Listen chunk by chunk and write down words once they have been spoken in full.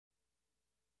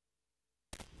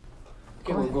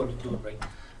Okay, we'll go to do it right.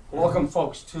 Welcome,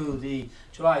 folks, to the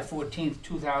July 14th,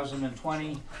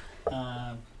 2020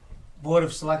 Board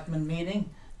of Selectmen meeting.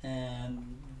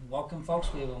 And welcome,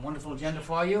 folks. We have a wonderful agenda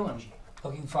for you and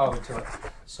looking forward to it.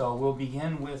 So we'll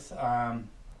begin with, why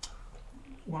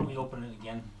don't we open it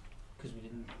again? Because we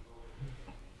didn't.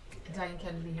 Diane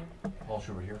Kennedy here. Paul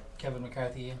Schubert here. Kevin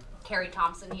McCarthy here. Carrie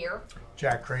Thompson here.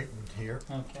 Jack Creighton here.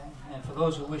 Okay. And for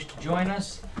those who wish to join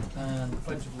us, the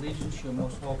Pledge of Allegiance, you're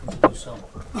most welcome to do so.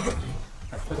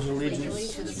 I pledge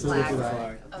allegiance To the to flag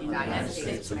of the United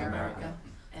States of America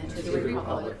and to the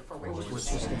republic for which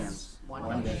it stands,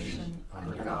 one nation,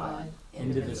 under God,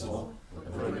 indivisible,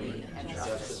 with liberty and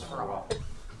justice for all.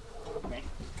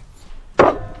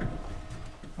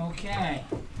 Okay.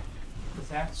 With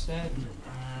that said,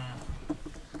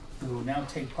 we will now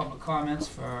take public comments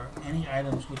for any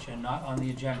items which are not on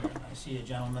the agenda. I see a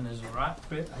gentleman has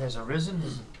arisen.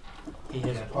 He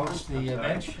has approached the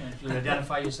bench. If you would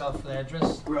identify yourself for the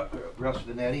address. Russ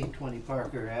Vanetti, 20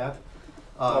 Parker Ave.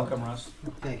 Welcome, Russ.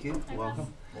 Thank you. Hi,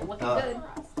 Welcome. Looking good.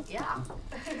 Yeah.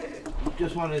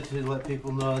 Just wanted to let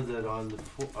people know that on the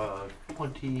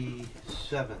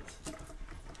 27th,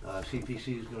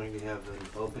 CPC is going to have an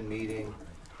open meeting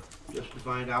just to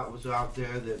find out what's out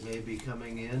there that may be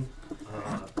coming in.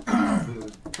 We're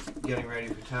getting ready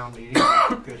for town meeting.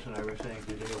 Chris and I were saying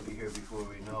today we'll be here before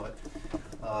we know it.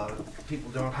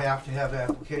 People don't have to have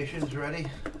applications ready.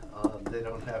 They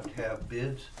don't have to have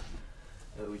bids.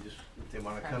 We just, if they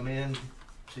want to come in,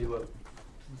 see what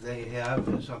they have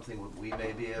and something that we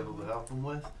may be able to help them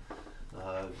with.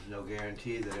 There's no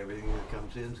guarantee that everything that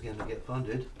comes in is going to get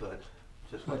funded, but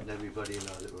just letting everybody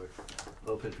know that we're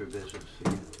open for business.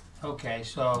 Okay,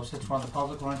 so since we're on the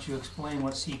public, why don't you explain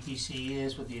what CPC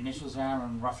is, what the initials are,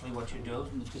 and roughly what you do,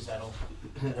 because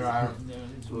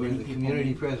We're the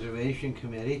Community Preservation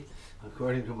Committee.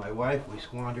 According to my wife, we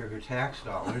squander her tax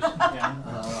dollars.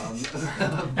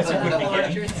 That's a good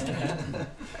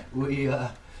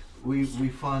beginning. We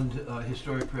fund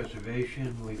historic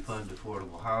preservation. We fund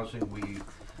affordable housing. We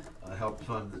helped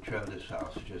fund the Travis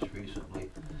House just recently,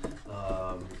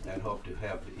 and hope to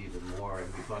have even more.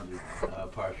 And we funded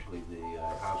partially the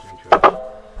housing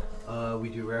trust. We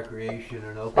do recreation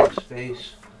and open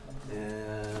space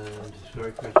and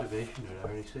historic preservation. Did I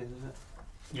already say that?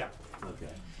 Yeah.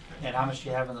 Okay. And how much do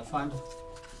you have in the fund,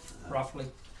 roughly?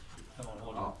 I won't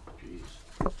hold on. Oh, geez.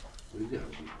 We've got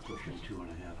to be pushing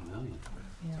 $2.5 million.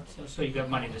 Yeah. So you got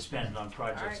money to spend on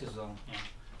projects, is all.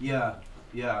 Yeah,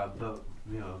 but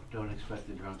don't expect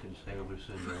the drunken sailor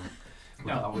syndrome.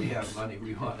 No. Well, we have money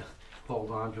we want to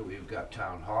hold on to. We've got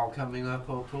town hall coming up,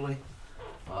 hopefully.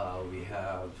 We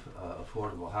have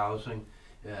affordable housing,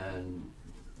 and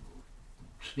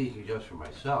speaking just for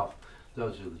myself,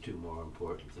 those are the two more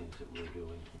important things that we're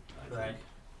doing, I think,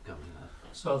 coming up.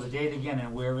 So the date again,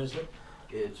 and where is it?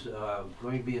 It's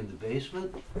going to be in the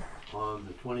basement on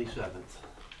the 27th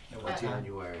of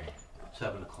January,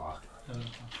 7 o'clock.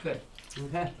 Good.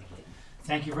 Okay.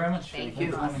 Thank you very much. Thank for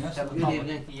you. joining us. Have a good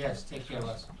evening. Yes, take care of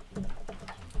us.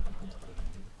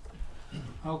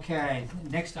 Okay,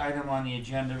 next item on the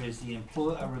agenda is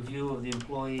a review of the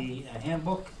employee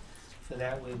handbook. For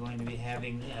that, we're going to be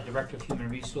having Director of Human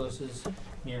Resources,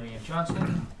 Mary Ann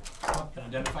Johnson.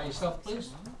 Identify yourself,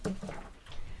 please.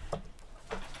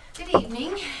 Good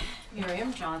evening,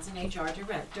 Miriam Johnson, HR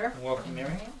Director. Welcome,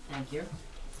 Mary Ann. Thank you.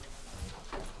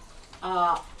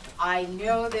 I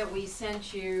know that we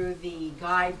sent you the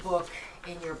guidebook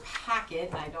in your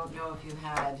packet. I don't know if you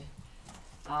had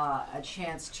a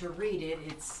chance to read it.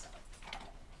 It's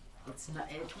not,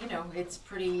 it's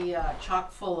pretty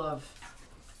chock full of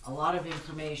a lot of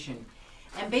information.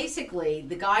 And basically,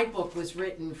 the guidebook was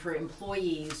written for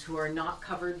employees who are not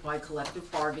covered by collective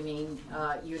bargaining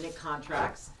unit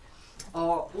contracts,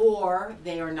 or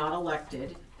they are not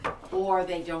elected, or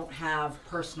they don't have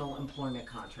personal employment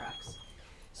contracts.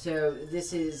 So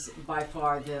this is by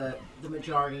far the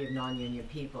majority of non-union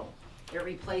people. It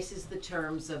replaces the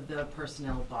terms of the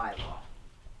personnel bylaw.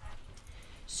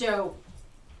 So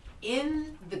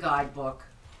in the guidebook,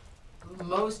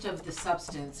 most of the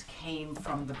substance came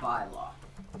from the bylaw.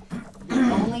 The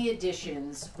only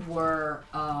additions were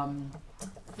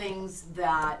things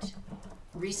that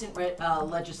recent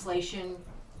legislation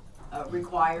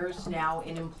requires now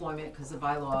in employment, because the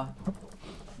bylaw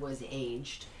was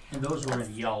aged. And those were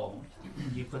in yellow.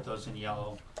 You put those in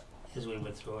yellow as we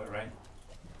went through it, right?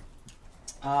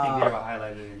 I think they were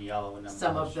highlighted in yellow.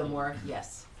 Some of them were,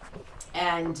 yes.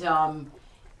 And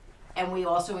we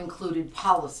also included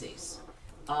policies.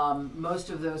 Most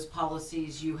of those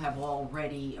policies you have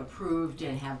already approved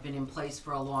and have been in place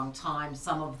for a long time.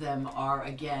 Some of them are,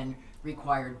 again,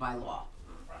 required by law.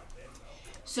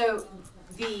 So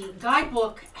the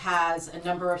guidebook has a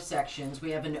number of sections.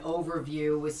 We have an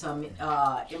overview with some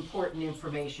important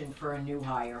information for a new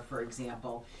hire, for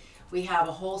example. We have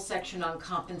a whole section on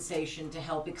compensation to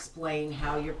help explain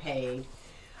how you're paid.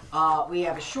 We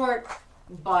have a short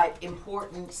but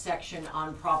important section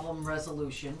on problem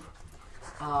resolution.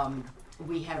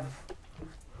 We have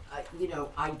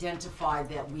identified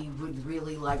that we would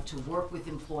really like to work with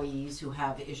employees who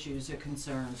have issues or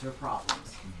concerns or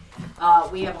problems.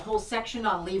 We have a whole section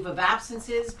on leave of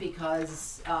absences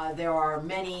because there are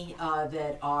many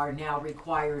that are now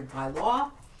required by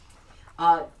law.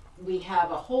 We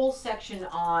have a whole section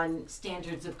on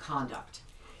standards of conduct.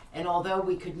 And although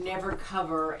we could never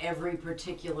cover every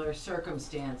particular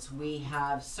circumstance, we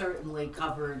have certainly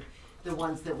covered the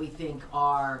ones that we think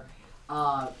are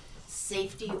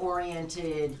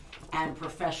safety-oriented and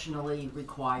professionally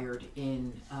required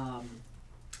in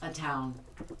a town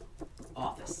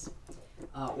office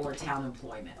or town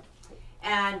employment.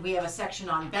 And we have a section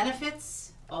on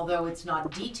benefits. Although it's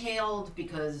not detailed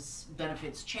because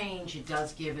benefits change, it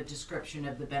does give a description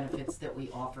of the benefits that we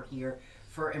offer here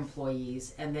for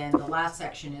employees. And then the last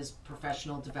section is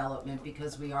professional development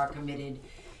because we are committed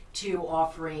to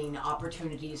offering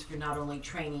opportunities for not only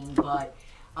training but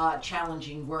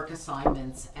challenging work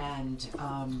assignments and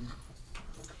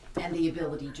the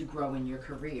ability to grow in your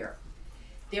career.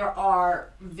 There are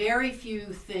very few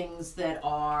things that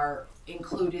are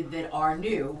included that are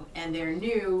new, and they're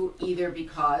new either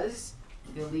because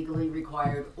they're legally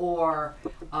required or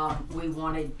we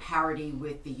wanted parity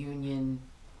with the union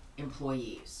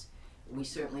employees. We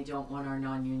certainly don't want our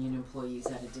non-union employees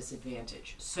at a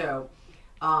disadvantage. So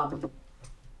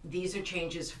these are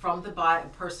changes from the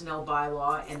personnel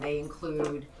bylaw, and they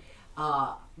include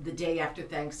the day after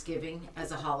Thanksgiving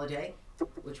as a holiday,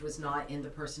 which was not in the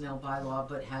personnel bylaw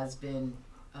but has been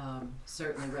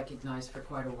certainly recognized for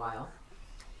quite a while.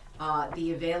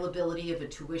 The availability of a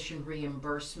tuition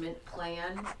reimbursement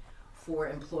plan for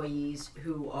employees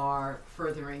who are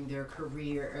furthering their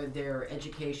career or their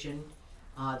education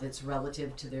that's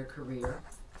relative to their career.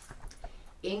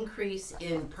 Increase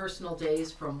in personal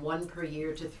days from 1 per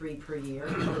year to 3 per year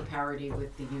for parity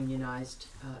with the unionized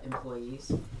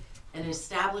employees. An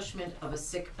establishment of a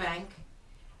sick bank,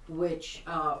 which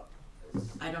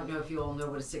I don't know if you all know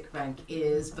what a sick bank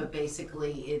is, but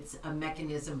basically it's a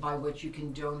mechanism by which you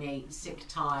can donate sick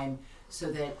time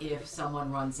so that if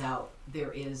someone runs out,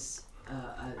 there is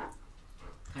a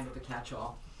kind of a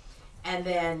catch-all. And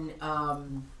then,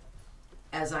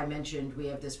 as I mentioned, we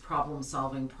have this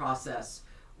problem-solving process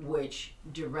which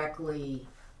directly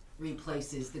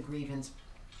replaces the grievance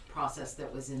process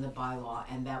that was in the bylaw,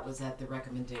 and that was at the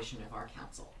recommendation of our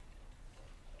council.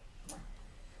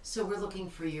 So we're looking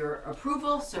for your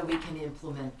approval so we can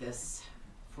implement this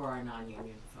for our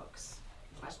non-union folks.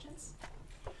 Questions?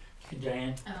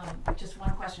 Diane? Just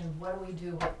one question, what do we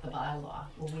do with the bylaw?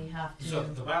 Will we have to? So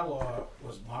the bylaw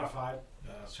was modified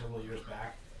several years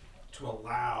back to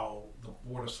allow the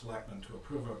Board of Selectmen to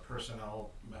approve a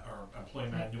personnel or employee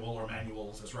manual or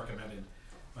manuals as recommended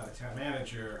by the town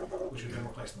manager, which would then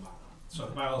replace the bylaw. So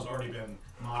the bylaw's already been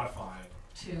modified.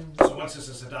 So once this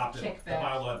is adopted,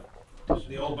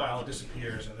 the old bylaw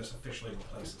disappears and this officially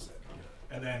replaces it.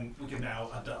 And then we can now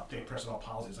update personnel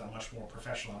policies on a much more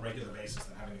professional and regular basis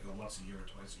than having to go once a year or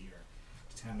twice a year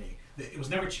to town meeting. It was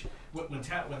never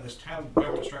when this town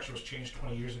government structure was changed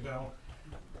 20 years ago.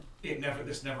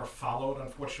 This never followed,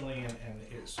 unfortunately,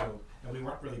 and we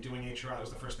weren't really doing HR. That was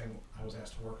the first thing I was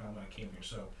asked to work on when I came here.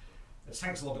 So it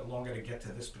takes a little bit longer to get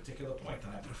to this particular point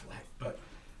than I would have liked. But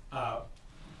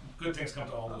good things come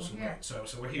to all those who wait. So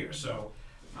we're here. So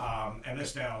and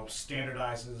this now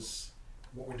standardizes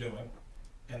what we're doing,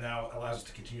 and now allows us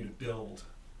to continue to build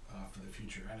for the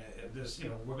future. And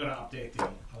we're going to update the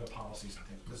other policies and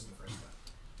things. This is the first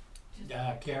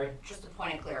step. Carrie? Just a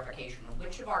point of clarification,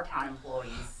 which of our town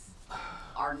employees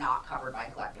are not covered by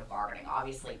collective bargaining?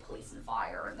 Obviously, police and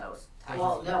fire and those types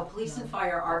of. No, police and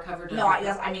fire are covered. No,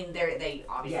 I mean, they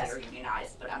obviously are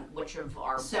unionized, but which of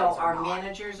our employees So are our not?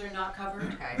 managers are not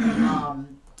covered. Okay.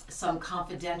 Some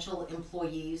confidential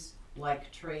employees, like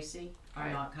Tracy, are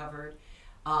Right. not covered.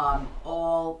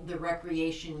 All the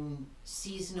recreation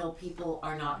seasonal people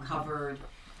are not covered.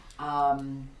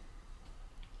 And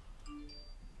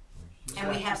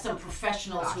we have some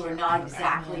professionals who are not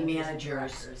exactly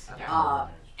managers, Okay.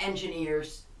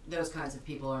 engineers, those kinds of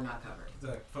people are not covered.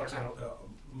 The folks,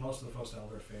 most of the folks in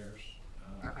Elder Affairs.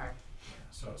 Okay.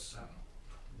 Yeah, so it's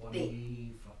 25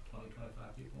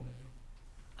 people maybe.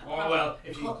 Probably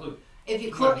If you include. If you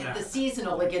look at the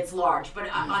seasonal, it gets large, but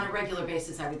on a regular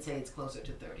basis, I would say it's closer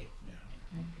to 30.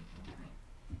 Yeah.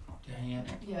 Diane?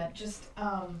 Yeah, just,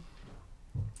 sorry,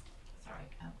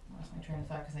 I lost my train of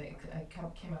thought because I came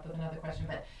up with another question,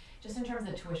 but just in terms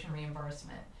of tuition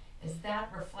reimbursement, is that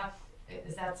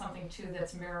something too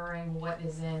that's mirroring what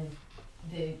is in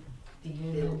the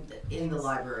union? In the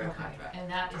library Okay, contract. and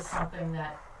that is something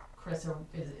that, Chris,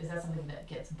 is that something that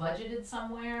gets budgeted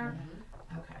somewhere?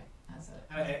 Mm-hmm. Okay, that's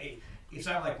it. It's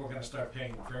not like we're going to start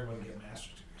paying for everyone to get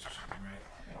master's degrees or something, right?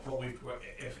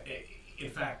 In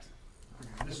fact,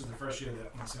 this is the first year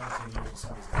that in 17 years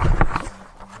somebody's got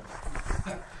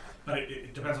to but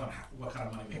it depends on what kind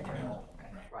of money we have available.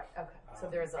 Right. Okay, so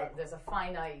there's a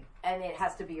finite, And it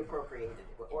has to be appropriated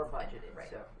or budgeted, Right.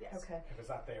 so, yes. okay, If it's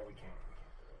not there, we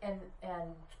can't.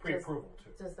 and It's pre-approval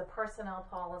too. does the personnel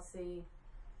policy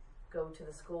go to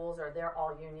the schools, or they're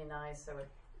all unionized, so it,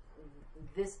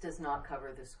 This does not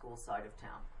cover the school side of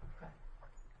town.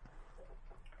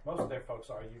 Most of their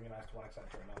folks are unionized to one extent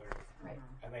or another, right,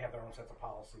 and they have their own sets of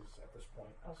policies at this point.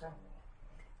 Okay. So,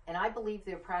 And I believe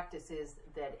their practice is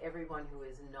that everyone who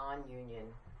is non-union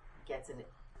gets an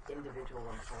individual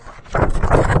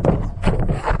employment.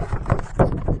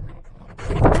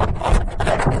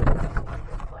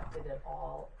 reflected at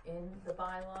all in the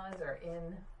bylaws or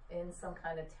in some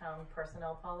kind of town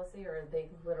personnel policy, or are they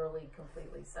literally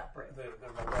completely separate? the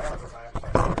laws, as I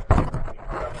understand,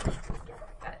 govern the schools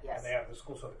differently. Yes. And they have the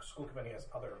school, so the school committee has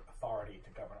other authority to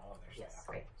govern all of their Yes. staff.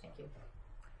 Great, thank you.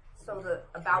 So the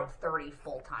about 30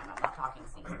 full-time, I'm not talking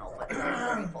seasonal, but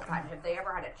 30 full-time, have they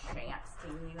ever had a chance to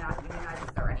unionize?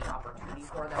 Is there any opportunity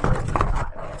for them, or is it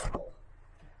not available?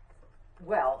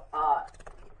 Well,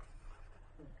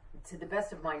 to the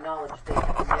best of my knowledge, they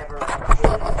have never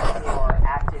engaged or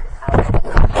acted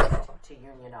out to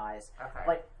unionize. Okay.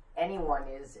 But anyone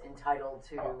is entitled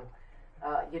to,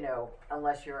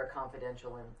 unless you're a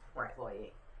confidential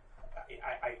employee.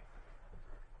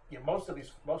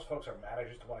 Most folks are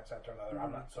managers to one extent or another.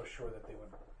 I'm not so sure that they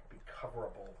would be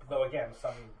coverable. Though again,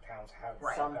 some towns have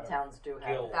Right. Some kind of towns do have.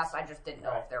 guilds. That's, I just didn't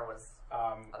know if there was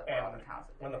And other towns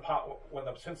that when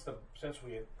did. since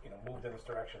we had moved in this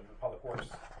direction, the public works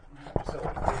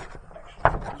facility did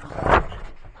actually.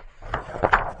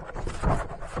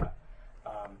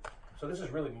 So this is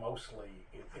really mostly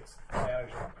it's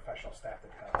managers and professional staff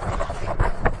that kind of.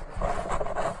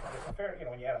 It's a fair,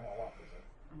 when you add them all up, it's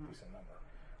a decent number.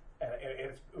 And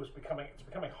it's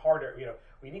becoming harder.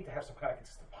 We need to have some kind of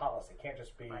consistent policy. It can't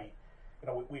just be. Right.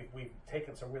 We've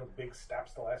taken some real big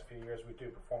steps the last few years. We do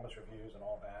performance reviews and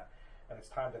all that, and it's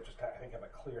time to just I think have a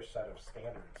clear set of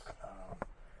standards,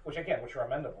 which are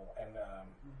amendable and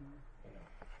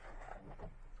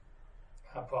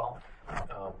Paul?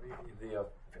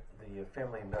 The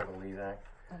Family and Medical Leave Act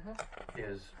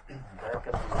is that going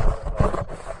to be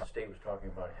modified? The state was talking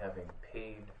about having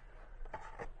paid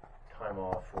time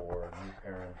off for new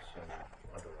parents and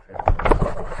under the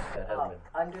family. That hasn't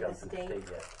been Under gone the through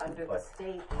state, yet. under the But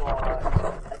state law,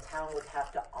 a town would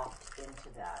have to opt into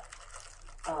that.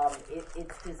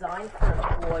 It's designed for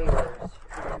employers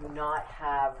who do not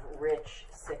have rich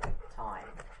sick time.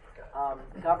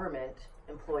 Government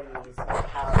employees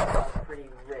have a pretty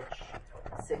rich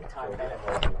sick time so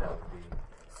benefit. that would be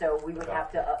So we would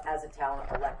have to, as a town,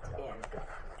 elect in.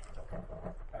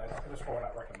 at this point we're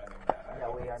not recommending that.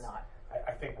 No, we are not.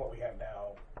 I think what we have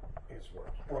now is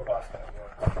robust and it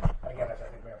works. Again, as I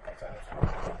think Mayor points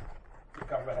out, the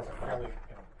government has a fairly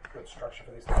good structure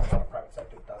for these things. The private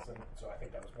sector doesn't, so I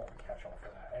think that was more of a catch-all for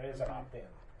that. And it is an opt-in.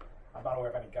 I'm not aware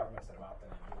of any governments that have opted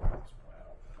in at this point.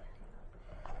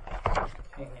 I don't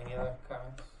think. Any other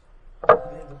comments?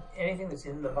 Anything that's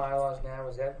in the bylaws now,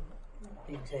 is that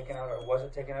being taken out, or was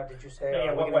it taken out, did you say?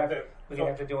 Yeah, Or what- we what didn't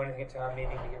have to do anything at town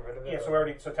meeting to get rid of it? Yeah, so or-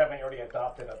 town meeting already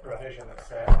adopted a provision that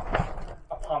said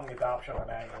upon the adoption of the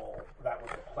manual, that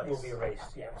was replaced. Will be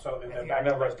erased, yeah. So the I think I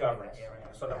manual remember was us doing governed. that, yeah,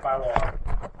 right. So the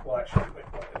bylaw will actually,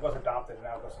 it was adopted and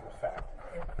now goes into effect.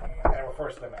 And it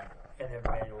refers to the manual. And then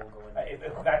manual will go in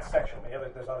there. That section,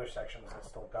 there's other sections that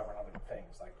still govern other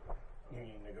things like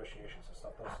union negotiations and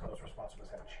stuff. Those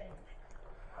responsibilities haven't changed.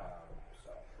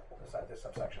 So this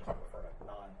subsection will refer to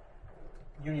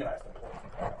non-unionized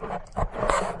employees.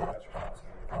 That's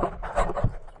responsibility.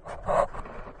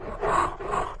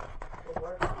 Good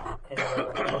work. Any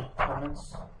other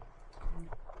comments?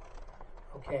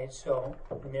 Okay, so,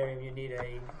 Miriam, you need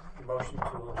a motion to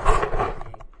approve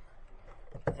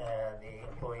the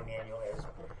employee manual as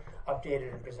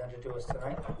updated and presented to us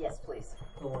tonight. Yes, please.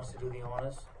 Who wants to do the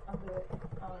honors? I'll do it.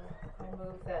 I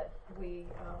move that the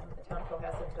town of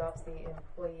Cohasset adopts the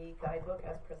employee guidebook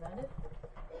as presented.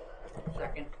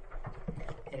 Second.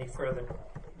 Any further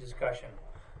discussion?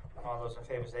 All those in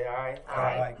favor say aye.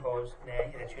 Aye. Opposed,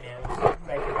 nay. That's unanimous.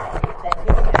 Thank you.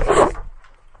 Thank you.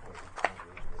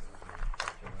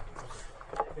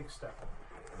 step.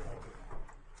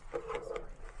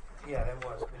 Yeah, that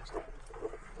was good stuff.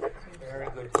 Very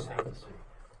good to see.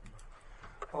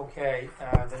 Okay,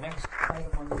 the next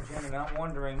item on the agenda, now I'm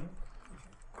wondering,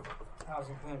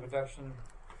 housing plan production,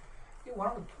 yeah, why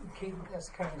don't we keep, that's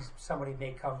kind of somebody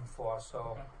may come for,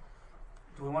 so,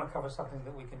 do we want to cover something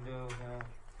that we can do,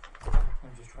 I'm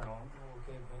just trying to,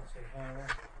 okay,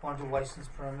 want to do license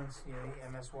permits, you know,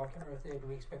 the MS Walking Earth Day, do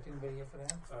we expect anybody here for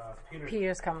that?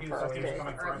 Peter's coming for Earth Day.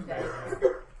 coming for Earth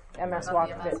Day. MS Not Walk.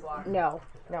 the MS Walk. No.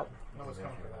 No one's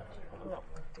coming for that.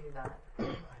 Do that.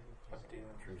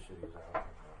 Three cities out.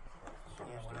 Yeah,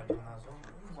 we're not doing that, so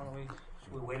why don't we,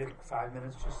 should we wait 5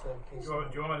 minutes just in case? Do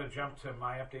you want me to jump to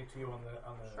my update to you on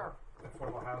the Sure.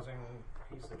 affordable housing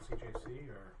piece of CJC,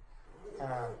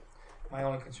 or? My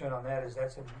only concern on that is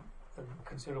that's a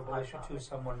considerable issue too.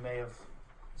 Someone may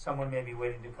be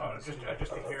waiting to come. Just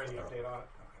to hear the update on it.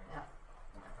 Okay.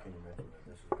 Can you mention that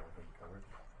this has not been covered?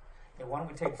 Yeah, why don't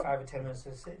we take 5 or 10 minutes to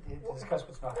discuss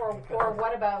what's not Or, being or covered?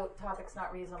 what about topics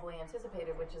not reasonably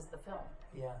anticipated, which is the film?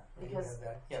 Yeah, we can Because have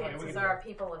that. Yeah, we chances can- are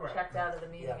people have right. checked out of the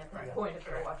meeting Yeah, at that yeah. point if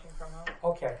they're watching from home.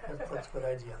 okay, that's a good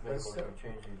idea. Make a Let's, motion to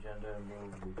change the agenda and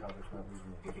move the topics not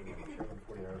reasonably anticipated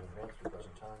 40 hours in advance to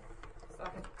present time.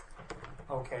 Second.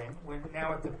 okay, we're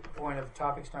now at the point of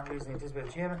topics not reasonably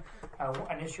anticipated. Chairman,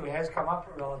 an issue has come up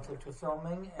relative to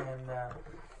filming, and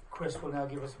Chris will now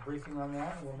give us a briefing on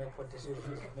that, and we'll make what decisions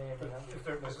may or may not be Has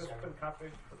this necessary. been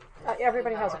copied?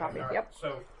 Everybody has a copy. All right. Yep.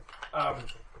 So,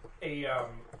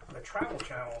 the Travel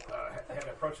Channel had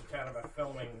approached the town about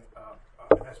filming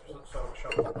an episode show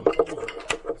called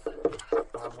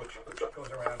which goes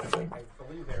around. I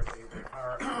believe they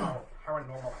are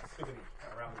paranormal activity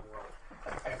around the world,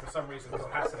 and for some reason,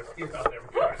 Cohasset appeared on their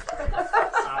request.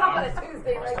 On a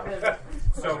Tuesday night visit.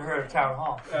 So we heard of town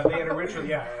hall. They had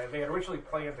originally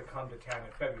planned to come to town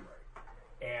in February,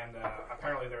 and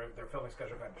apparently their filming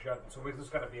schedule got juggled. So this is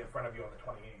going to be in front of you on the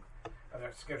 28th. And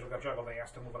their schedule got juggled. They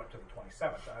asked to move it up to the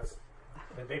 27th. That's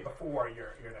the day before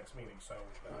your next meeting. So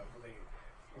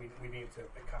we need to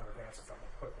kind of advance it something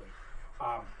quickly.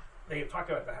 They had talked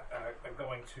about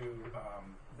going to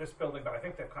this building, but I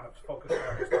think they've kind of focused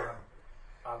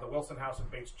on the Wilson House and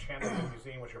Bates Chandler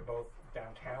Museum, which are both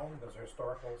downtown. Those are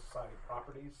historical society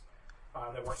properties.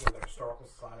 They're working with the historical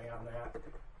society on that,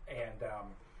 and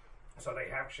so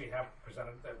they actually have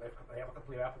presented. They have a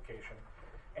complete application,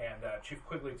 and Chief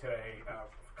Quigley today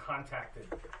contacted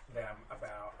them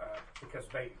about because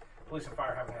police and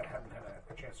fire haven't had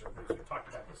a chance to review. So we talked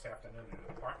about this afternoon in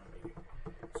a department meeting.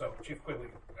 So Chief Quigley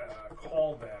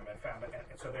called them and found it,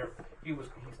 and so he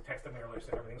texted me earlier,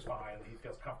 said everything's fine. He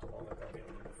feels comfortable that they'll be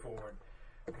able to move forward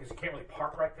because you can't really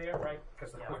park right there, right?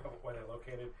 Because of where they're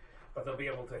located. But they'll be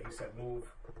able to, he said, move,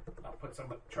 put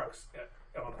some trucks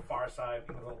on the far side,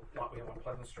 the lot we have on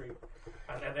Pleasant Street.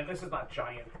 And then this is not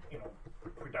giant,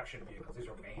 production vehicles. These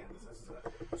are vans. This is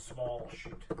a small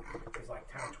shoot. There's like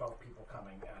 10 or 12 people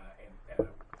coming and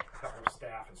a couple of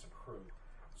staff and some crew.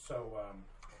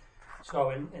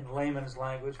 So in layman's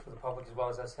language for the public as well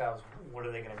as ourselves, what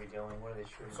are they going to be doing? What are they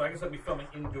shooting? So I guess they'll be filming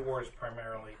indoors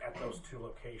primarily at those two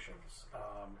locations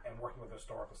and working with the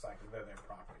historical site because they're their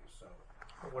properties. So.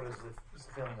 What is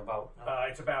the filming about?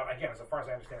 It's about, again, as far as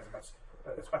I understand,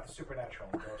 it's about the supernatural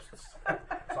and ghosts.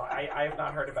 So I have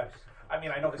not heard about. I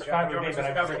mean, I know that Jackie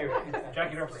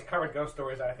Dorms has covered ghost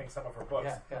stories. I think some of her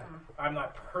books. Yeah. I'm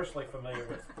not personally familiar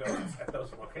with ghosts at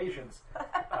those locations.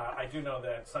 I do know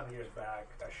that some years back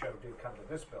a show did come to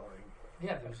this building.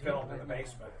 Yeah, It was filmed in the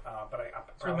basement, but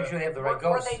So make sure they have the right Were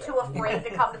ghosts. they too afraid to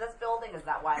come to this building? Is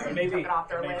that why they took it off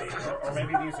their list? or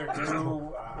maybe these are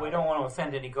new. We don't want to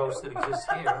offend any ghosts that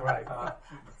exist here. Right.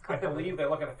 I believe they're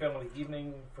looking to film in the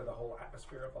evening for the whole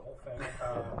atmosphere of the whole thing.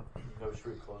 No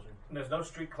street closing. There's no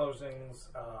street closings.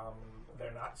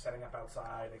 They're not setting up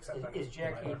outside, except that Is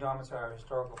Jackie Dormans, our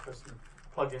historical person,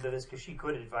 plugged into this? Because she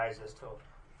could advise us to.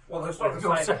 Well, the historical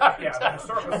society, the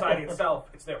historical society itself,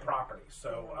 it's their property.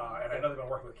 So, and I know they've been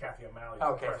working with Kathy O'Malley.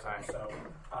 Okay, fine. So,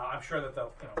 I'm sure that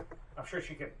I'm sure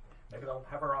she could. Maybe they'll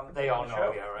have her on. They all the know,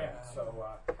 show. yeah, right.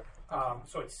 Yeah,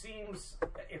 so it seems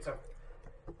it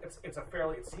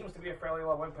seems to be a fairly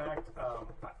low impact.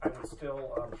 I would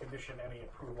still condition any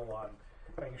approval on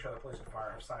making sure the police and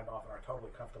fire have signed off and are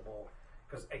totally comfortable.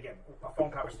 Because again, a phone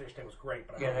conversation today was great,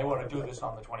 but Yeah, they want to do this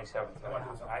on the 27th. They want to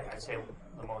do this on the I'd say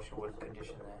the motion would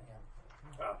condition that.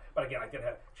 Yeah. But again,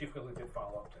 Chief Quigley did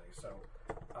follow up today, so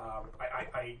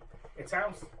it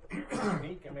sounds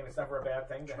unique. I mean, it's never a bad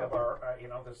thing to have our,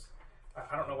 this.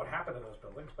 I don't know what happened to those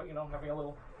buildings, but having a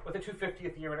little with the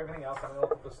 250th year and everything else, having a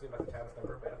little publicity about the town is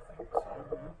never a bad thing. So,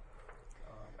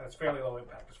 and it's fairly low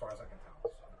impact as far as I can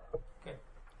tell. So. Good.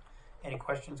 Any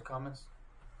questions, comments?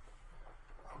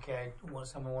 Okay,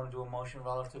 someone want to do a motion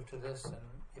relative to this, and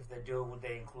if they do, would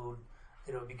they include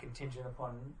that it would be contingent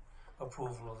upon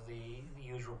approval of the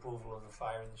usual approval of the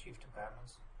fire and the chief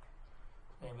departments?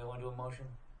 Anybody want to do a motion?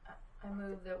 I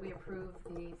move that we approve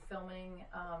the filming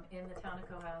in the town of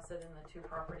Cohasset in the two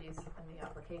properties in the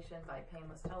application by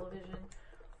Painless Television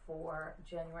for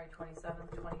January 27th,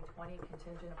 2020,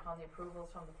 contingent upon the approvals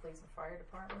from the police and fire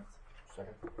departments.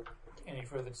 Second. Any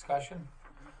further discussion?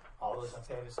 All those in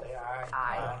favor say aye.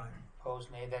 Aye.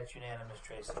 Opposed, nay. That's unanimous,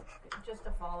 Tracy. Just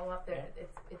to follow up there,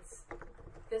 it's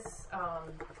this,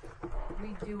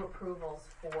 we do approvals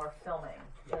for filming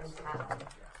in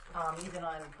town, even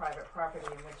on private property,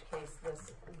 in which case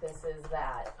this is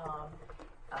that.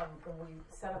 We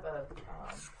set up a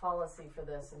policy for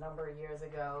this a number of years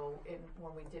ago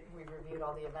when we reviewed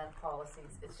all the event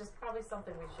policies. It's just probably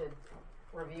something we should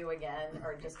review again,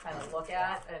 or just kind of look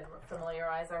at and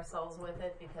familiarize ourselves with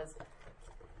it, because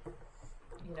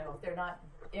you know, if they're not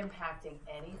impacting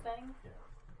anything,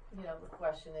 you know, the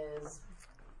question is,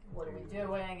 what are we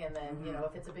doing? And then, you know,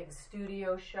 if it's a big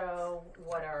studio show,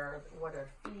 what are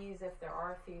fees, if there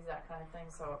are fees, that kind of thing.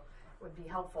 So it would be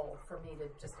helpful for me to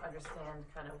just understand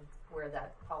kind of where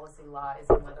that policy lies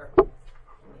and whether it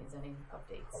needs any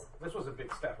updates. This was a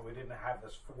big step, but we didn't have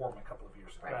this form a couple of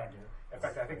years ago. Right. In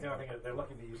fact, I think the only thing they're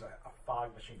looking to use a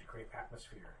fog machine to create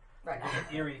atmosphere. Right.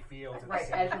 An eerie feel to the Right,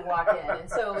 scene. as you walk in, and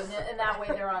so in that way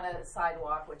they're on a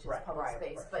sidewalk, which is Right, public right,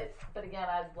 space. right. But again,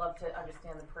 I'd love to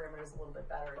understand the parameters a little bit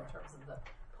better in terms of the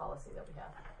policy that we have.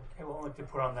 Okay, well, we'll have to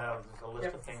put on that as a list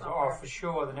Yep, of things. somewhere. Or for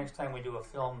sure, the next time we do a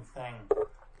film thing,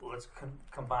 let's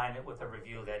combine it with a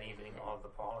review that evening of the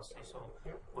policy, so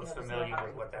we're Yeah, familiar so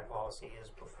with what that policy is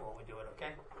before we do it.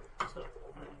 Okay. So,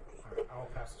 I will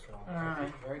pass this along. all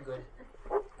right, very good.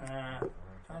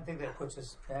 I think that puts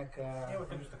us back. Yeah,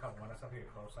 within just a couple minutes. I think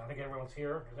it's close. I think everyone's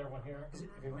here. Is everyone here? Is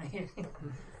everyone here?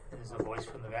 There's a voice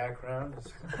from the background.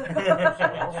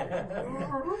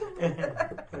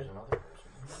 There's another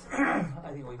person. I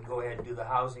think we can go ahead and do the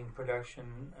housing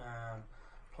production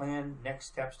plan. Next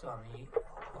steps on the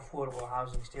Affordable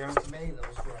Housing Steering Committee.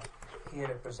 Those who are here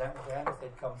to present with that, if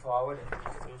they'd come forward and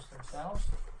introduce themselves.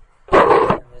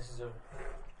 And this is a.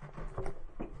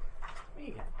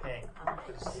 Hey,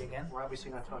 good to see you again. We're obviously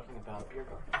not talking about beer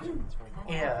gardens. That's very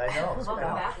cool. Yeah, I know.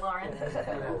 Welcome back, Lauren.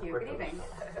 Thank you. Good evening.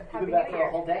 You've Happy been back New for Year.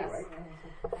 a whole day, Yes. right?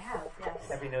 I have, yes.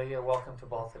 Happy New Year. Welcome to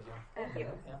both of you. Thank you.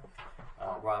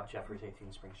 Yeah. Rob Jeffers,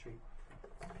 18 Spring Street.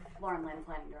 Lauren Lynn,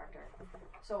 Planning Director.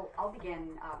 So I'll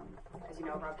begin, as you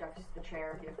know, Rob Jeffers is the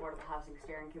chair of the Affordable Housing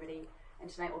Steering Committee, and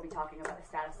tonight we'll be talking about the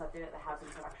status update of the Housing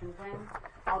Production Plan.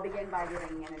 I'll begin by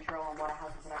giving an intro on what a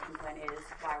Housing Production Plan is,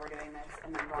 why we're doing this,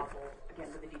 and then Rob will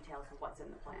begin with the details of what's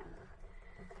in the plan.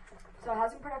 So a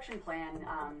Housing Production Plan,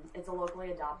 it's a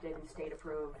locally adopted and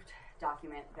state-approved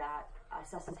document that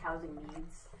assesses housing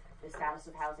needs, the status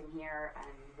of housing here,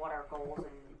 and what our goals and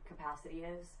capacity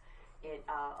is. It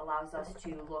allows us to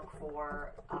look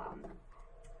for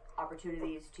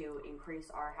opportunities to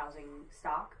increase our housing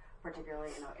stock,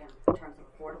 particularly in terms of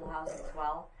affordable housing as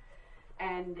well.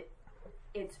 And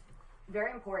it's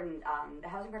very important. The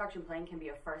Housing Production Plan can be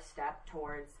a first step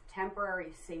towards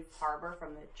temporary safe harbor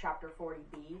from the Chapter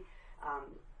 40B.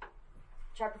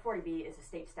 Chapter 40B is a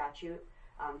state statute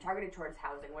targeted towards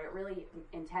housing. What it really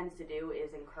intends to do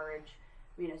is encourage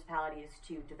municipalities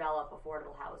to develop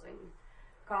affordable housing.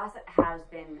 Cohasset has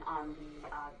been on the,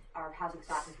 our housing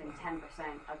stock has been 10%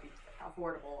 of the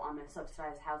affordable on the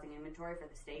subsidized housing inventory for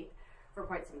the state for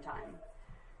quite some time.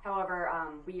 However,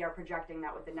 we are projecting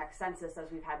that with the next census,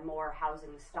 as we've had more housing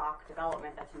stock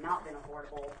development that's not been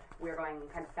affordable, we're going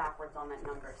kind of backwards on that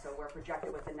number. So we're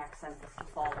projected with the next census to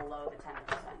fall below the 10%.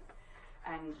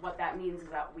 And what that means is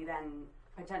that we then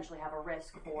potentially have a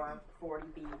risk for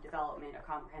 40B development, a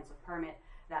comprehensive permit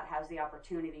that has the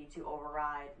opportunity to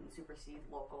override and supersede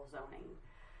local zoning.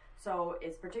 So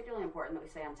it's particularly important that we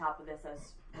stay on top of this,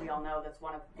 as we all know that's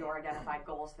one of your identified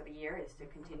goals for the year, is to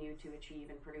continue to achieve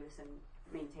and produce and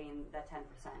maintain that 10%.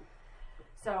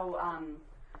 So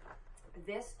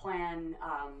this plan,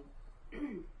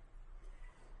 I'm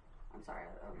sorry,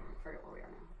 I forget where we are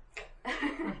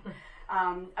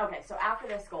now. Okay, so after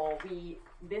this goal,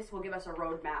 this will give us a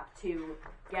roadmap to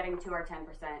getting to our 10%,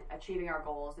 achieving our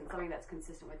goals, and something that's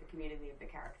consistent with the community of the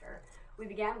character. We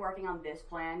began working on this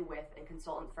plan with a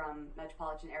consultant from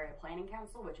Metropolitan Area Planning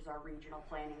Council, which is our regional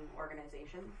planning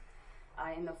organization,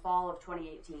 in the fall of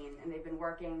 2018, and they've been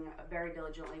working very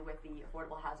diligently with the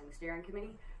Affordable Housing Steering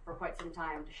Committee for quite some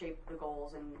time to shape the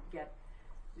goals and get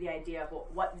the idea of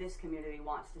what this community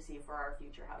wants to see for our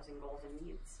future housing goals and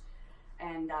needs.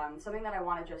 And something that I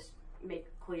want to just make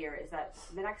clear is that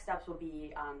the next steps will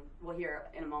be, we'll hear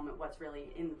in a moment what's really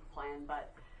in the plan,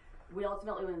 but we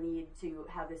ultimately will need to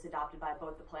have this adopted by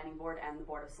both the planning board and the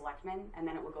board of selectmen, and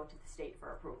then it will go to the state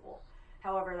for approval.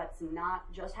 However, that's not,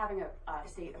 just having a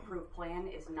state approved plan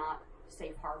is not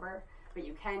safe harbor, but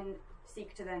you can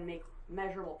seek to then make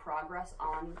measurable progress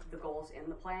on the goals in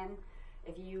the plan.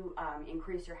 If you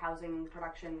increase your housing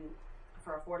production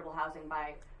for affordable housing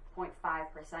by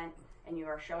 0.5%, and you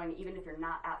are showing, even if you're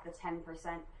not at the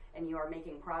 10%, and you are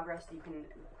making progress, you can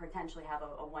potentially have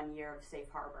a 1 year of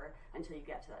safe harbor until you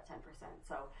get to that 10%.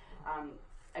 So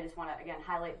I just want to, again,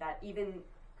 highlight that even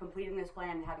completing this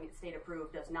plan and having it state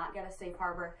approved does not get a safe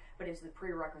harbor, but is the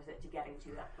prerequisite to getting to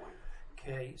that point.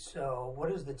 Okay, so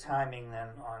what is the timing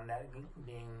then on that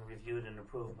being reviewed and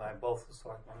approved by both the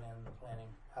selectmen and the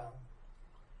planning?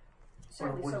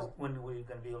 Certainly. When are we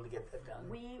going to be able to get that done?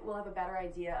 We will have a better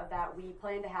idea of that. We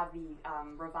plan to have the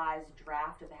revised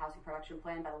draft of the housing production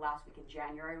plan by the last week of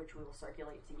January, which we will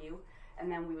circulate to you. And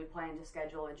then we would plan to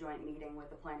schedule a joint meeting with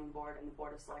the planning board and the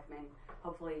board of selectmen,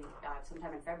 hopefully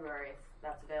sometime in February if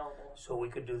that's available. So we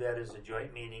could do that as a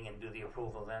joint meeting and do the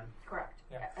approval then? Correct.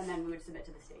 Yeah. And then we would submit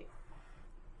to the state.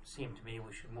 Seemed to me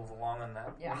we should move along on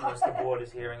that, Yeah. unless the board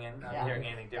is hearing it, not Yeah. hearing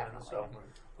anything different. So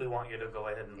we want you to go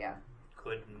ahead and Yeah.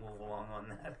 could move along on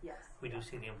that. Yes. We do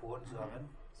see the importance of it.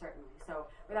 Certainly. So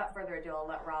without further ado, I'll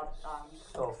let Rob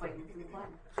So explain the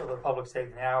plan. So the public's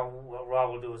sake now, what Rob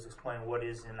will do is explain what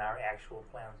is in our actual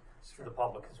plan to the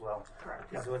public as well. Correct.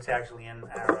 This is what's actually in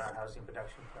our housing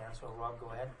production plan. So Rob,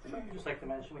 go ahead. Just like to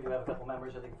mention, we do have a couple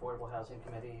members of the Affordable Housing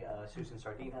Committee, Susan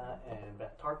Sardina and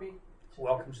Beth Tarpey.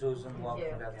 Welcome, Susan. Thank Welcome,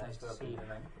 you. Beth. Nice to see you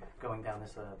tonight. Going down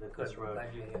this Good. road.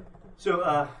 Glad you're here. So,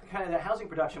 kind of the housing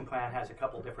production plan has a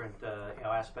couple different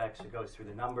aspects. It goes through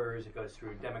the numbers, it goes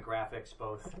through demographics,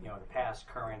 both the past,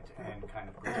 current, and kind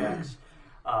of projects.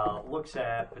 Looks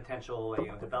at potential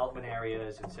development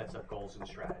areas and sets up goals and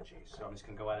strategies. So I'm just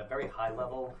going to go at a very high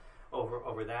level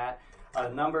over that.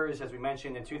 Numbers, as we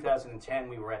mentioned, in 2010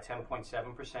 we were at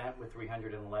 10.7% with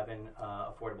 311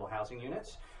 affordable housing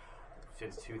units.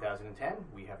 Since 2010,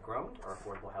 we have grown. Our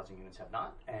affordable housing units have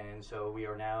not. And so we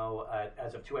are now,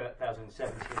 as of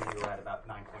 2017, we were at about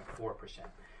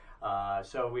 9.4%.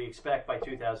 So we expect by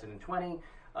 2020,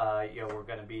 we're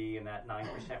going to be in that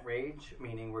 9% range,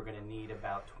 meaning we're going to need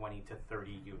about 20 to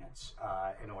 30 units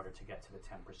in order to get to the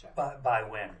 10%. By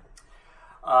when?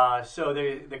 So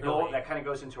the goal, that kind of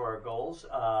goes into our goals.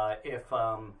 If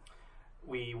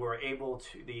we were able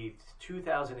to, the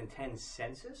 2010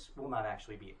 census will not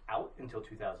actually be out until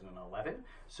 2011.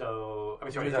 So,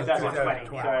 I'm sorry, 2020.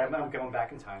 Sorry, I'm going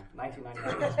back in time.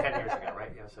 1999 was 10 years ago,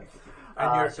 right? Yes.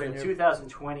 So the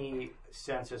 2020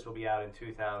 census will be out in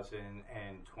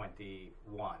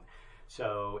 2021.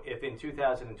 So if in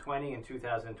 2020 and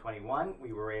 2021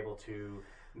 we were able to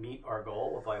meet our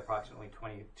goal of approximately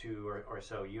 22 or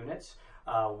so units,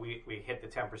 we hit the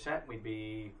 10%, we'd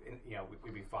be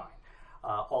fine.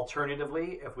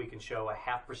 Alternatively, if we can show a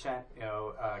 0.5%,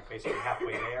 basically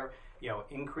halfway there,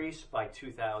 increase by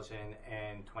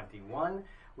 2021,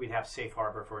 we'd have safe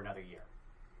harbor for another year.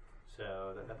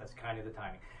 So that's kind of the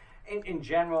timing. In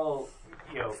general,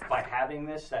 by having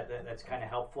this, that's kind of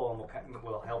helpful and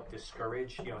will help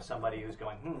discourage, somebody who's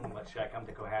going, should I come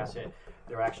to Cohasset?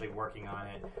 They're actually working on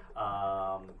it,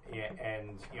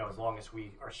 and as long as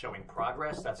we are showing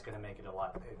progress, that's going to make it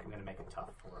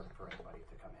tough for anybody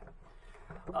to come in.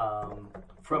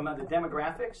 From the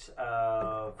demographics,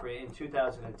 in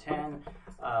 2010,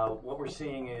 what we're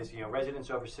seeing is residents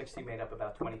over 60 made up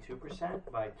about 22%.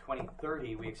 By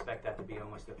 2030, we expect that to be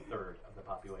almost a third of the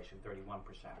population,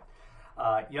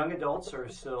 31%. Young adults are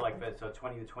still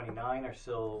 20 to 29 are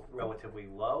still relatively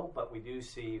low, but we do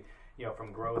see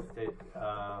from growth to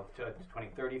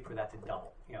 2030 for that to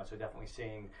double. So definitely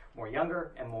seeing more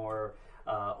younger and more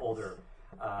older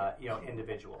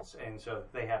individuals, and so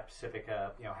they have specific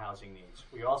housing needs.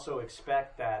 We also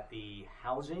expect that the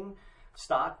housing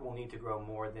stock will need to grow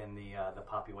more than the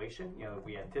population.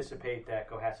 We anticipate that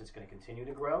Cohasset's going to continue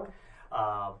to grow,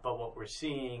 but what we're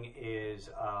seeing is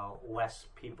less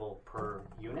people per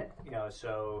unit.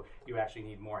 So you actually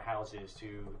need more houses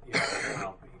to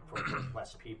for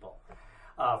less people.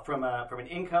 From an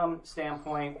income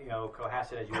standpoint,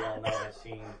 Cohasset, as you all know, has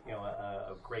seen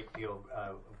a great deal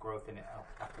of growth in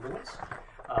affluence.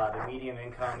 The median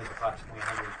income is approximately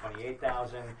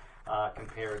 $128,000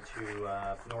 compared to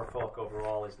Norfolk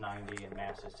overall is $90 and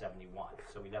Mass is $71.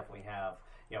 So we definitely have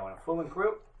an affluent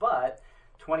group, but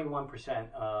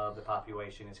 21% of the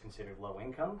population is considered low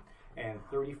income, and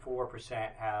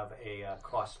 34% have a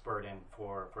cost burden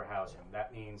for housing.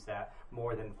 That means that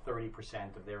more than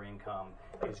 30% of their income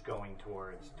is going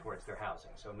towards their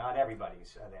housing. So not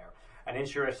everybody's there. An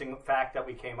interesting fact that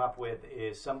we came up with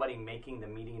is somebody making the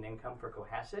median income for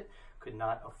Cohasset could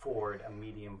not afford a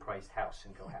medium-priced house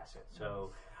in Cohasset.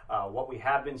 So what we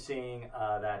have been seeing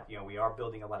that we are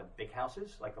building a lot of big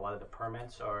houses, like a lot of the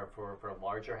permits are for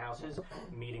larger houses,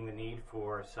 meeting the need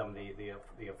for some of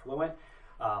the affluent.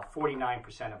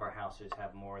 49% of our houses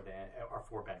have are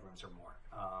 4 bedrooms or more,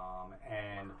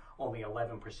 and only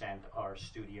 11% are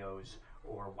studios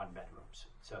or 1 bedrooms.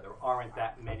 So there aren't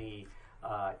that many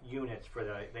units for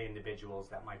the individuals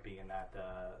that might be in that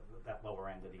lower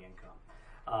end of the income.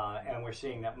 And we're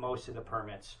seeing that most of the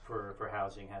permits for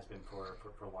housing has been for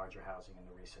larger housing in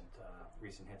the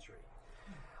recent history.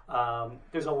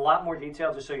 There's a lot more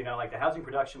detail, just so you know, like the housing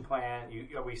production plan,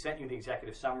 we sent you the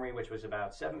executive summary, which was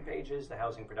about 7 pages. The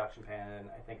housing production plan,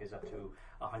 I think, is up to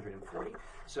 140.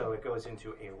 So it goes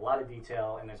into a lot of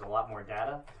detail, and there's a lot more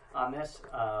data on this.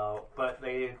 But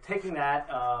taking that,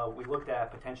 we looked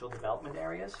at potential development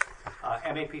areas.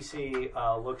 MAPC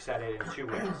looks at it in 2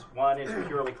 ways. One is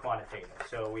purely quantitative.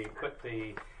 So we put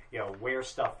where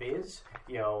stuff is,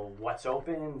 what's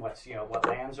open, what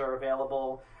lands are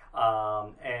available.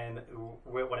 And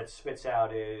what it spits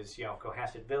out is,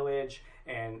 Cohasset Village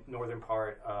and northern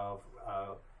part of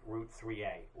Route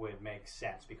 3A would make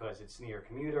sense because it's near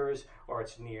commuters or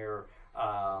it's near,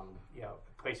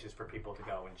 places for people to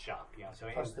go and shop. So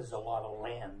Plus, there's a lot of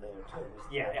land there too.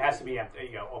 Yeah, it has to be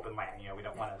empty, open land. We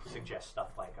don't want to suggest stuff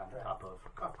like on top of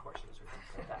golf courses or things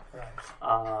like that.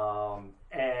 Right.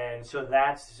 And so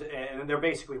and they're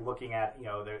basically looking at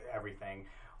everything.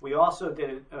 We also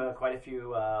did quite a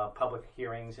few public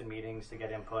hearings and meetings to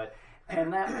get input,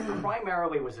 and that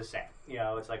primarily was the same.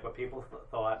 It's like what people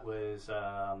thought was,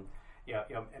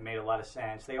 it made a lot of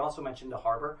sense. They also mentioned the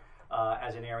harbor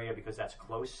as an area because that's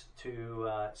close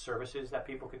to services that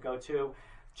people could go to.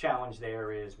 Challenge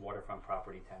there is waterfront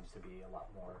property tends to be a lot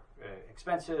more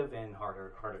expensive and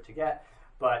harder to get,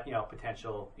 but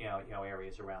potential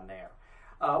areas around there.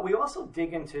 We also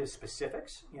dig into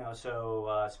specifics,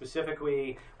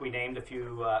 specifically we named a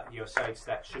few sites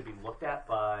that should be looked at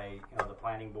by the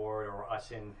planning board or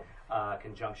us in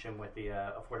conjunction with the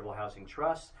Affordable Housing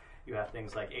Trust. You have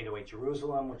things like 808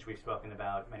 Jerusalem, which we've spoken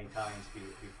about many times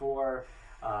before.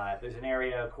 There's an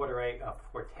area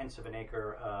 4/10 of an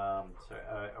acre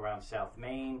around South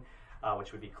Main,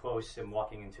 which would be close and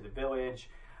walking into the village.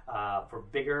 For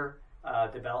bigger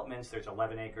developments, there's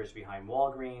 11 acres behind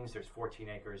Walgreens, there's 14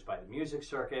 acres by the Music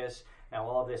Circus. Now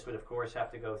all of this would of course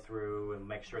have to go through and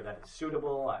make sure that it's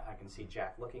suitable. I can see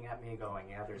Jack looking at me going,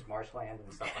 yeah, there's marshland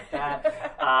and stuff like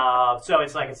that. So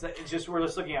it's just we're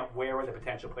just looking at where are the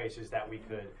potential places that we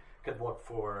could look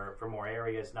for more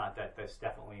areas, not that this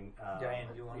definitely Diane,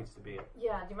 do you want needs to be it.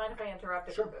 Yeah, do you mind if I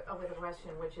interrupt Sure. with a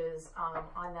question, which is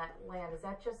on that land, is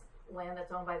that just land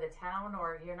that's owned by the town,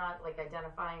 or you're not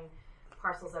identifying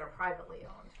parcels that are privately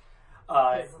owned?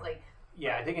 'Cause,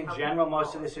 Yeah, I think in general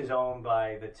most of this is owned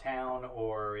by the town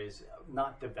or is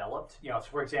not developed. So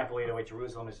for example, 808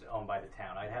 Jerusalem is owned by the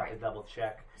town. I'd have to double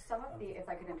check. Some of if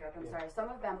I could interrupt, I'm sorry, some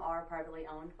of them are privately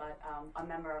owned, but a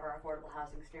member of our Affordable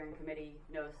Housing Steering Committee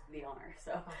knows the owner,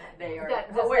 so they are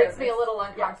That aware makes of me a this. little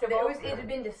Yes, uncomfortable. it had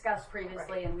been discussed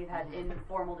previously, and we've had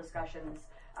informal discussions.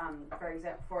 For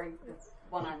example, for the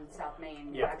one on South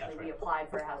Main, Yeah, actually that's we right. applied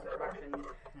for a housing production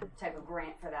type of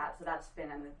grant for that, so that's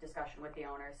been in the discussion with the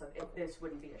owner, so this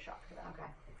wouldn't be a shock to them. Okay.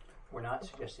 We're not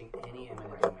suggesting any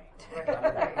eminent domain.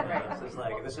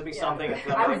 Right. This would be something.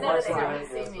 If I was at a somebody wants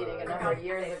to- CBC meeting a number of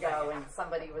years ago, and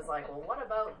somebody was like, well, what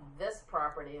about this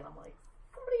property? And I'm like,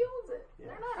 somebody owns it. Yeah.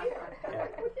 They're not here. Yeah.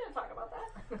 We can't talk about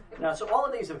that. Now, so all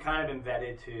of these have kind of been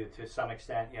vetted to some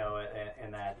extent,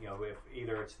 in that, if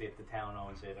either it's if the town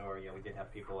owns it or, we did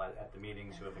have people at the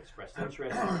meetings who have expressed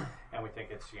interest, and we think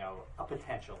it's, a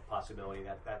potential possibility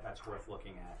that's worth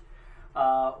looking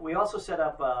at. We also set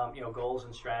up, goals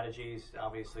and strategies.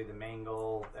 Obviously, the main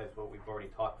goal, as what we've already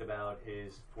talked about,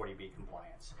 is 40B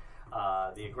compliance.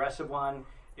 The aggressive one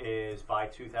is by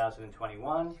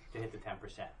 2021 to hit the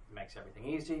 10%. It makes everything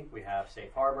easy. We have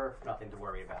safe harbor, nothing to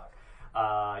worry about.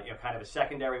 Kind of a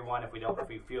secondary one, if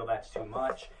we feel that's too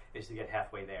much, is to get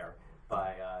halfway there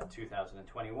by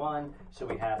 2021. So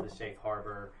we have the safe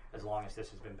harbor as long as this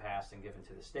has been passed and given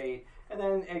to the state. And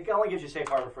then it only gives you safe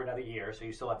harbor for another year, so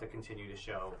you still have to continue to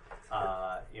show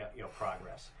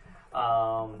progress.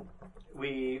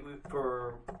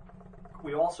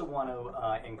 We also want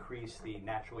to increase the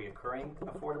naturally occurring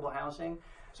affordable housing.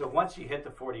 So once you hit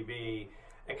the 40B,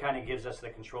 it kind of gives us the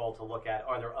control to look at,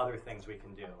 are there other things we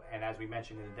can do? And as we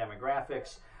mentioned in the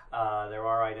demographics, there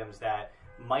are items that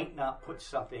might not put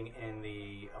something in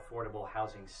the affordable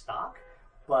housing stock,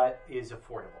 but is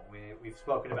affordable. We've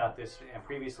spoken about this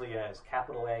previously as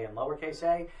capital A and lowercase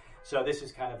a. So this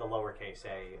is kind of the lowercase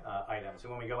a items.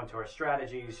 And when we go into our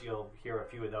strategies, you'll hear a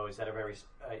few of those that are very,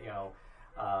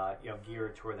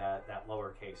 geared toward that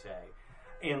lowercase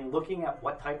a. In looking at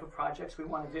what type of projects we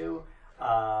want to do,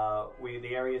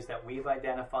 the areas that we've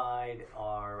identified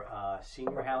are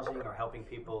senior housing, or helping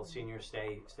seniors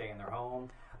stay in their home,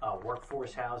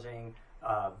 workforce housing,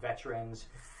 veterans,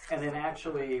 and then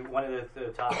actually one of the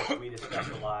topics we discuss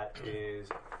a lot is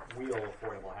real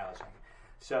affordable housing.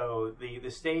 So the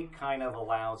state kind of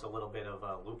allows a little bit of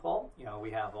a loophole.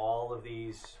 We have all of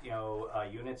these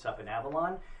units up in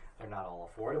Avalon. They're not all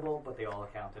affordable, but they all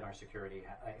count in our security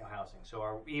housing.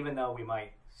 So even though we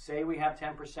might say we have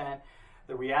 10%,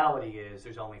 the reality is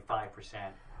there's only 5%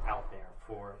 out there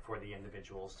for the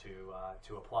individuals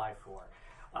to apply for.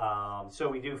 So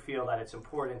we do feel that it's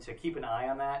important to keep an eye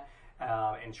on that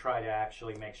and try to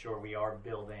actually make sure we are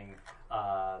building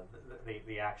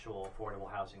the actual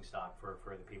affordable housing stock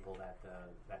for the people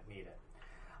that need it.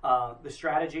 The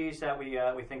strategies that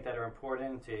we think that are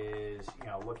important is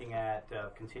looking at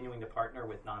continuing to partner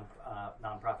with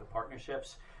nonprofit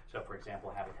partnerships. So, for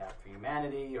example, Habitat for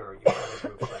Humanity or other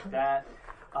groups like that.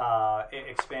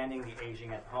 Expanding the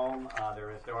aging at home.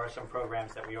 There are some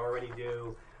programs that we already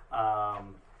do. I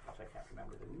can't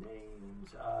remember the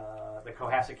names. The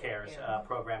Cohasset Cares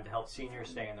program to help seniors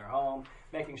stay in their home,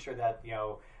 making sure that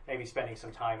maybe spending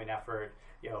some time and effort,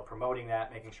 promoting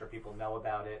that, making sure people know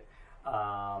about it.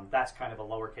 That's kind of a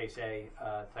lowercase a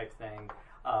type thing.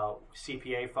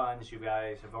 CPA funds, you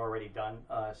guys have already done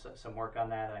some work on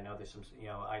that. I know there's some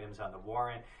items on the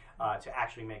warrant to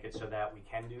actually make it so that we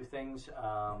can do things.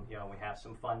 We have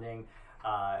some funding,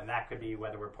 and that could be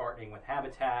whether we're partnering with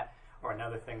Habitat, or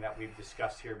another thing that we've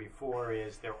discussed here before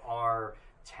is there are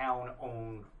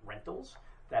town-owned rentals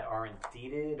that aren't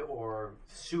deeded, or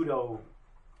pseudo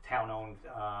town-owned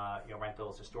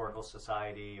rentals, historical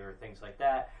society or things like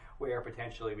that, where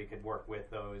potentially we could work with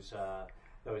those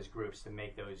groups to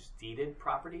make those deeded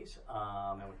properties,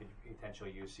 and we could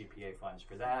potentially use CPA funds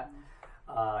for that.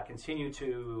 Continue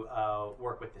to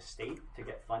work with the state to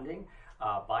get funding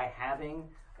by having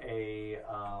a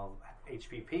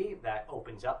HPP that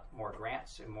opens up more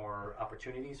grants and more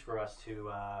opportunities for us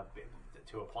to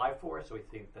apply for. So we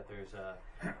think that there's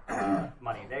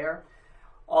money there.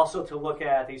 Also, to look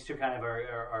at these two kind of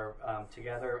are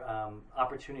together,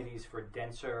 opportunities for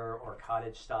denser or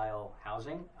cottage-style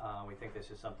housing. We think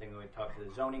this is something we would talk to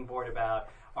the zoning board about.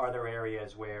 Are there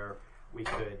areas where we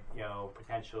could,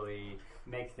 potentially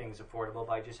make things affordable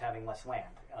by just having less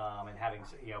land and having,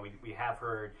 we have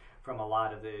heard from a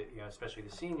lot of the, especially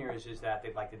the seniors, is that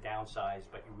they'd like to downsize,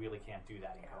 but you really can't do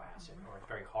that in Cohasset, or it's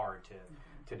very hard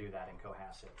to do that in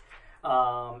Cohasset.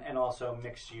 And also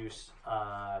mixed use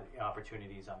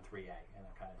opportunities on 3A, and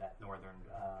kind of that northern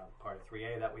part of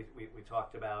 3A that we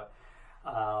talked about.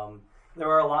 There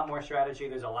are a lot more strategy,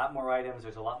 there's a lot more items,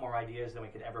 there's a lot more ideas than we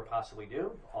could ever possibly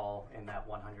do, all in that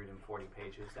 140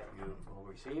 pages that you will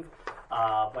receive.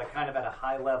 But kind of at a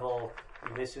high level,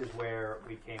 this is where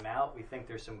we came out. We think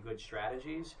there's some good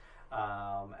strategies.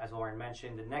 As Lauren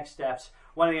mentioned, the next steps,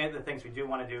 one of the other things we do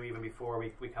want to do even before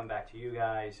we come back to you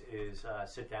guys is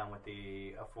sit down with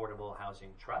the Affordable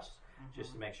Housing Trust,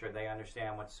 just to make sure they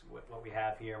understand what we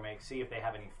have here, see if they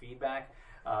have any feedback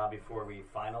before we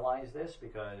finalize this,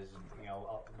 because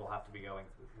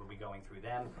we'll be going through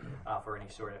them for any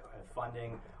sort of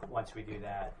funding. Once we do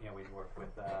that, we'd work with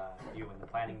you and the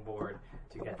planning board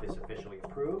to get this officially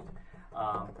approved.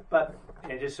 But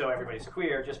just so everybody's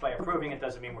clear, just by approving it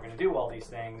doesn't mean we're going to do all these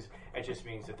things. It just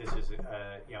means that this is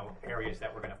areas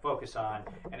that we're going to focus on,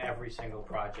 and every single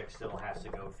project still has to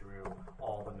go through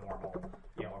all the normal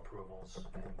approvals,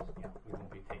 and we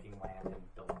won't be taking land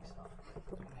and building stuff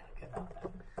about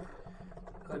that.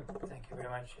 Good, thank you very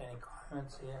much. Any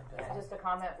comments here? Yeah, just a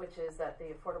comment, which is that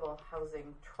the Affordable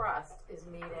Housing Trust is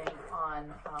meeting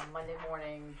on Monday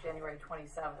morning, January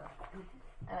 27th.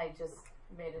 And I just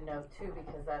made a note too,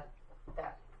 because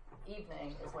that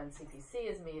evening is when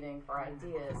CPC is meeting for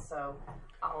ideas. So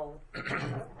I'll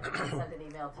send an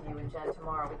email to you and Jen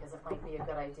tomorrow, because it might be a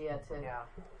good idea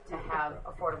to have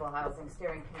Affordable Housing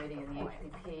Steering Committee and the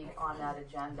HPP on that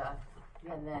agenda,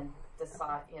 and then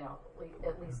decide,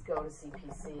 at least go to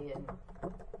CPC and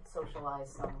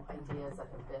socialize some ideas that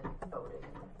have been voted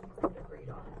and agreed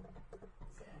on.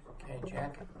 Okay,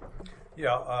 Jack?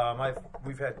 Yeah,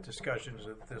 we've had discussions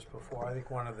of this before. I think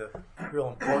one of the real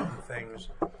important things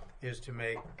is to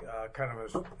make kind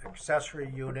of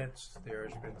accessory units.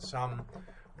 There's been some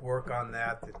work on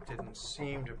that didn't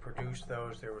seem to produce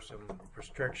those. There were some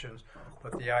restrictions,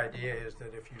 but the idea is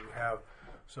that if you have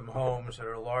some homes that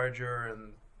are larger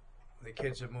and the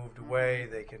kids have moved away,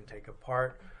 they can take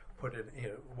apart, put it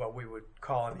in what we would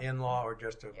call an in-law or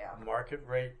just a market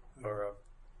rate or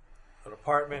an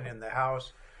apartment in the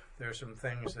house. There's some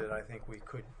things that I think we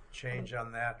could change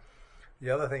on that.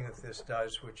 The other thing that this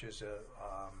does, which is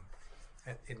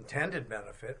an intended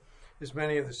benefit, is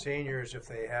many of the seniors, if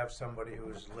they have somebody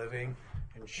who's living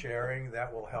and sharing,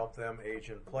 that will help them age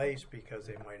in place because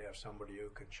they might have somebody who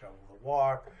can shovel the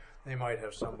walk. They might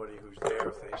have somebody who's there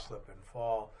if they slip and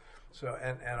fall. So,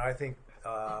 and I think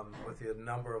with the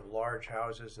number of large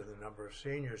houses and the number of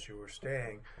seniors who are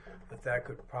staying, that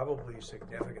could probably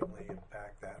significantly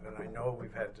impact that. And I know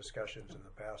we've had discussions in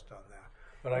the past on that.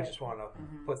 But I just want to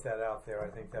put that out there. I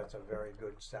think that's a very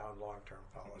good, sound, long-term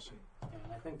policy. And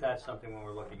I think that's something when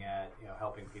we're looking at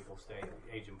helping people stay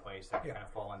age in place that kind of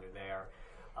fall under there.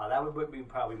 That would be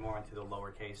probably more into the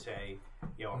lowercase a,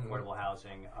 affordable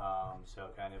housing. So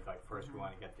kind of like first we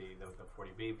want to get the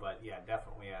 40B, but yeah,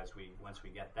 definitely once we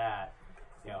get that,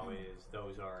 is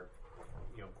those are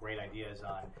great ideas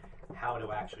on how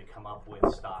to actually come up with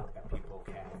stock that people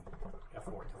can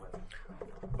afford to live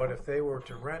in. But if they were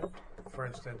to rent, for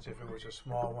instance, if it was a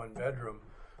small one-bedroom,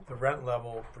 the rent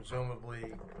level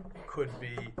presumably could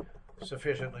be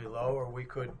sufficiently low, or we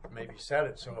could maybe set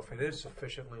it so if it is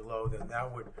sufficiently low, then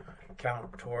that would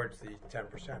count towards the 10%,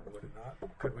 would it not?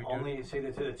 Could we Only see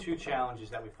the two challenges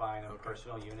that we find on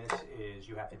personal units is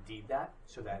you have to deed that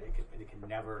so that it can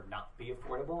never not be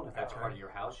affordable, and if that's part of your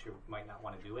house, you might not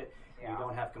want to do it. You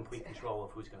don't have complete control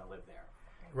of who's going to live there.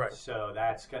 Right. So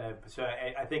that's gonna. So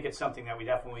I think it's something that we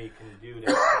definitely can do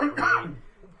to create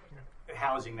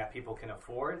housing that people can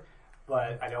afford,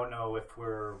 but I don't know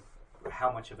how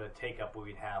much of a take-up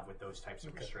we'd have with those types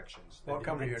of restrictions. Well,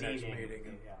 come to your next meeting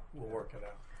and we'll work it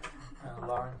out.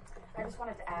 Lauren? I just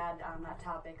wanted to add on that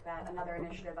topic that another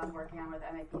initiative I'm working on with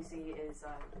MAPC is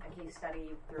a case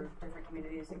study through different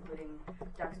communities, including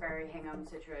Duxbury, Hingham,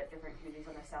 Situate, different communities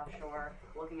on the South Shore,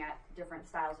 looking at different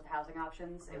styles of housing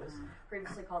options. It was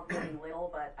previously called Living Little,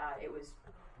 but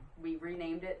we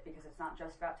renamed it because it's not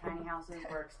just about tiny houses.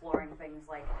 We're exploring things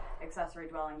like accessory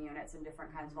dwelling units and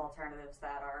different kinds of alternatives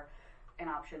that are an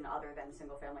option other than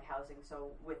single-family housing.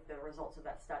 So with the results of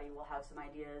that study, we'll have some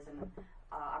ideas and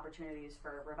opportunities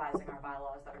for revising our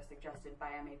bylaws that are suggested by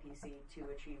MAPC to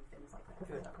achieve things like that.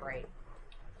 Good. Great.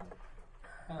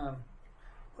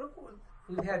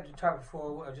 We've had to talk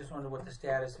before. I just wondered what the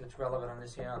status, if it's relevant on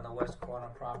this here on the West Corner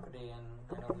property, and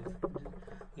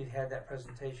we've had that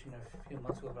presentation a few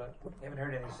months ago, but we haven't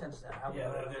heard anything since then.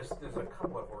 There's a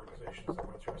couple of organizations that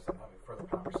were interested in having further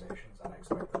conversations, and I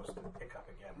expect those to pick up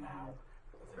again now.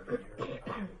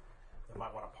 They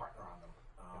might want to partner on them.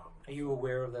 Are you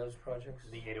aware of those projects?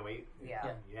 The 808?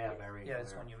 Yeah. Yeah, very. Yeah,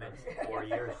 that's one you mentioned. 4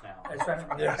 years now. That's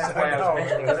right. Yes, That's why I was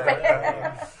mentioning it.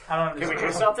 I don't Can we understand.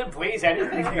 do something, please?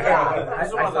 Anything?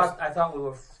 I thought we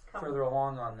were further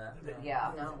along on that.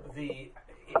 Yeah. It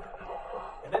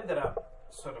ended up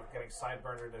sort of getting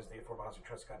sideburnered as the Affordable Housing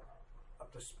Trust got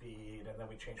up to speed, and then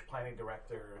we changed planning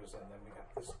directors, and then we got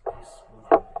this piece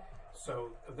moving. So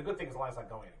the good thing is the line's not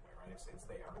going anywhere, right? It's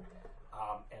there,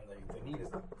 and the need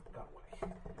is not gone away.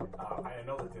 I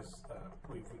know that there's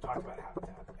we talked about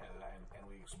Habitat,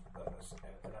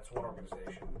 and that's one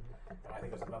organization, and I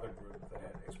think there's another group that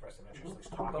had expressed an interest, at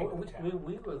least talking to the town.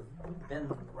 We've been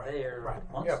there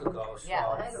months ago. So Yeah,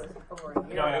 I think it was over a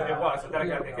year. It was. And then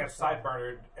it got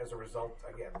sideburnered as a result.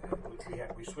 Again,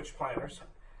 we switched planners.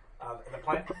 The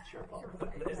plan. Sure. No,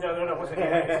 it wasn't.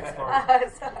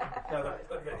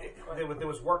 There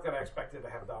was work that I expected to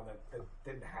have done that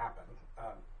didn't happen,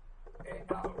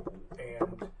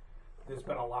 and there's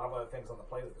been a lot of other things on the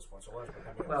plate at this point. So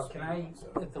well, can I,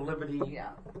 at the liberty,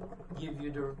 give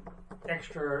you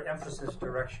extra emphasis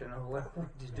direction of what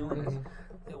he's doing? Is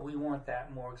that we want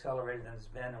that more accelerated than it's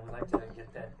been, and we'd like to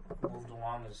get that moved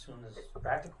along as soon as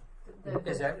practical.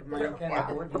 Is that my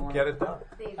opinion? What do you want? Get it done.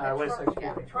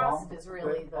 The trust is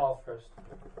really the... Paul first.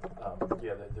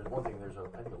 There's one thing,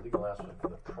 I think a legal aspect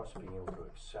of the trust being able to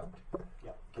accept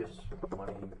gifts,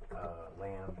 money,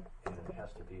 land, and it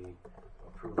has to be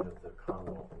approved at the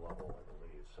Commonwealth level, I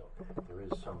believe. So there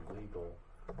is some legal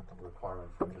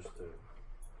requirement for just the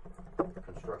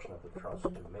construction of the trust to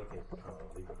make it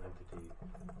a legal entity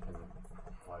in the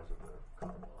eyes of the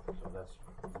Commonwealth. So that's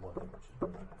one thing which is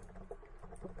good.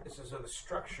 So the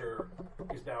structure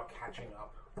is now catching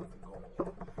up with the goal.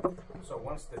 So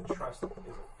once the trust is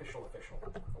official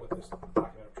with this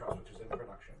document of trust, which is in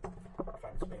production, in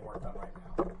fact it's being worked on right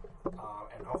now,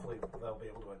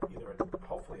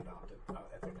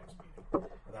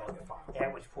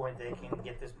 point they can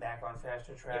get this back on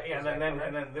faster track. Yeah, Is and that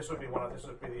then correct? this would be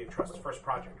the trust's first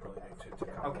project really to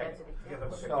come. Okay. Give them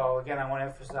a big So again, I want to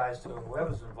emphasize to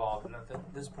whoever's involved, and if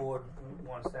this board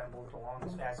wants that moved along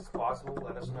as fast as possible,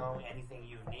 let us know anything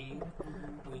you need.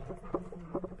 We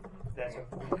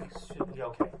should be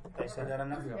okay. Did I say that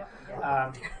enough?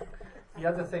 The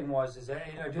other thing is that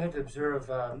I do have to observe,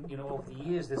 over the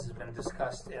years this has been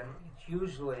discussed, and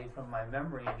usually, from my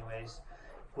memory anyways,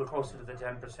 we're closer to the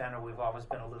 10%, or we've always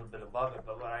been a little bit above it.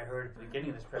 But what I heard at the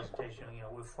beginning of this presentation,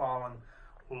 we've fallen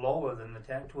lower than the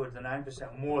 10, towards the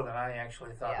 9%, more than I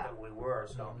actually thought that we were.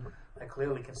 So I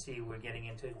clearly can see we're getting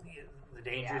into the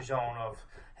danger zone of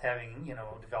having,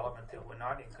 development that we're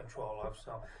not in control of.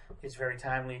 So it's very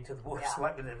timely to the Board of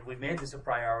Selectmen that we made this a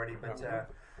priority, but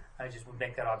I just would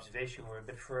make that observation. We're a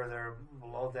bit further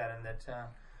below that, and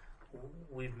that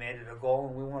we've made it a goal,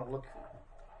 and we want to look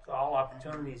at all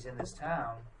opportunities in this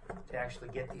town to actually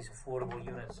get these affordable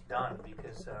units done,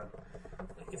 because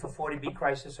if a 40B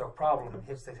crisis or problem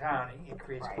hits the town, it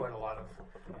creates quite a lot of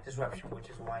disruption, which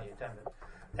is why you've done it.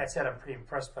 That said, I'm pretty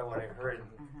impressed by what I heard,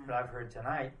 what I've heard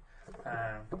tonight.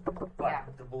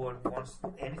 But the board wants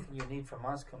anything you need from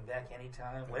us, come back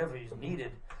anytime, whatever is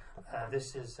needed.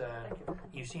 This is,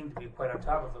 you seem to be quite on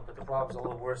top of it, but the problem's a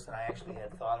little worse than I actually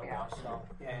had thought about. So.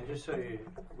 Yeah, and just so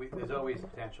there's always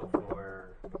potential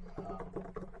for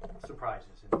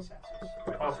surprises in the census.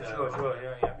 Right? Oh, for sure,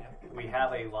 yeah. We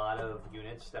have a lot of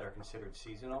units that are considered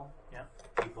seasonal. Yeah.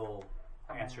 People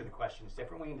answer the questions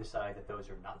differently and decide that those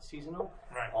are not seasonal.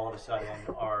 Right. All of a sudden,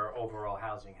 our overall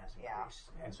housing has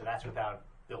increased, and so that's without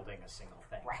building a single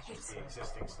thing. Right. It's just the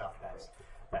existing stuff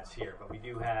that's here. But we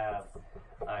do have,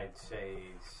 I'd say,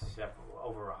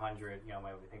 over 100. Maybe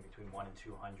we think between 100 and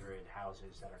 200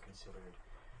 houses that are considered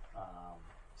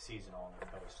seasonal, and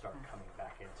if those start coming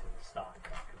back into the stock,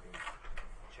 that could be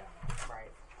challenging.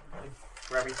 Right.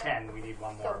 For every 10, we need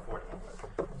one more affordable.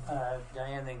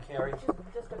 Diane, then Carrie.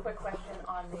 Just a quick question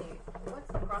on what's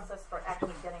the process for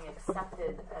actually getting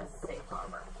accepted as safe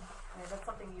harbor? I mean, is that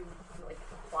something you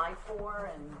apply for,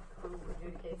 and who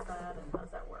adjudicates that, and how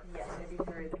does that work? Yes, it'd be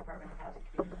through the Department of Housing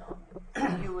and Community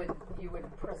Development. You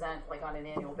would present on an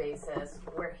annual basis,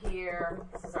 we're here,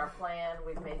 this is our plan,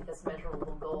 we've made this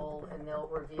measurable goal, and they'll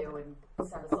review and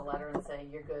send us a letter and say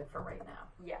you're good for right now.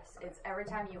 Yes, it's every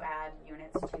time you add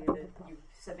units you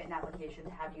submit an application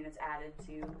to have units added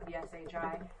to the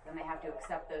SHI, then they have to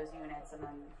accept those units, and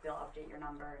then they'll update your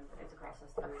number, and it's a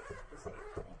process through the state.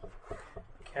 Thank you.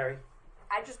 Carrie.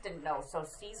 I just didn't know. So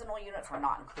seasonal units are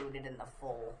not included in the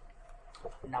full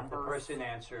numbers? The person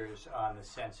answers on the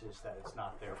census that it's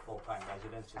not their full-time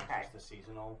residence, it's just the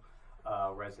seasonal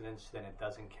residence, then it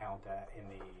doesn't count in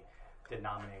the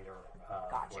denominator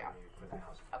for the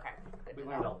housing. Okay. We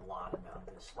learned a lot about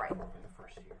this in the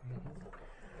first year.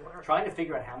 Trying to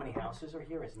figure out how many houses are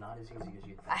here is not as easy as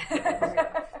you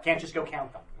think. Can't just go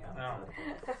count them.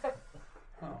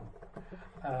 No.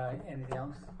 Anything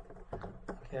else?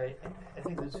 Okay, I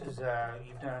think this is,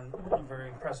 you've done a very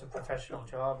impressive professional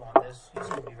job on this. You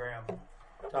seem to be very on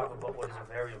top of what is a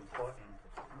very important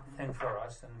thing for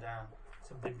us, and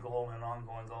it's a big goal and an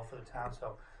ongoing goal for the town.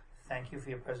 So thank you for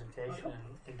your presentation,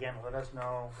 and again, let us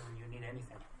know if you need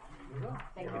anything.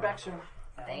 Thank you. Be back soon.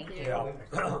 Thank you.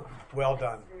 Yeah. Well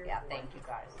done. Yeah, thank you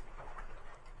guys.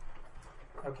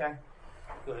 Okay,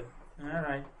 good. All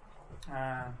right.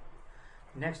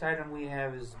 Next item we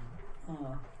have is,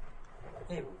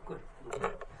 hey, good.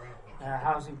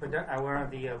 Housing we're on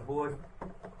the board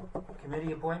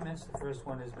committee appointments. The first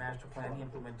one is Master Plan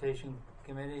Implementation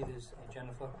Committee. There's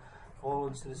Jennifer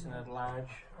Boland, citizen at large,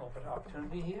 open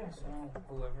opportunity here. So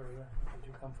whoever, would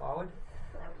you come forward?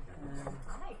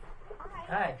 Hi.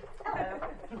 Hi.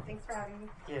 Hello. Thanks for having me.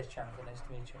 Yes, Jennifer, nice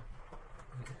to meet you.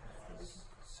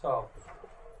 So,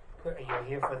 you're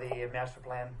here for the master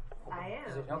plan? I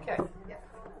am. Is it okay? Yeah.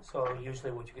 So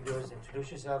usually what you can do is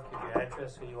introduce yourself, give your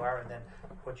address, who you are, and then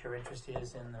what your interest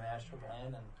is in the master plan,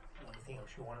 and anything else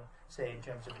you want to say in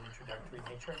terms of an introductory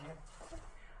nature.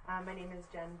 My name is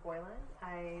Jen Boylan.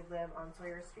 I live on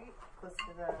Sawyer Street, close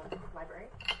to the library.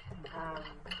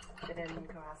 Been in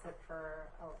Cohasset for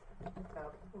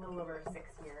about a little over 6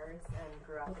 years and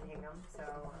grew up in Hingham, so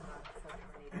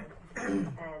native.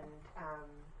 And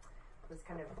was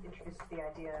kind of introduced to the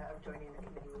idea of joining the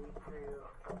committee through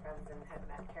friends and had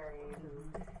met Carrie, who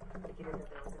indicated that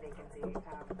there was a vacancy.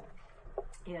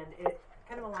 And it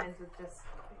kind of aligns with just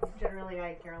generally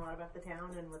I care a lot about the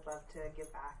town and would love to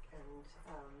give back and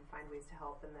find ways to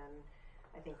help. And then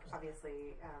I think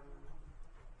obviously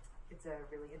it's a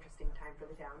really interesting time for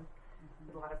the town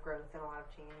with a lot of growth and a lot of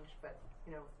change. But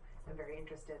I'm very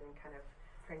interested in kind of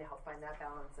trying to help find that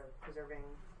balance of preserving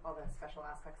all the special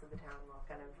aspects of the town while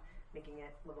kind of making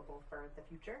it livable for the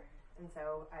future. And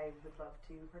so I would love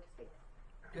to participate.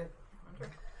 Good.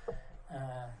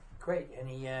 Great.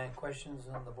 Any questions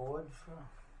on the board for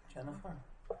Jennifer?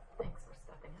 Thanks for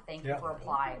stepping up. Thank Yeah. you for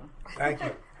applying. Thank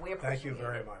you. We appreciate Thank you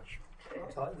very it. much.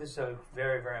 So this is a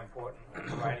very, very important.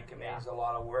 Writing committee is a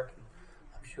lot of work. And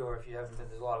I'm sure if you haven't been,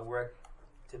 there's a lot of work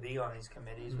to be on these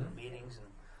committees with meetings and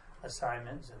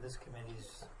assignments. And this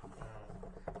committee's,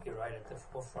 you're right at the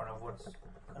forefront of what's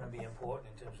going to be important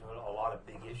in terms of a lot of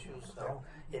big issues. So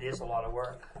it is a lot of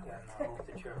work, and I hope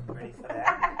that you're ready for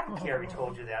that. Carrie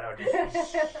told you that, or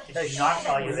did she not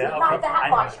tell you that? Not that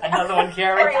much. Another one,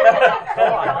 Carrie.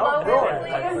 Come on, don't ruin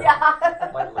it. Please, yeah.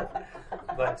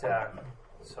 But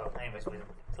so, anyways, we're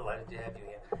delighted to have you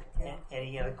here.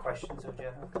 Any other questions of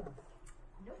Jennifer?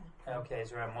 No. Okay,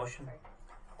 is there a motion?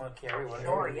 Carrie, what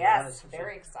Sure, are yes.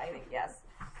 Very exciting, yes.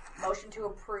 Motion to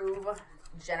approve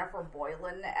Jennifer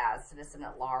Boylan as citizen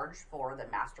at large for the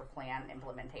Master Plan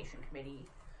Implementation Committee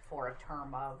for a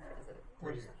term of,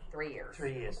 is it 3 years?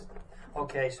 3 years.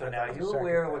 Okay, so now you're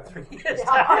aware of what 3 years is.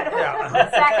 Yeah.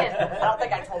 Second. I don't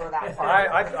think I told her that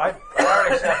part. I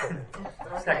already seconded.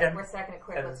 Second? We're second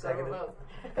quick. And Let's go to a seconded? vote.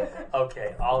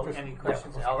 Okay, any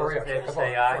questions? Yeah, All those in hurry favor up.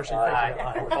 say Come on, aye. before she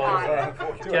Aye. thinks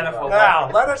Opposed? Jennifer.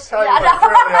 Now, let us tell you what it's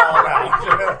really all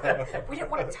about. We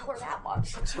didn't want to tell her that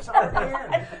much. She's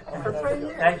already in for 3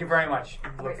 years. Thank you very much.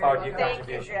 Look forward to your Thank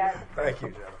you, contribution. Jen. Thank you,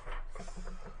 Jennifer.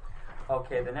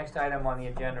 Okay, the next item on the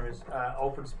agenda is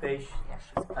open space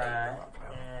and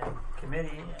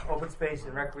committee, open space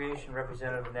and recreation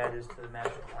representative, and that is to the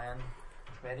master plan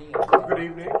committee. Good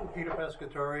evening, Peter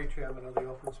Pescatori, Chairman of the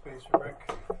Open Space and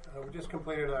Rec. We just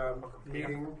completed our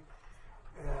meeting,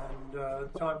 and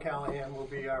Tom Callahan will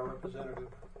be our representative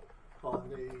on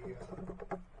the,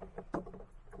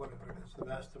 whatever it is, the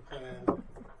master plan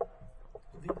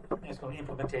It's called the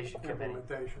implementation committee.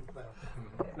 implementation plan.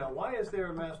 Now, why is there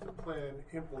a master plan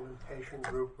implementation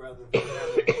group rather than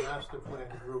having a master plan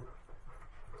group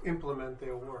implement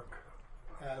their work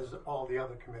as all the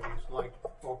other committees, like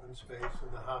Open Space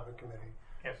and the Harbor Committee?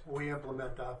 Yes. We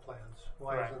implement our plans.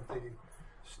 Why Right. isn't the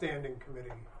standing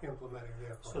committee implementing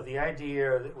their plans? So the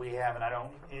idea that we have,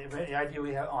 and the idea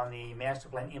we have on the master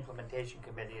plan implementation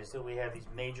committee is that we have these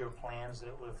major plans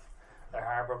that with the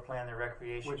harbor plan, the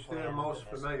recreation Which plan. they're most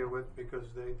and this- familiar with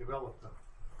because they developed them.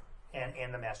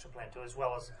 and the master plan too, as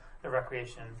well as the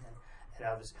recreation and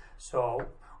others. So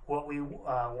what we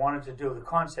wanted to do, the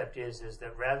concept is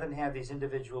that rather than have these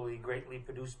individually greatly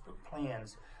produced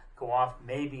plans go off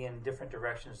maybe in different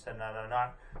directions and that are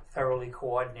not thoroughly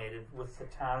coordinated with the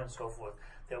town and so forth,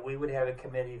 that we would have a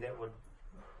committee that would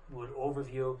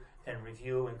overview and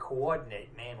review and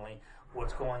coordinate mainly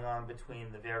what's going on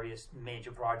between the various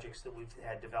major projects that we've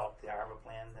had developed, the harbor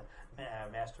plan, the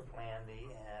master plan,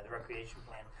 the recreation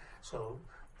plan. So,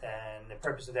 and the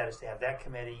purpose of that is to have that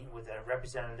committee with a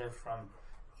representative from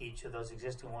each of those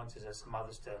existing ones, as some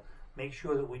others, to make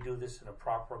sure that we do this in a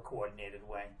proper, coordinated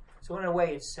way. So in a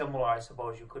way, it's similar, I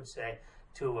suppose you could say,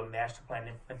 to a master plan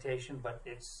implementation, but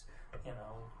it's,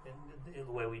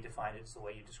 the way we defined it is the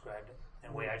way you described it,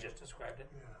 and the way I just described it.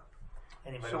 Yeah.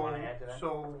 Anybody want to add to that?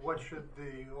 So what should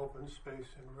the Open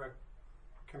Space and Rec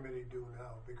Committee do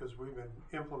now? Because we've been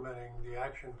implementing the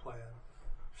action plan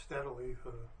steadily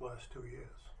for the last 2 years.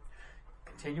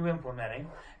 Continue implementing,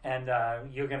 and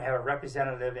you're going to have a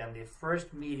representative, and the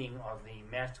first meeting of the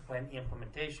Master Plan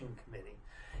Implementation Committee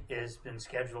has been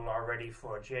scheduled already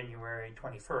for January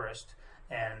 21st,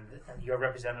 and your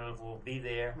representative will be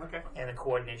there, Okay. and the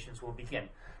coordinations will begin.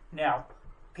 Now,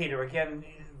 Peter, again,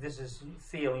 this is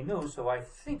fairly new, so I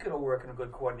think it'll work in a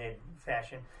good coordinated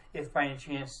fashion. If by any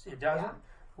chance it doesn't,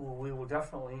 we will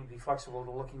definitely be flexible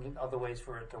to looking at other ways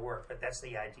for it to work, but that's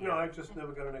the idea. No, I just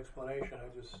never got an explanation.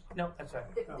 No, that's right.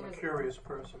 I'm a curious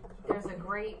person. So. There's a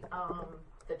great,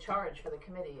 the charge for the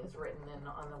committee is written in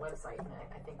on the website, and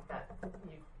I think that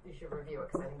you should review it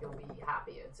because I think you'll be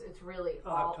happy. It's really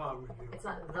I'll all. have Tom review. It's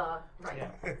not the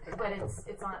right, but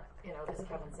it's not, as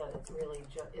Kevin said, it's really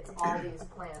it's all these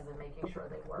plans and making sure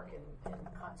they work in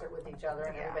concert with each other,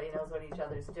 and everybody knows what each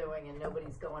other's doing, and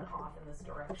nobody's going off in this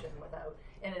direction without.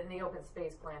 And in the open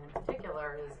space plan in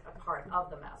particular is a part of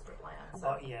the master plan,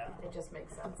 so it just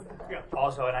makes sense. That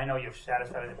Also, and I know you're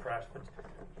satisfied with the press,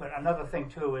 but another thing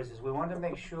too is we wanted to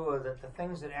make sure that the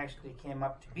things that actually came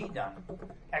up to be done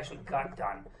actually got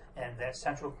done, and that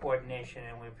central coordination,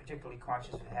 and we're particularly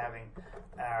conscious of having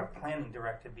our planning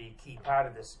director be a key part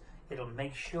of this. It'll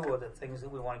make sure that things that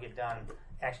we want to get done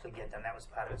actually get done. That was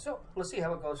part of it. So we'll see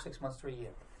how it goes 6 months to a year.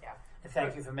 Yeah. And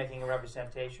thank you for making a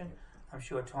representation. I'm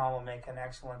sure Tom will make an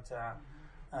excellent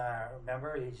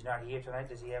member. He's not here tonight.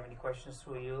 Does he have any questions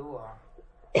for you, or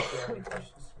do you have any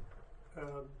questions?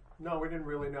 No, we didn't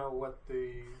really know what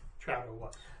the charter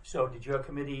was. So, did your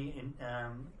committee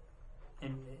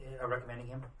recommending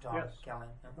him, Tom Yes. Callahan?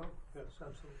 Oh, yes,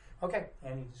 absolutely. Okay.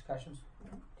 Any discussions?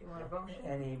 Do you want a motion?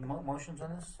 Any motions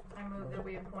on this? I move that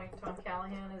we appoint Tom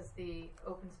Callahan as the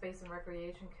Open Space and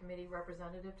Recreation Committee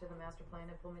representative to the Master Plan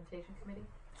Implementation Committee.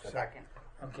 Second.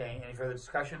 Okay. Any further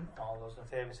discussion? All those in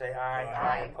favor say aye.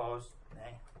 Aye. Opposed?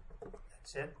 Nay.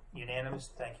 That's it. Unanimous.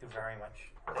 Thank you very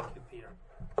much. Thank you, Peter.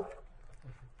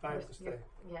 I have to stay.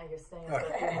 Yeah, you're staying for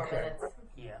a few more minutes.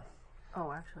 Yeah.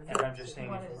 Oh, actually, And I'm just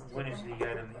saying, When is- when is the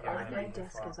item that you're on going my to be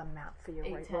desk is for? a map for your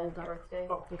right 8/10 rolled up. birthday.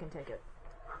 Oh. You can take it.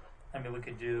 I mean, we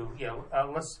could do,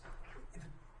 let's,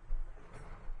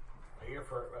 Are you here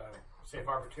for Safe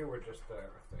Harbor 2 or just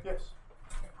Yes.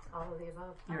 All of the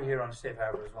above. you're here on the Safe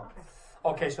Harbor as well. Okay.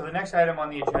 Okay, so the next item on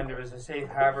the agenda is the Safe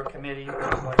Harbor Committee. We're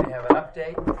going to have an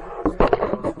update. So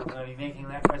those who are going to be making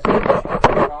that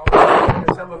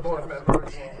presentation. Some of board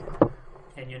members.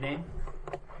 And your name?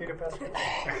 Peter Pesca.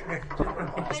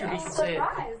 Introduce yourself.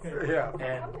 Yeah.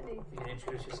 And you can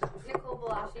introduce yourself. Nicole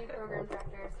Balashi, Program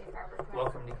Director of Safe Harbor Committee.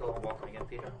 Welcome, Nicole, and welcome again,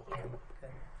 Peter. Thank you.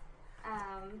 Okay.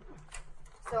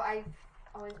 So I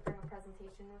always bring a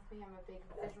presentation with me. I'm a big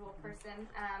visual person,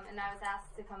 and I was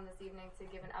asked to come this evening to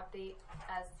give an update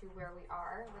as to where we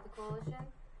are with the coalition.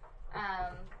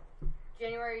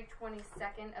 January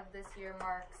 22nd of this year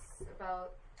marks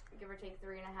about, give or take,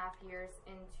 3.5 years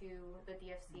into the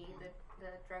DFC,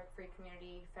 the drug-free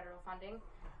community federal funding,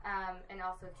 and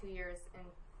also 2 years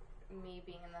in me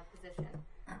being in the position.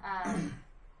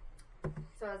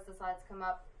 So as the slides come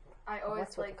up, I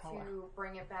always like to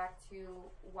bring it back to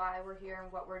why we're here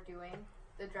and what we're doing.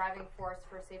 The driving force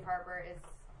for Safe Harbor is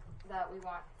that we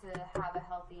want to have a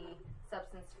healthy,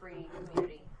 substance-free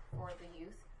community for the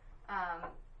youth.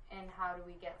 And how do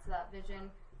we get to that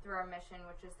vision? Through our mission,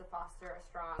 which is to foster a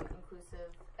strong,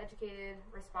 inclusive, educated,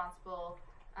 responsible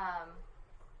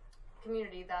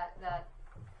community that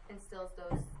instills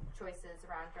those choices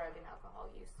around drug and alcohol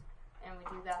use. And we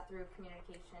do that through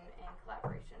communication and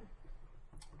collaboration.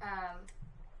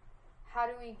 How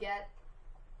do we get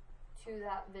to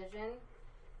that vision,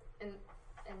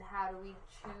 and how do we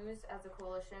choose as a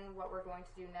coalition what we're going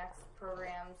to do next?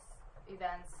 Programs,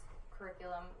 events,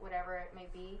 curriculum, whatever it may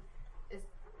be,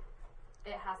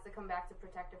 it has to come back to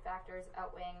protective factors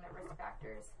outweighing the risk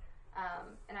factors.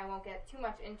 And I won't get too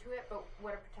much into it, but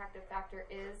what a protective factor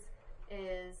is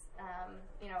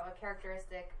a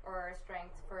characteristic or a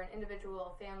strength for an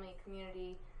individual, family,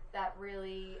 community that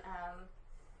really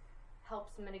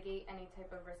helps mitigate any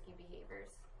type of risky behaviors.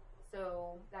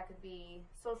 So that could be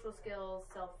social skills,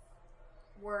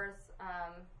 self-worth,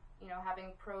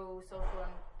 having pro-social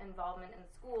involvement in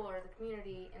school or the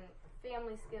community, and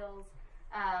family skills,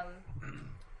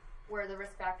 where the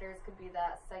risk factors could be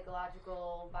that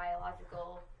psychological,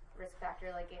 biological risk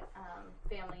factor, like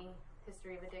family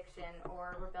history of addiction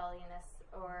or rebelliousness,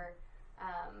 or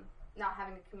not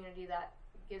having a community that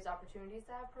gives opportunities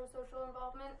to have pro-social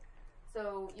involvement.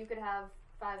 So you could have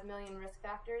 5 million risk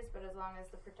factors, but as long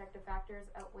as the protective factors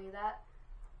outweigh that,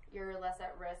 you're less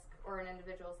at risk, or an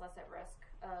individual is less at risk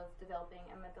of developing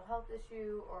a mental health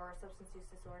issue or substance use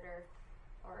disorder,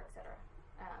 or etc.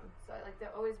 So I like to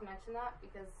always mention that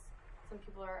because some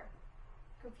people are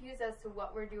confused as to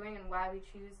what we're doing and why we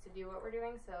choose to do what we're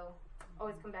doing. So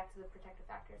always come back to the protective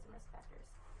factors and risk factors.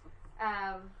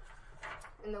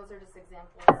 And those are just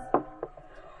examples.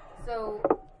 So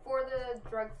for the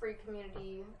drug-free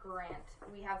community grant,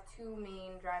 we have 2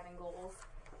 main driving goals.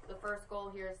 The first goal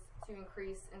here is to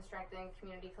increase and strengthen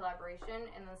community collaboration,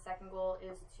 and the second goal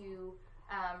is to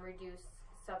reduce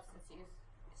substance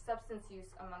use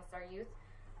amongst our youth.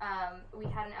 We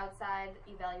had an outside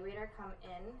evaluator come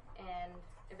in and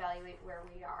evaluate where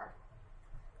we are.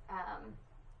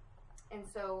 And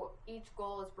so each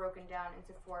goal is broken down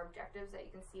into 4 objectives that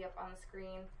you can see up on the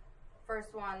screen.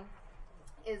 First one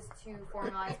is to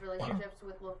formalize relationships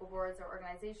with local boards or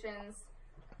organizations.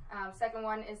 Second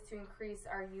one is to increase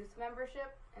our youth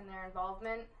membership and their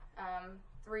involvement.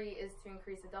 3 is to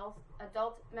increase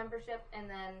adult membership, and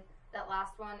then that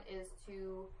last one is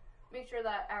to make sure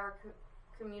that our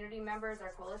community members,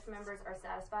 our coalition members, are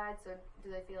satisfied. So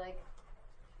do they feel like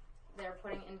they're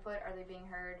putting input? Are they being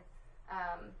heard?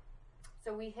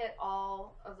 So we hit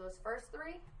all of those first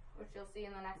 3, which you'll see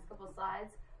in the next couple of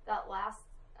slides. That last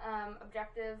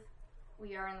objective,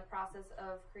 we are in the process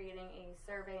of creating a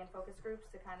survey and focus groups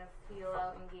to kind of feel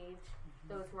out, engage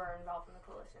those who are involved in the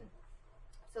coalition.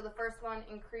 So the first one,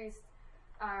 increased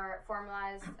our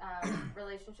formalized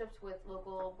relationships with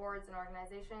local boards and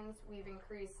organizations. We've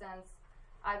increased since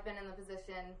I've been in the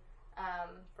position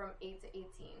from 8 to 18,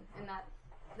 and that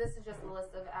this is just a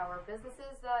list of our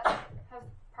businesses that have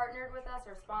partnered with us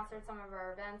or sponsored some of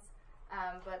our events,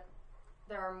 but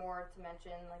there are more to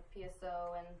mention, like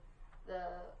PSO and the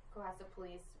Cohasset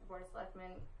Police, Board of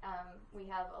Selectmen. We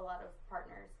have a lot of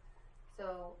partners.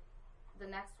 So the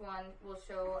next one will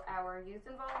show our youth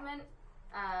involvement.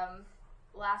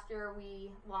 Last year we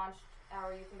launched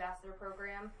our Youth Ambassador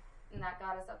program, and that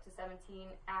got us up to 17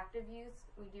 active youth.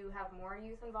 We do have more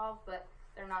youth involved, but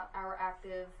they're not our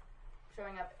active,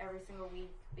 showing up every single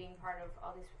week, being part of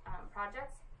all these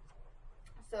projects.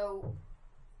 So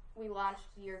we launched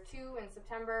year 2 in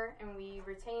September, and we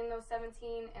retained those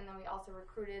 17, and then we also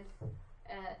recruited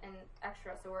an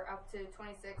extra. So we're up to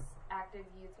 26 active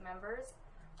youth members.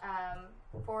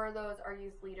 4 of those are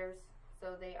youth leaders.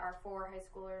 So they are 4 high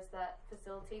schoolers that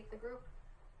facilitate the group.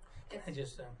 I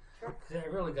just, Sure. 'cause I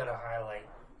really got to highlight,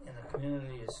 in a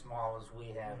community as small as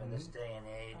we have in this day and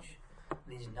age,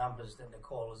 these numbers that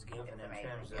Nicole has given in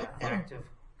terms of active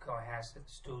Cohasset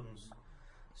students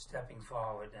stepping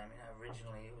forward. I mean,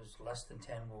 originally it was less than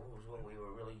 10 was what you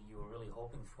were really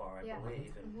hoping for, I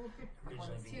believe. And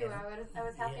originally 2. I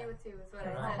was happy with 2 is what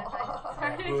I Right. said.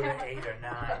 That grew to 8 or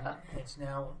 9. It's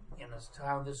now in a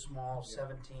town this small,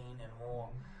 17 and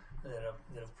more that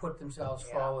have put themselves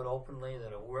forward openly,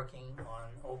 that are working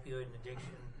on opioid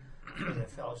addiction for their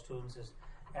fellow students. Is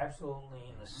absolutely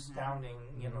an astounding,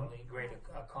 great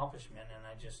accomplishment, and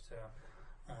I just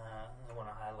I want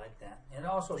to highlight that. And it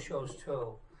also shows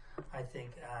too, I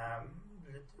think, that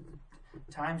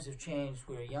times have changed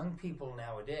where young people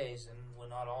nowadays, and we're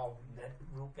not all that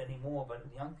group anymore, but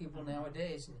young people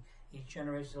nowadays, and each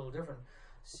generation is a little different,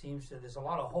 there's a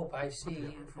lot of hope I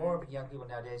see for young people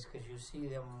nowadays, because you see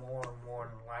them more and more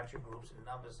in larger groups and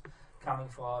numbers coming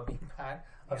forward, being part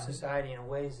of society in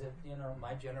ways that,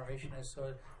 my generation has sort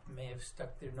of may have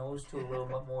stuck their nose to a little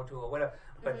bit more to, or whatever.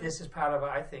 But this is part of,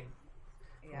 I think,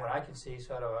 what I can see,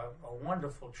 sort of a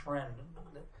wonderful trend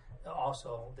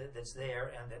also that's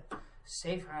there, and that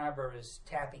Safe Harbor is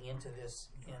tapping into this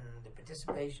in the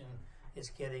participation it's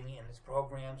getting in its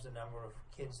programs, the number of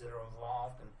kids that are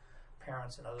involved, and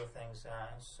parents and other things.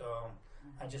 So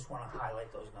I just want to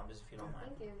highlight those numbers, if you don't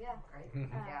mind. Thank you. Yeah. Great.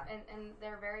 And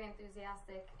they're very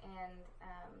enthusiastic, and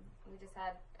we just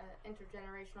had an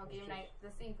intergenerational game night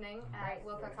this evening at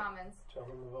Wilka Commons. Tell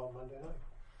them about Monday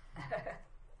night.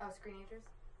 Oh, Screenagers?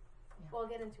 Yeah. We'll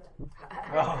get into it.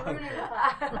 Ruining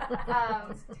the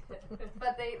fun.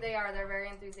 But they're very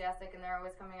enthusiastic, and they're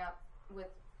always coming up with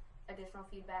additional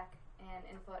feedback and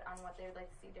input on what they would like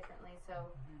to see differently.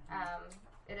 So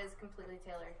it is completely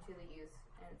tailored to the youth,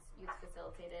 and it's youth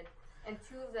facilitated. And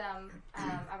 2 of them,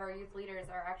 of our youth leaders,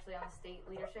 are actually on the state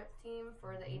leadership team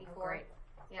for the 84.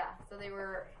 Yeah, so they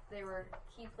were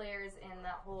key players in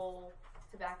that whole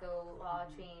tobacco law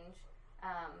change.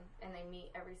 And they meet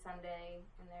every Sunday,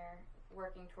 and they're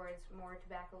working towards more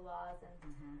tobacco laws, and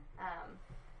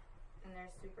they're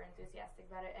super enthusiastic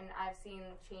about it. And I've seen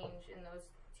change in those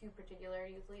 2 particular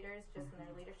youth leaders, just in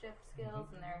their leadership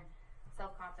skills and their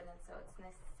self-confidence. So it's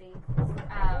nice to see.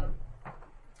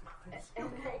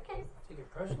 Take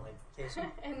it personally, Casey.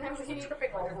 And then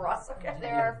tripping over us. Okay.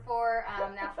 There are 4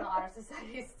 National Honor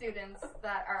Society students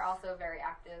that are also very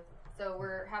active. So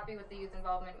we're happy with the youth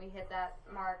involvement. We hit that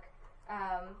mark.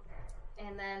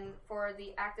 And then for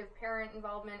the active parent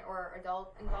involvement or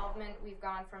adult involvement, we've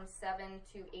gone from 7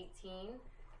 to 18.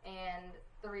 And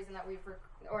the reason that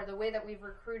the way that we've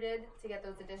recruited to get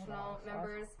those additional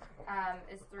members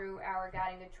is through our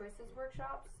Guiding Good Choices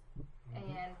workshops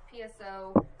and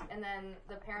PSO, and then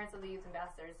the parents of the youth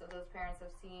ambassadors. So those parents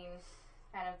have seen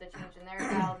kind of the change in their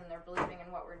child, and they're believing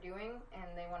in what we're doing, and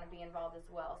they want to be involved as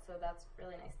well. So that's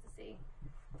really nice to see.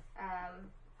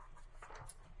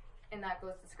 And that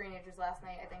goes to Screenagers last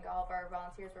night. I think all of our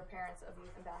volunteers were parents of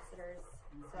youth ambassadors.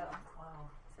 So,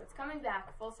 so it's coming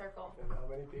back full circle. And how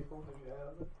many people did you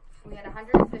have? We had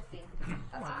 150.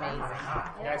 That's amazing.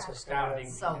 Yeah. That's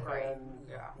astounding. So great. And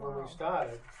when we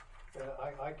started,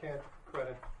 I can't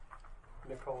credit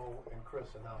Nicole and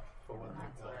Chris enough for what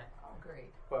they've done. Oh,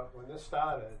 great. But when this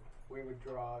started, we would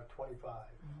draw 25.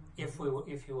 If you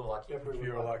were lucky. If we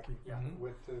were lucky. Yeah.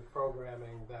 With the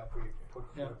programming that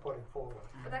we're putting forward.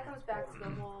 But that comes back to the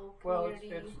whole Well,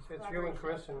 community. it's you and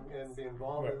Chris and be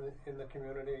involved in the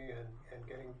community and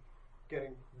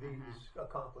getting these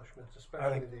accomplishments,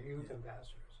 especially the youth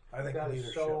ambassadors. I think that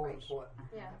is so leadership is- important.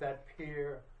 Yeah. That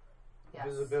peer Yes.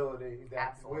 visibility,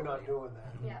 that we're not doing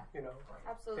that. Yeah.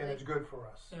 Absolutely. And it's good for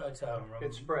us.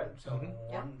 It spreads. So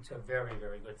it's a very,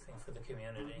 very good thing for the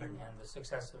community, and the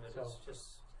success of it is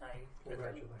just.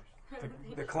 Congratulations.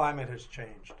 the climate has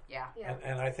changed. Yeah. Yeah.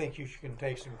 And I think you can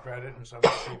take some credit, and some of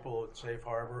the people at Safe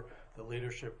Harbor, the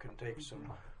leadership can take some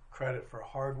credit for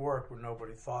hard work when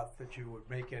nobody thought that you would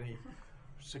make any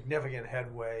significant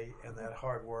headway in that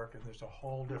hard work, and there's a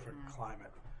whole different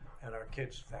climate. And our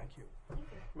kids, thank you. Thank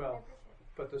you. I Well, appreciate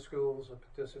it. but the schools are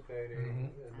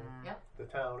participating, and Yep. the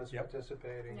town is Yep.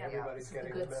 participating, Yeah. everybody's It's a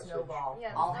getting the good message. snowball.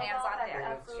 Yeah, All the hands snowball on effect, deck.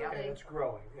 And absolutely. it's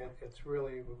growing. It's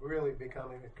really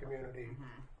becoming a community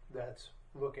that's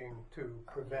looking to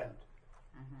prevent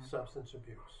substance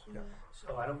abuse.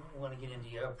 So I don't want to get into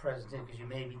your presentation because you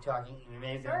may be Sure, going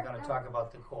to no. talk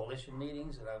about the coalition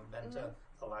meetings that I've been to,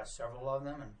 the last several of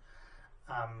them, and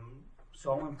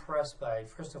so I'm impressed by,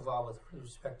 first of all, with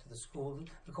respect to the school.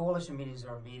 The coalition meetings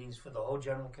are meetings for the whole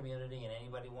general community, and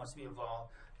anybody who wants to be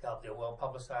involved to help. They're well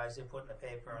publicized. They put in the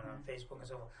paper and on Facebook and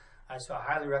so forth. So I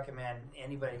highly recommend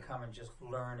anybody come and just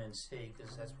learn and see,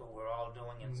 because that's what we're all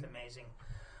doing, and it's amazing.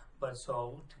 But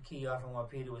so to key off on what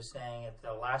Peter was saying, at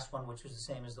the last one, which was the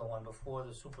same as the one before,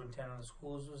 the superintendent of the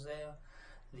schools was there.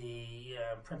 The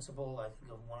principal, I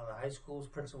think, of one of the high schools,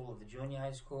 principal of the junior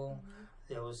high school.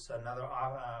 There was another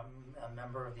a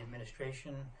member of the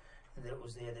administration that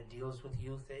was there that deals with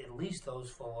youth. At least those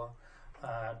four.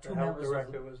 The health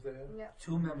director was there. Yep.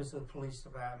 2 members of the police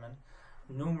department,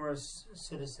 numerous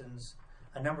citizens,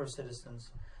 a number of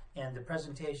citizens, and the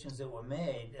presentations that were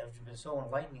made have been so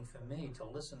enlightening for me to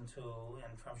listen to,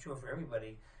 and I'm sure for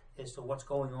everybody, as to what's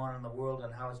going on in the world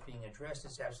and how it's being addressed.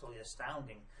 It's absolutely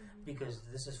astounding, because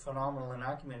this is phenomenal in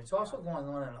our community. It's also going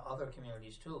on in other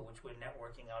communities too, which we're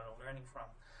networking out and learning from.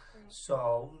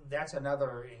 So that's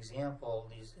another example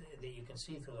that you can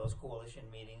see through those coalition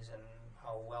meetings, and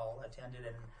how well attended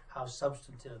and how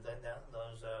substantive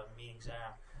those meetings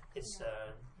are. It's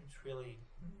really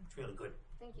good.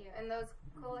 Thank you. And those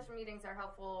coalition meetings are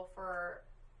helpful for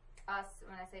us.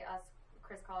 When I say us,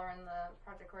 Chris Colleran, the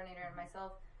project coordinator, and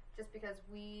myself, just because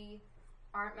we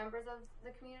aren't members of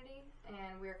the community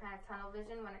and we're kind of tunnel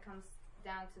vision when it comes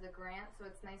down to the grant. So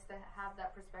it's nice to have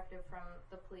that perspective from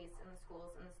the police and the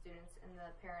schools and the students and the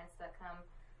parents that come,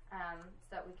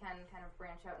 so that we can kind of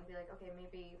branch out and be like, okay,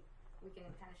 maybe we can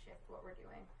kind of shift what we're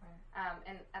doing.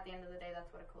 And at the end of the day,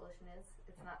 that's what a coalition is.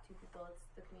 It's not 2 people,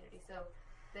 it's the community. So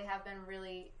they have been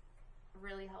really,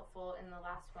 really helpful in the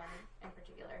last one in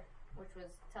particular, which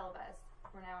was televised.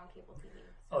 We're now on cable TV.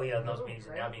 So. Oh yeah, and those meetings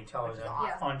are now being televised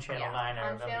on Channel 9. I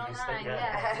On remember Channel you 9, said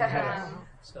yeah.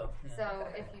 So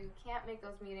if you can't make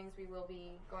those meetings, we will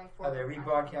be going are forward. they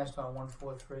rebroadcast on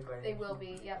 143? By They will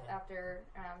be, yep, after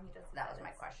he does the That was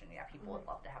my edits. question. Yeah, people would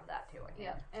love to have that too. I think.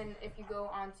 Yeah, and if you go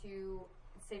on to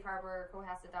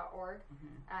safeharbor.cohasset.org,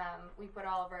 we put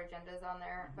all of our agendas on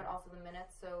there, but also the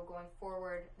minutes. So going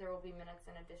forward, there will be minutes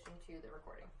in addition to the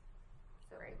recording,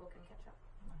 so people can catch up.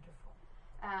 Wonderful.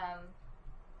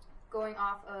 Going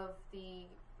off of the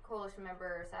coalition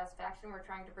member satisfaction, we're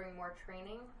trying to bring more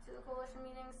training to the coalition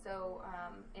meetings. So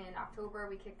in October,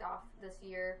 we kicked off this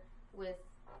year with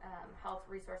Health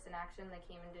Resource in Action. They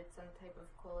came and did some type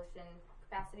of coalition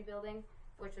capacity building,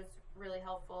 which was really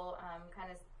helpful,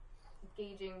 kind of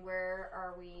gauging where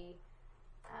are we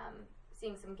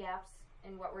seeing some gaps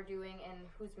in what we're doing and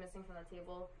who's missing from the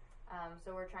table.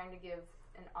 So we're trying to give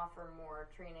and offer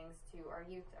more trainings to our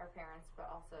youth, our parents,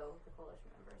 but also the coalition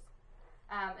members.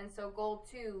 And so goal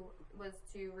 2 was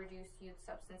to reduce youth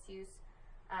substance use.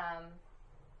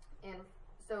 And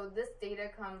so this data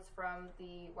comes from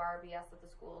the YRBS that the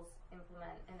schools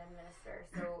implement and administer.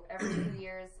 So every 2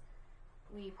 years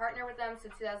we partner with them. So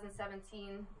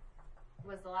 2017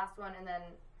 was the last one, and then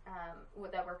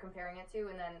that we're comparing it to,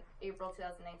 and then April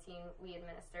 2019 we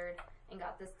administered and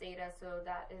got this data. So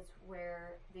that is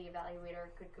where the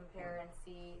evaluator could compare and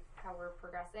see how we're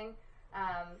progressing.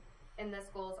 And this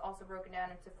goal is also broken down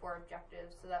into 4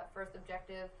 objectives. So that first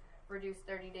objective, reduce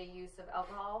 30-day use of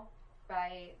alcohol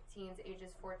by teens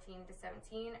ages 14 to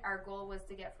 17. Our goal was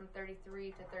to get from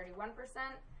 33 to 31%.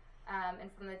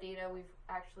 And from the data, we've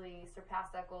actually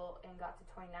surpassed that goal and got to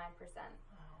 29%.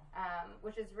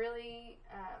 Which is really,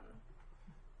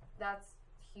 that's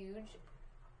huge.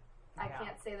 I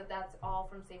can't say that that's all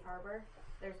from Safe Harbor.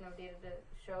 There's no data to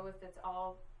show if it's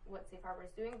all what Safe Harbor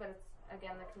is doing, but it's,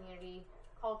 again, the community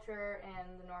culture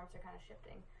and the norms are kind of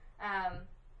shifting.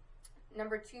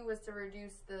 Number 2 was to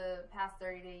reduce the past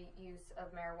 30-day use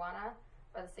of marijuana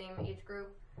by the same age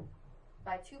group.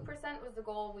 By 2% was the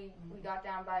goal. We got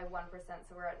down by 1%,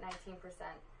 so we're at 19%.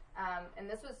 And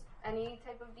this was, any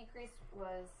type of decrease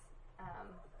was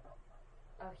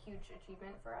a huge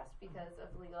achievement for us because of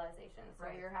legalization. So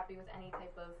we were happy with any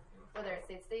type of, whether it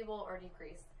stayed stable or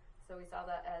decreased. So we saw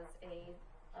that as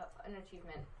an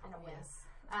achievement and a win. Yes.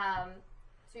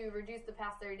 to reduce the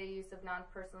past 30-day use of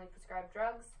non-personally prescribed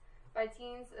drugs by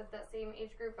teens of that same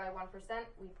age group by 1%.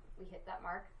 We hit that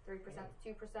mark, 3% to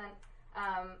 2%.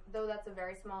 Though that's a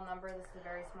very small number, this is a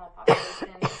very small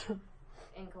population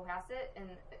in Cohasset, and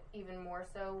even more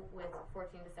so with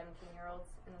 14 to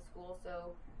 17-year-olds in the school.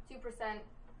 So 2%,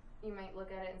 you might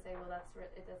look at it and say, well,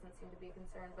 it doesn't seem to be a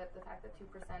concern, but the fact that 2%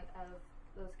 of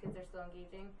those kids are still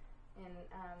engaging in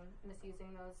misusing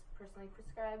those personally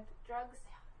prescribed drugs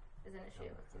is an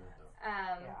issue.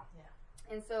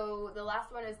 And so the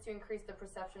last one is to increase the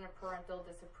perception of parental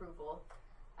disapproval.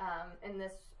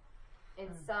 In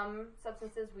some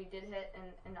substances we did hit,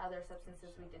 and in other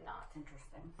substances we did not.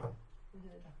 Interesting.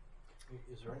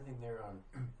 Is there anything there on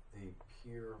the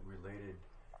peer-related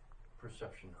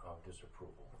perception of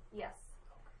disapproval? Yes.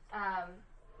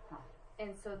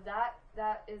 And so that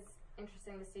is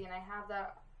interesting to see, and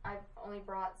I've only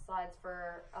brought slides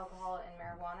for alcohol and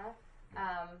marijuana,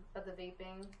 but the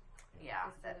vaping is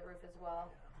through the roof as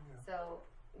well. So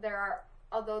there are,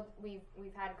 although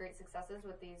we've had great successes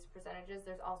with these percentages,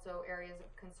 there's also areas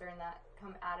of concern that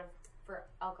come out of, for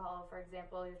alcohol, for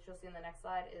example, which you'll see in the next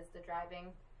slide, is the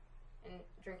driving and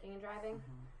drinking and driving.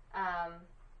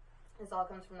 This all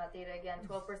comes from that data again.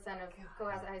 12% of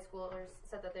Cohasset high schoolers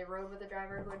said that they rode with a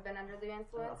driver who had been under the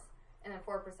influence, and then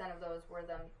 4% of those were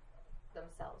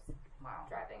themselves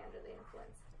driving under the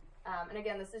influence. And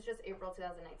again, this is just April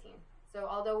 2019. So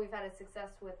although we've had a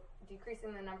success with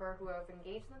decreasing the number who have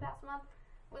engaged in the past month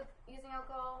with using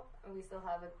alcohol, we still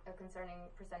have a concerning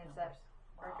percentage that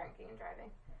are drinking and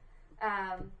driving.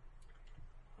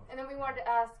 And then we wanted to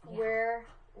ask where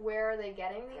are they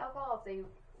getting the alcohol,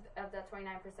 of that 29%,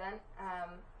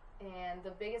 and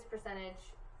the biggest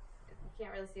percentage, you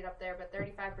can't really see it up there, but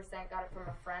 35% got it from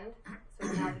a friend. So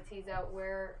we wanted to tease out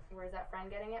where is that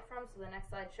friend getting it from. So the next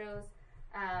slide shows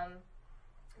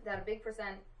that a big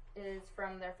percent is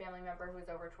from their family member who is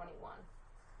over 21.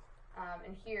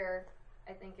 And here,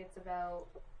 I think it's about,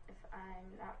 if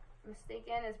I'm not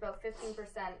mistaken, it's about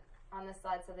 15% on this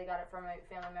slide, so they got it from a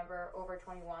family member over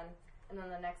 21. And then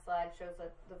the next slide shows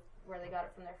where they got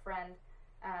it from their friend.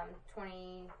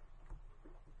 21%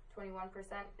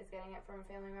 is getting it from a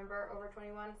family member over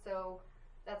 21. So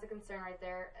that's a concern right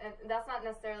there. And that's not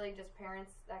necessarily just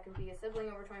parents. That could be a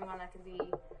sibling over 21. That could be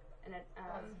an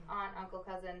aunt, uncle,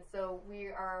 cousin. So we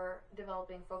are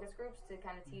developing focus groups to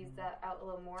kind of tease that out a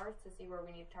little more to see where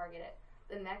we need to target it.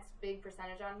 The next big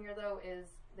percentage on here, though,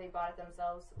 is they bought it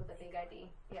themselves with a fake ID.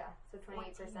 Yeah, so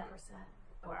 28%.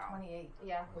 28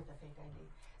 with a fake ID.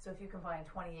 So if you combine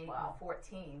 28 and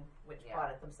 14, which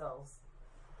bought it themselves.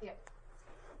 Yep.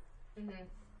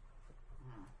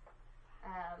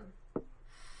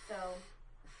 So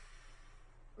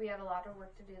we have a lot of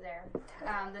work to do there.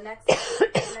 The next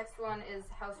one is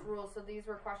house rules. So these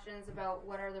were questions about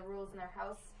what are the rules in their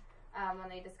house when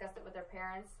they discussed it with their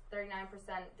parents. 39%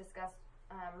 discussed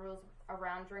rules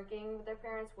around drinking with their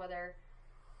parents, whether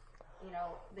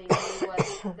they knew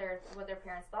what their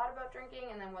parents thought about drinking,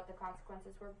 and then what the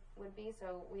consequences would be.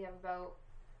 So we have about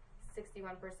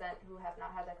 61% who have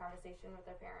not had that conversation with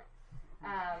their parent.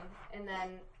 And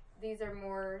then these are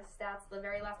more stats. The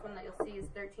very last one that you'll see is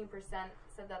 13%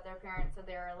 said that their parents said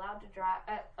they are allowed to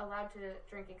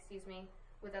drink,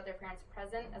 without their parents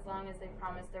present, as long as they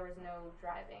promised there was no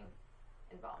driving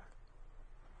involved.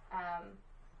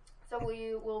 So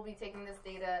we will be taking this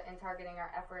data and targeting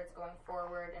our efforts going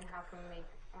forward, and how can we make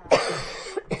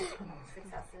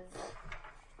successes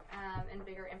and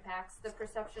bigger impacts. The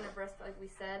perception of risk, like we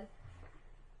said,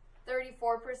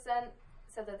 34%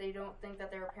 said that they don't think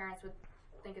that their parents would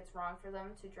think it's wrong for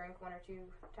them to drink 1 or 2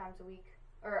 times a week,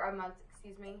 or a month,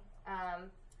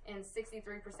 and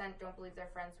 63% don't believe their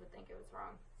friends would think it was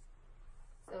wrong.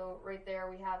 So right there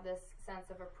we have this sense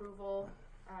of approval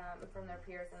from their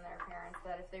peers and their parents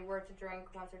that if they were to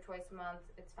drink once or twice a month,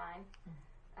 it's fine.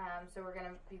 So we're going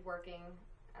to be working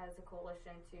as a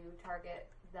coalition to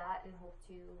target that and hope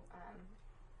to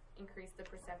increase the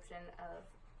perception of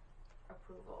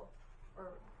approval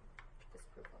or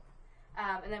disapproval.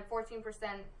 And then 14%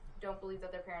 don't believe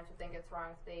that their parents would think it's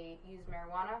wrong if they use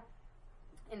marijuana,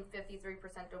 and 53%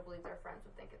 don't believe their friends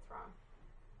would think it's wrong.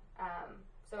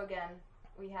 So again,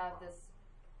 we have this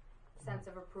sense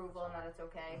of approval and that it's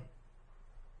okay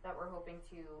that we're hoping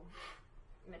to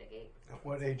mitigate.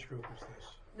 What age group is this?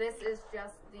 This is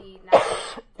just the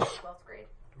 9th to 12th grade.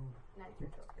 9th through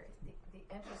 12th grade. The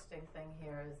interesting thing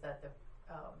here is that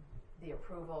the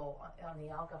approval on the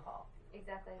alcohol.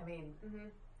 Exactly. I mean,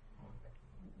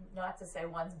 not to say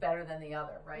one's better than the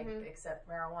other, right? Except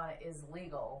marijuana is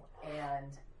legal,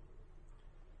 and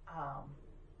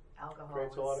alcohol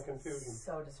creates a lot of confusion.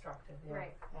 So destructive. Yeah.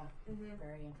 Right. Yeah.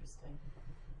 Very interesting.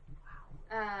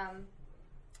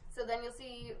 So then you'll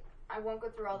see, I won't go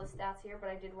through all the stats here, but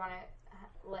I did want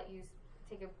to let you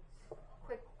take a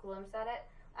quick glimpse at it.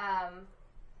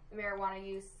 Marijuana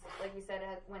use, like we said,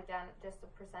 it went down just a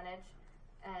percentage,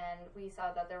 and we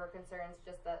saw that there were concerns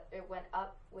just that it went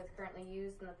up with currently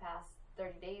used in the past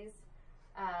 30 days.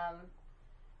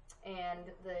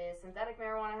 And the synthetic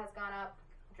marijuana has gone up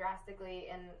drastically,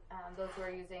 and those who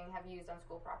are using have used on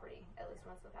school property at least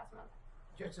once in the past month.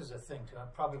 Just as a thing, too,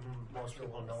 probably most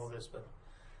people know this, but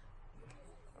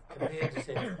compared to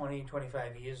say 20,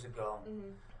 25 years ago,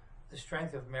 the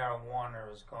strength of marijuana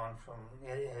has gone from,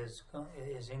 it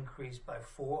has increased by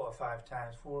 4 or 5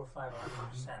 times, 400 or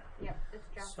 500%. Yeah, it's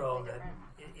drastically so that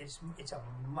different. it's a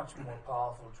much more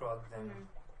powerful drug than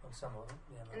some of them.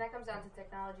 You know. And that comes down to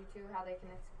technology too, how they can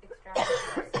extract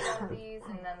some of these,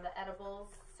 and then the edibles,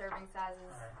 serving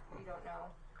sizes, we don't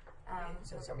know.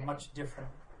 It's a much different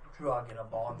drug in a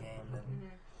ball game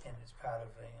than, and it's part of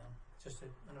it's a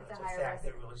fact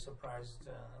that really surprised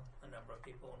a number of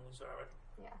people when we saw it.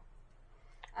 Yeah.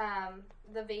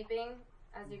 The vaping,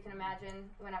 as you can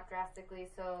imagine, went up drastically.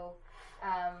 So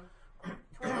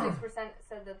 26%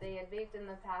 said that they had vaped in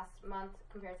the past month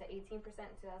compared to 18% in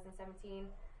 2017.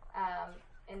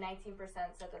 And 19%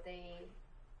 said that they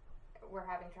were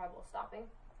having trouble stopping.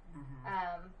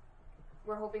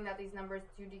 We're hoping that these numbers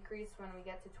do decrease when we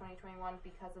get to 2021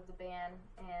 because of the ban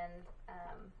and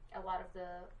a lot of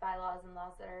the bylaws and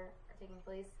laws that are taking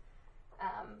place.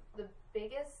 The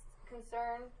biggest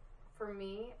concern for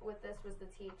me with this was the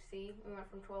THC. We went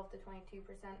from 12 to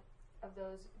 22% of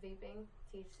those vaping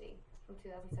THC from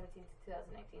 2017 to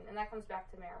 2019, and that comes back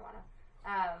to marijuana.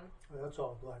 That's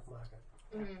all black market.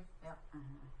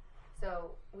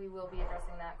 So we will be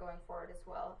addressing that going forward as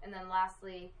well. And then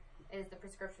lastly is the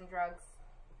prescription drugs.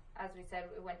 As we said,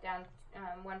 it went down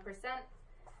 1%,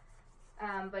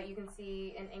 but you can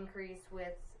see an increase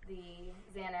with the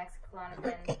Xanax,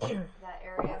 Klonopin, that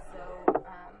area. So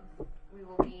we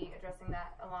will be addressing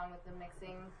that along with the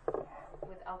mixing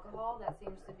with alcohol. That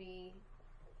seems to be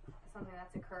something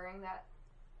that's occurring that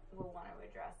we'll want to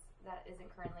address. That isn't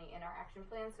currently in our action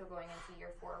plan, so going into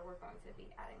year 4, we're going to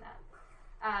be adding that.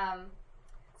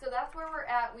 So that's where we're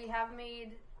at. We have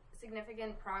made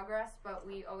significant progress, but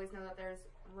we always know that there's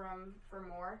room for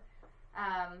more.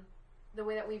 The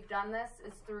way that we've done this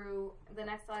is through, the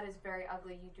next slide is very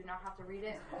ugly, you do not have to read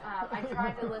it. I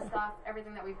tried to list off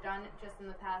everything that we've done just in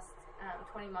the past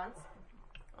 20 months,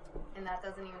 and that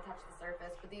doesn't even touch the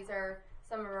surface, but these are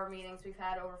some of our meetings. We've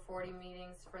had over 40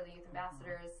 meetings for the youth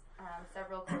ambassadors,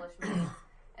 several coalition meetings,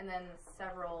 and then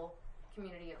several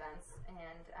community events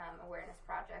and awareness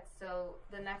projects. So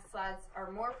the next slides are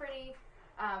more pretty.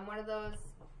 One of those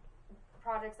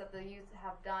projects that the youth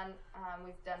have done,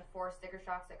 we've done 4 sticker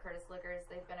shocks at Curtis Liquors.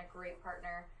 They've been a great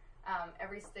partner.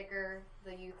 Every sticker,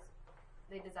 the youth,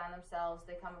 they design themselves.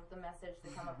 They come up with the message,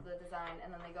 they come up with the design,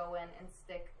 and then they go in and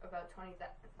stick about 2,000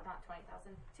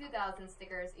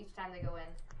 stickers each time they go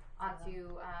in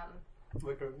onto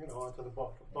Liquor, onto the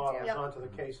bottles, onto the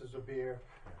cases of beer.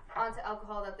 Onto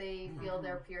alcohol that they feel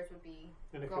their peers would be.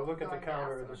 And if you look at the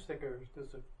counter, the stickers,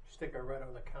 there's a sticker right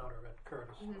on the counter at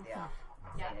Curtis. Yeah.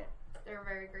 They're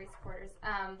very great supporters.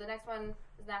 The next one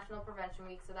is National Prevention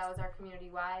Week, so that was our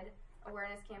community-wide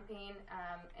awareness campaign,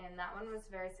 and that one was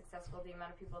very successful. The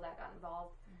amount of people that got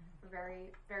involved, we're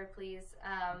very, very pleased.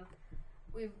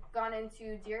 We've gone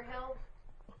into Deer Hill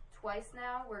twice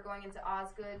now. We're going into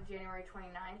Osgood January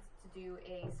 29th to do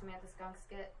a Samantha Skunk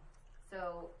skit.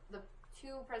 So the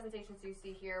 2 presentations you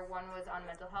see here, one was on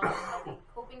mental health and healthy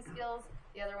coping skills.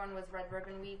 The other one was Red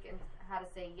Ribbon Week and how to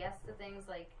say yes to things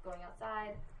like going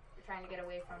outside. We're trying to get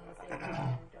away from the safe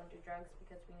and don't do drugs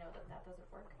because we know that that doesn't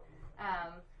work.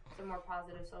 So more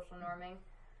positive social norming.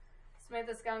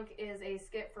 Samantha Skunk is a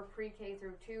skit for pre-K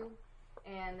through 2,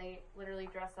 and they literally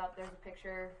dress up. There's a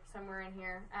picture somewhere in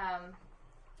here.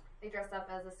 They dress up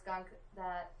as a skunk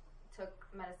that took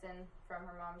medicine from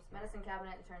her mom's medicine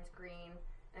cabinet and turns green,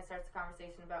 and it starts a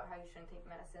conversation about how you shouldn't take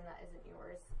medicine that isn't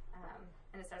yours,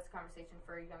 and it starts a conversation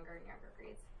for younger and younger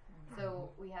grades. So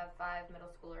we have 5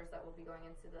 middle schoolers that will be going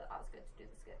into the Osgood to do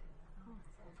the skit.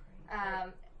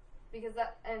 Because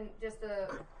that, and just to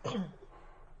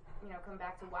come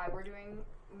back to why we're doing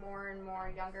more and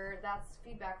more younger, that's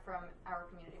feedback from our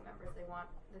community members. They want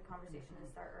the conversation to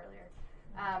start earlier.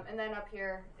 And then up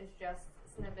here is just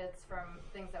snippets from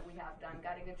things that we have done.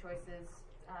 Guiding Good Choices,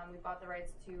 we bought the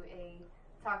rights to a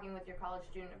talking with your college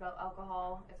student about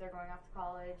alcohol if they're going off to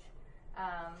college.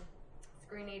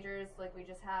 Screenagers, like we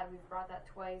just had, we've brought that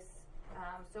twice.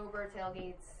 Sober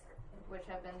tailgates, which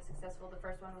have been successful. The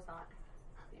first one was not,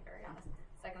 to be very honest.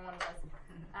 The second one was.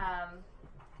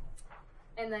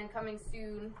 And then coming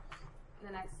soon,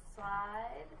 the next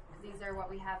slide, these are what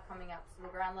we have coming up. So the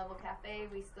ground level cafe,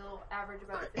 we still average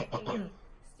about 50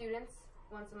 students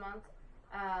once a month.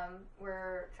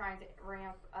 We're trying to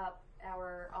ramp up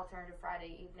our alternative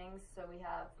Friday evenings. So we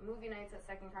have movie nights at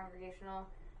Second Congregational,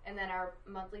 and then our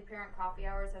monthly parent coffee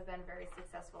hours have been very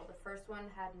successful. The first one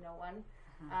had no one,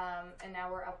 and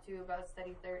now we're up to about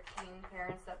steady 13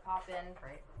 parents that pop in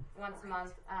once a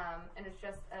month, and it's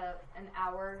just an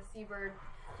hour. Seabird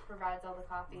provides all the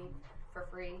coffee for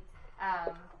free,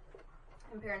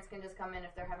 and parents can just come in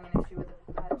if they're having an issue with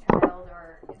a child,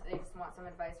 or if they just want some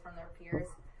advice from their peers.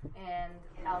 And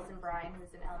Allison Bryan,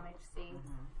 who's in LMHC,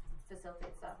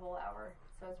 facilitates that whole hour.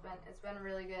 So it's been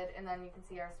really good. And then you can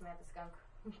see our Samantha Skunk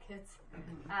kids.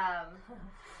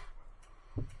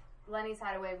 Lenny's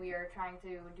Hideaway, we are trying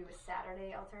to do a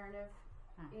Saturday alternative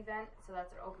event. So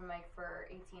that's an open mic for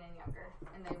 18 and younger,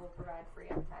 and they will provide free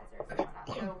appetizers and whatnot.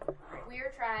 So we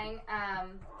are trying.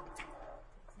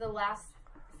 The last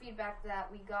feedback that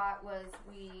we got was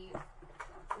we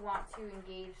want to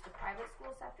engage the private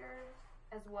school sector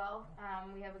as well.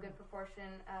 We have a good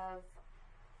proportion of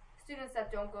students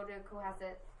that don't go to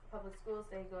Cohasset public schools,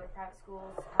 they go to private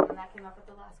schools, and that came up at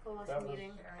the last coalition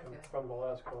meeting. From the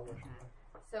last coalition.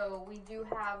 So we do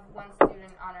have one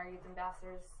student on our youth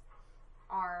ambassadors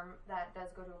arm that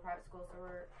does go to a private school, so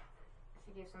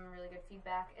she gave some really good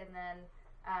feedback. And then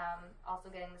also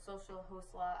getting the social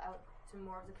host law out to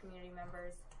more of the community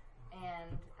members,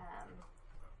 and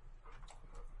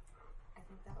I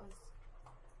think that was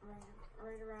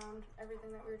right around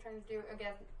everything that we were trying to do.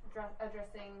 Again,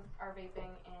 addressing our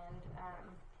vaping and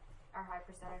our high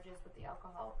percentages with the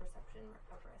alcohol perception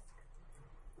of risk.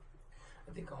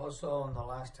 I think also in the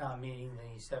last town meeting,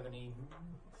 the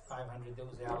 7,500 that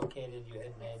was allocated, you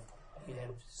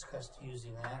had discussed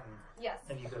using that, and yes,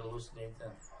 maybe you could elucidate the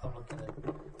public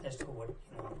as to what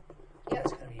yep.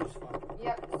 that's going to be used for.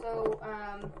 Yep. So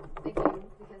thank you,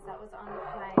 because that was on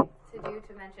my to-do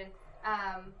to mention.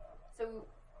 So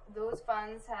those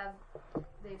funds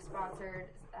they've sponsored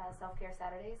self-care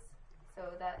Saturdays, so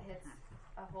that hits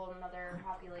a whole another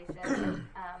population.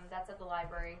 That's at the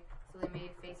library, so they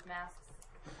made face masks.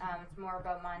 It's more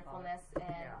about mindfulness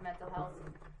and mental health.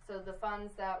 So the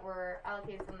funds that were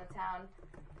allocated from the town,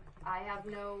 I have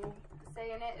no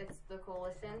say in it. It's the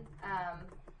coalition,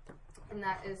 and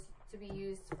that is to be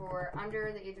used for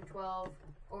under the age of 12,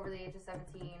 over the age of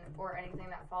 17, or anything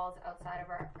that falls outside of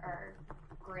our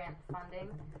grant funding.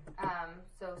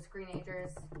 So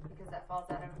screenagers, because that falls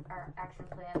out of our action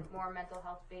plan. More mental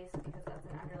health based, because that's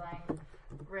an underlying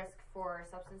risk for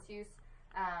substance use.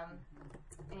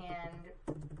 And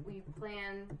we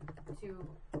plan to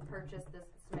purchase this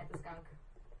Samantha Skunk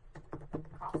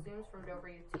costumes from Dover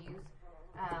Youth to Use,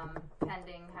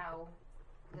 pending how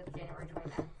the January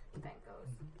 29th event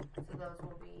goes. So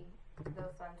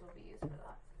those funds will be used for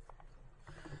that.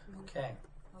 Okay.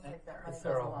 I'll take that money, goes a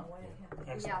Thorough, long way.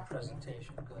 excellent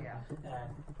presentation. Good. Yeah.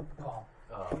 Paul.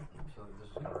 So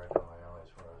this is kind of right down my alley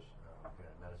as far as looking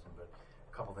at medicine, but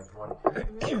a couple things. One,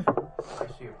 I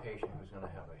see a patient who's going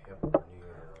to have a hip or knee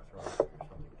or arthritis or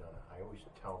something done. I always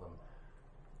tell them,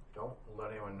 don't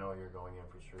let anyone know you're going in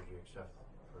for surgery except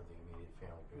for the immediate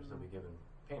family, because they'll be given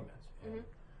pain meds. And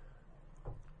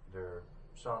their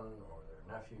son or their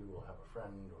nephew will have a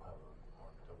friend who'll have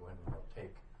they'll go in and they'll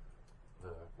take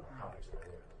the narcotics that are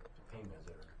there, the pain meds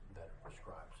that are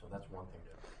prescribed. So that's one thing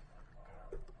to kind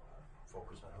of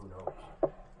focus on. Who knows?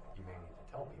 You may need to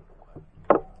tell people, but you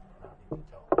may not need to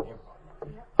tell the neighborhood.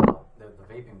 Yep. The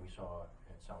vaping we saw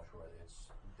at South Shore,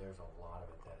 there's a lot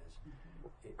of it that is,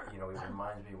 it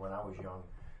reminds me when I was young,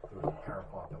 there was a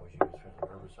paraquat that was used as an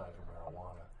herbicide for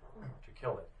marijuana to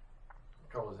kill it. The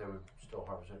trouble is they would still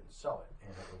harvest it and sell it,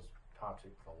 and it was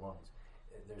toxic to the lungs.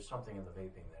 There's something in the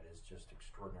vaping that is just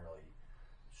extraordinarily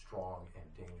strong and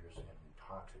dangerous and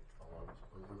toxic to the lungs,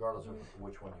 regardless of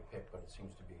which one you pick, but it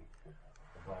seems to be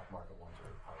the black market ones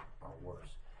are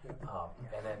worse. And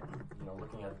then,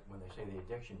 looking at when they say the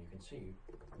addiction, you can see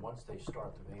once they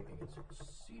start the vaping, it's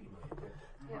exceedingly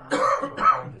addictive. So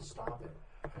trying to stop it,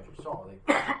 as you saw,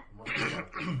 once they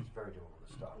start, it's very difficult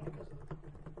to stop because of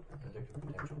the addictive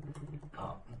potential.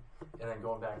 And then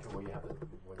going back to where you have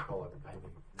what you call it, I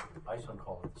think Iceland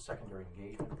called it secondary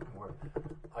engagement, where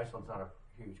Iceland's not a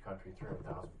huge country,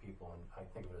 300,000 people, and I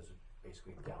think of it as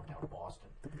basically downtown Boston.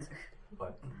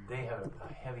 But they had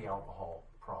a heavy alcohol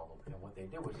problem, and what they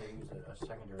did was they used a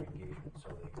secondary engagement. So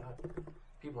they got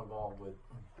people involved with,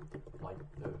 like,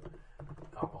 the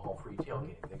alcohol-free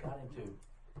tailgating. They got into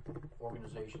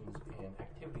organizations and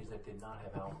activities that did not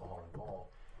have alcohol involved,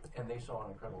 and they saw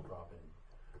an incredible drop in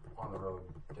on the road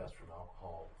deaths from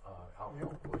alcohol,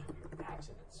 alcohol poisoning,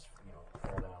 accidents,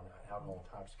 fall down, alcohol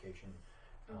intoxication,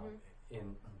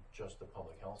 in just the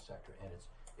public health sector, and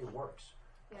it works.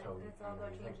 Yeah, So, and it's all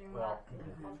about you think, changing well,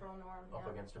 that cultural norm. up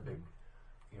Yeah. against a big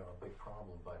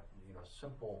problem, but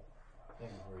simple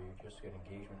things where you just get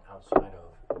engagement outside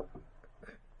of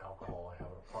alcohol and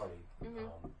having a party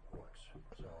works.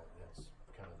 So that's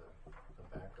kind of the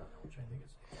background, which I think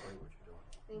is great what you're doing.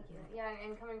 Thank you. Yeah,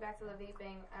 and coming back to the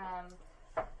vaping,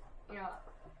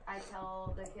 I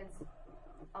tell the kids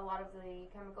a lot of the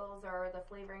chemicals or the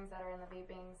flavorings that are in the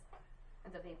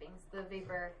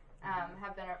vapor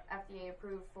have been FDA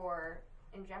approved for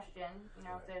ingestion.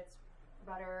 If it's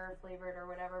butter flavored or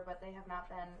whatever, but they have not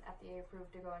been FDA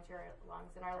approved to go into your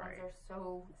lungs, and our lungs are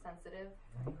so sensitive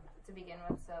to begin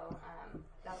with. So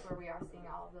that's where we are seeing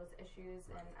all of those issues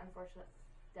and unfortunate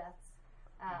deaths.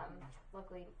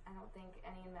 Luckily, I don't think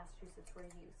any in Massachusetts were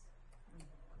used.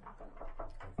 Knock on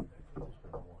wood.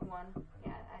 One.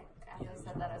 Yeah, as I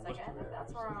said that, I was like, I think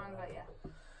that's wrong, but yeah.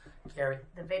 Carrie?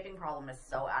 The vaping problem is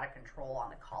so out of control on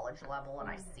the college level, and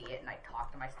I see it, and I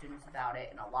talk to my students about it,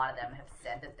 and a lot of them have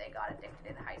said that they got addicted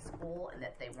in high school and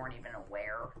that they weren't even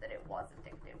aware that it was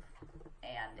addictive.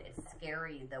 And it's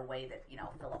scary the way that,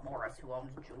 Philip Morris, who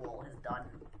owns Juul, has done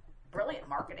brilliant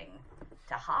marketing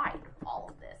to hide all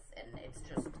of this. And it's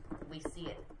just, we see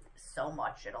it so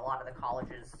much at a lot of the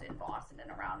colleges in Boston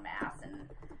and around Mass, and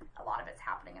a lot of it's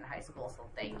happening in high school. So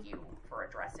thank you for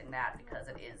addressing that, because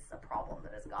it is a problem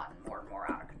that has gotten more and more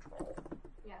out of control.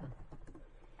 Yeah.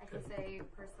 I can say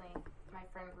personally, my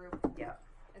friend group,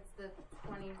 it's the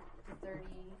 20 to 30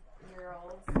 year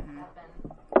olds have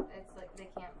been, it's like they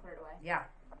can't put it away. Yeah.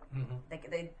 They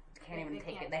can't even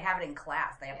take it. They have it in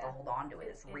class. They have to hold on to it.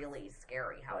 It's really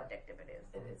scary how addictive it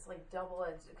is. It's like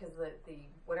double-edged, because the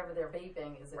whatever they're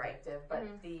vaping is addictive, but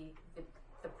the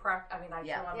I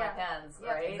chew on my pens,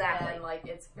 right? Exactly. And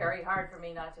it's very hard for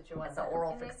me not to chew on It's an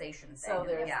oral fixation thing. So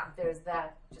there's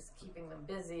that, just keeping them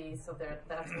busy, so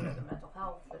that's where the mental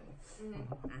health and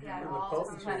Yeah, And it the all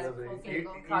potency kind of of even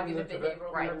cognitive the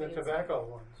behavioral even the therapies. tobacco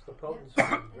ones, the potency is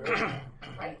very,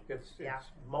 Right. it's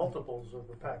multiples of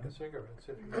a pack of cigarettes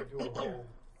if you do a whole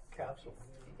capsule.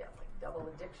 You get double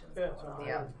addictions Yeah, it's going on.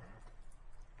 unbelievable.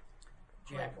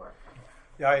 Jack?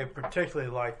 Yeah, I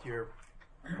particularly liked your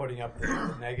putting up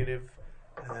the negative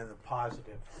and then the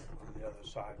positive on the other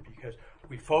side, because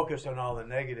we focus on all the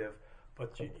negative,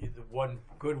 but the one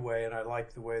good way, and I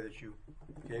like the way that you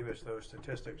gave us those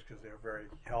statistics because they're very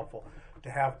helpful, to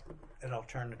have an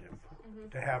alternative,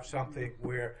 to have something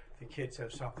where the kids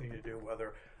have something to do,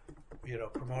 whether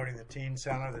promoting the teen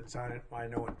center that's I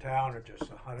know in town, or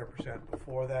just 100%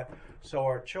 before that, so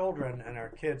our children and our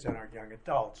kids and our young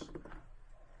adults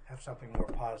have something more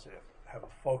positive, have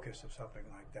a focus of something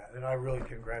like that. And I really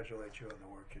congratulate you on the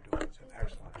work you're doing. It's an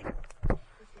excellent job.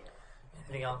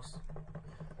 Anything else?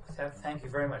 Thank you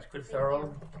very much. Good,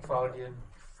 thorough. Look forward to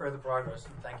further progress,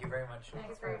 and thank you very much.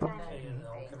 Thanks for your time. And the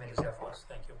whole committee's efforts.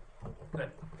 Thank you.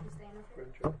 Good. You staying okay?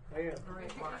 Good job. I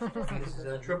am. This is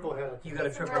a Triple header. You got a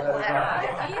triple Triple header.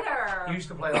 header. Peter! You used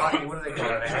to play hockey. What do they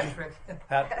call it? A hat trick?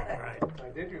 Right. I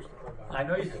did used to play hockey. I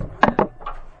know you did.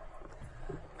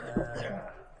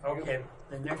 Okay,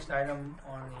 the next item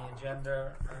on the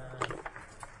agenda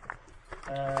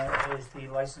is the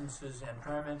licenses and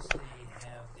permits. We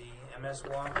have the MS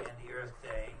Walk and the Earth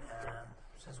Day.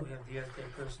 Since we have the Earth Day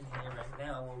person here right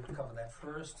now, we'll cover that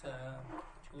first.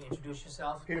 Would you introduce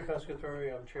yourself? Peter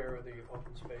Pescatori, I'm chair of the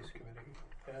Open Space Committee.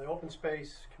 And the Open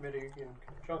Space Committee, in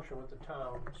conjunction with the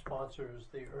town, sponsors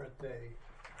the Earth Day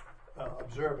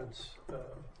observance.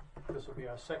 This will be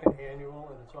our second annual,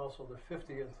 and it's also the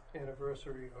 50th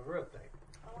anniversary of Earth Day.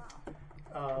 Oh,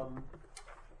 wow.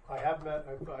 I have met,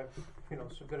 I've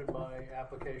submitted my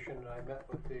application, and I met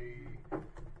with the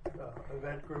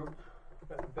event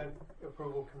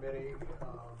approval committee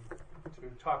to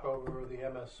talk over the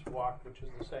MS Walk, which is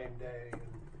the same day,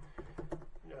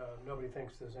 and nobody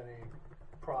thinks there's any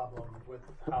problem with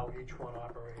how each one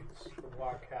operates. The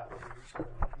walk happens,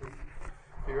 and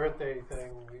the Earth Day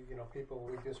thing, we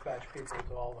dispatch people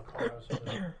to all the corners of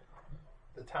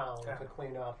the town to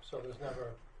clean up, so there's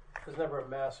never a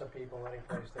mass of people any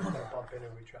place that's going to bump into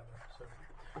each other.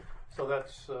 So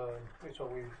that's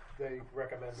they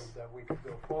recommended that we could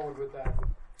go forward with that.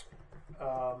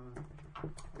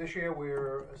 This year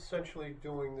we're essentially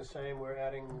doing the same. We're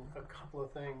adding a couple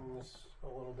of things a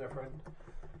little different,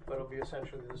 but it'll be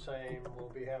essentially the same. We'll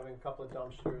be having a couple of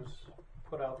dumpsters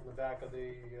put out in the back of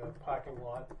the parking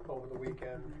lot over the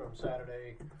weekend from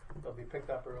Saturday. They'll be picked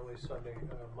up early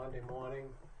Monday morning.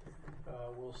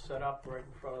 We'll set up right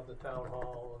in front of the town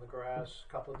hall on the grass,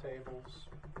 a couple of tables,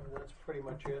 and that's pretty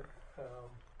much it.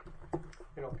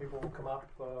 People will come up,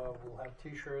 we'll have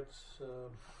t-shirts,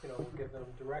 we'll give them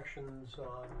directions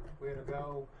on where to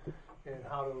go and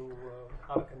how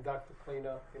to conduct the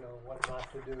cleanup, what not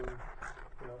to do,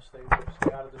 stay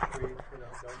out of the street,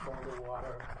 don't go in the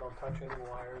water, don't touch any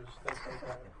wires, things like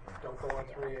that, don't go on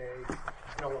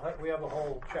 3A. We have a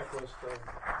whole checklist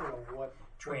of, what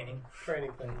Training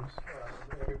things.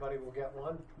 Everybody will get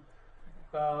one.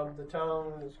 The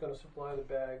town is going to supply the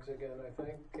bags again, I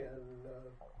think, and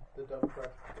the dump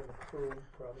truck crew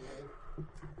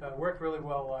probably. Worked really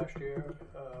well last year.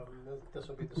 This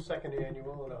will be the second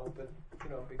annual, and I hope it,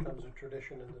 becomes a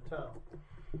tradition in the town.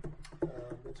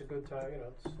 It's a good time,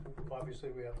 it's obviously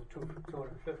we have the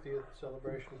 250th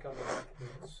celebration coming up.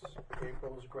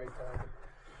 April is a great time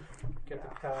to get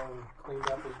the town cleaned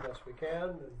up as best we can,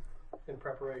 and in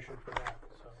preparation for that.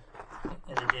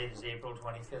 And the date is April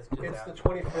 25th. It's the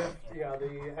 25th. Yeah,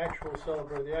 the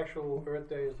actual Earth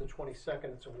Day is the 22nd.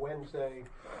 It's a Wednesday.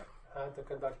 I have to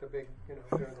conduct a big,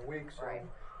 during the week, so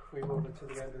we move it to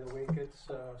the end of the week. It's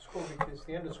it's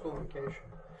the end of school vacation,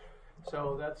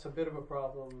 so that's a bit of a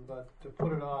problem. But to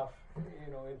put it off,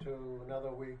 into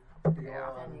another week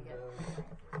beyond,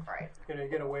 you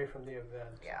get away from the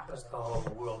event. Yeah. Plus the whole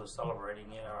world is celebrating,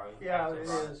 Yeah, it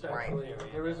is actually.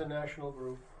 There is a national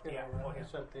group. I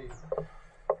sent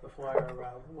the flyer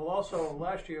around. Well, also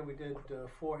last year we did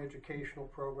 4 educational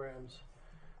programs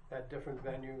at different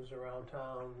venues around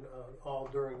town, all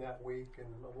during that week, and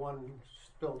one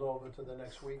spilled over to the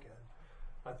next weekend.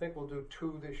 I think we'll do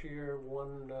 2 this year.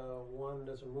 One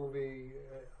there's a movie,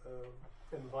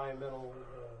 environmental,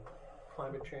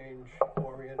 climate change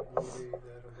oriented movie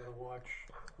that I'm going to watch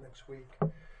next week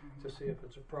to see if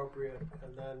it's appropriate,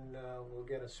 and then we'll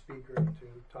get a speaker to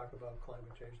talk about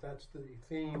climate change. That's the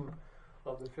theme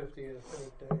of the 50th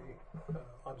Earth Day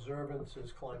observance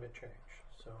is climate change.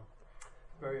 So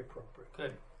very appropriate.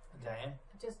 Good. Diane?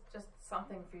 Just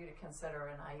something for you to consider,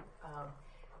 and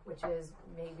which is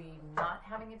maybe not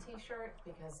having a t-shirt,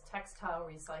 because textile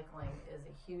recycling is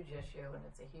a huge issue, and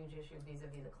it's a huge issue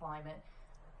vis-a-vis the climate.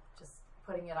 Just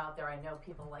putting it out there, I know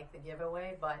people like the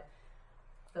giveaway, but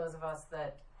those of us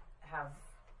that have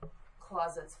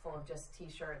closets full of just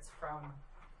t-shirts from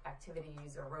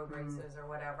activities or road races or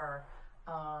whatever,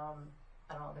 I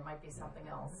don't know, there might be something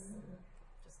else.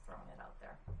 Just throwing it out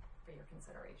there for your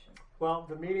consideration. Well,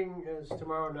 the meeting is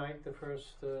tomorrow night.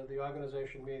 The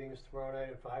organization meeting is tomorrow night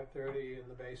at 5:30 in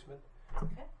the basement.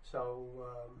 Okay. So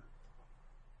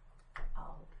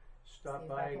I'll stop see if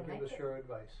by I and can give make us it. your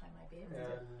advice. I might be able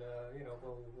to. And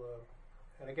we'll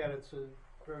and again, it's a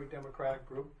very democratic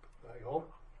group, I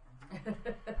hope.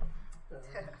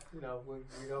 We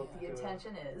don't. The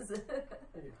intention is.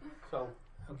 So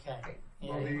Okay.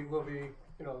 we'll be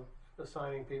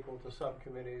assigning people to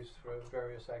subcommittees for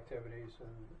various activities, and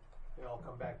they all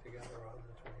come back together on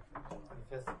the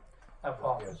 25th. 25th.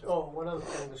 Paul. Yeah, so Oh, one other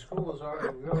thing,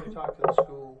 we already talked to the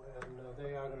school, and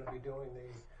they are going to be doing the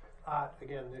art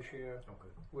again this year,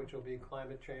 which will be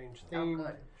climate change themed.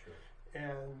 good. Sure.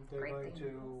 And they're Great going theme.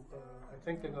 to, I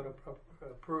think they're going to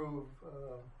approve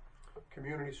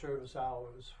community service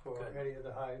hours for Good. any of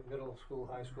the middle school,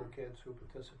 high school kids who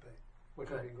participate, which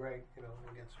would be great,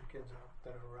 we'll get some kids out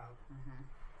that are around.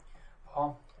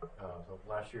 Paul? So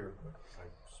last year, I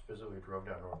specifically drove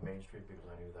down North Main Street because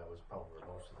I knew that was probably where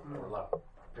most of or a lot of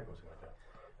picnics went down.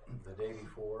 The day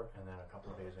before and then a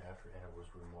couple of days after, and it was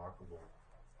remarkable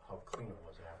how clean it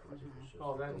was afterwards. It was just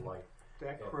a delight.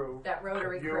 That crew, That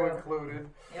Rotary you crew. included,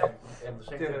 Yep. And the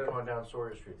same Did thing a- going down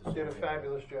Sawyer Street. The did a same thing.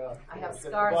 fabulous job. I have At the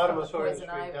scars bottom from of Sawyer poison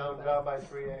Street, ivy, down but by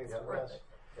 3A. Yeah. worth it.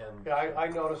 And Yeah, I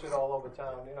notice it all over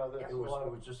town. There's it a lot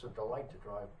of. was just a delight to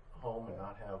drive home and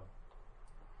not have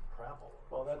travel.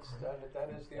 Well, that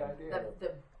is the idea.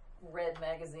 The red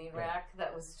magazine rack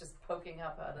that was just poking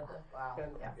up out of the. Wow.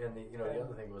 And And the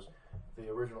other thing was, the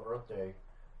original Earth Day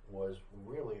was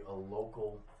really a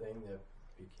local thing that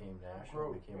became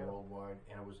national, Group, became yeah. worldwide,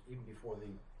 and it was even before the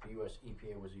US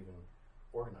EPA was even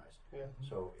organized. Yeah.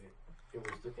 So it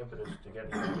was the impetus to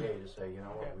get the EPA to say, you know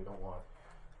what, Yeah. we don't want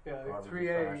yeah, garbage,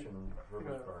 3A. trash, and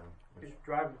rivers burning.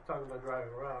 Talking about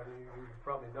driving around, you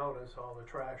probably notice all the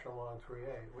trash along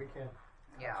 3A. We can't.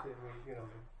 Yeah.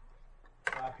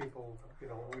 Our people,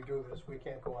 when we do this, we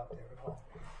can't go out there at all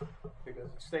because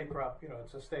it's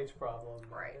it's a state's problem,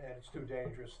 Right. and it's too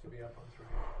dangerous to be up on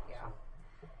 3A. Yeah.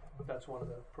 So that's one of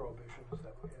the prohibitions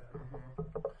that we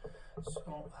have.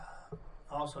 So,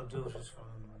 also just from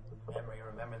memory,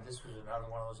 remember this was another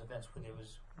one of those events where there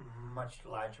was much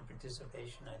larger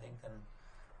participation, I think, than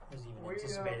was even We,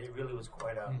 anticipated. It really was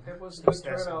quite a It was a good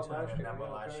success in turnout terms last of year. number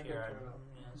Yeah, last very year. good And,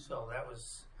 turnout. so that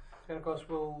was, And of course,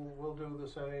 we'll do the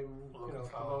same, Looking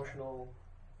forward. promotional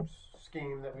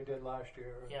scheme that we did last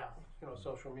year. yeah,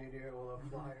 Social media, we'll have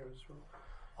flyers,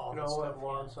 all we'll that have stuff.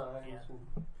 lawn Yeah. signs, Yeah.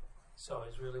 and So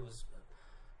it really was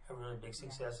a really big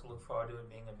success. Look forward to it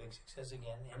being a big success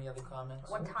again. Any other comments?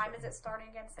 What time is it starting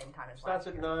again? Same time as starts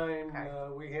last at year. 9.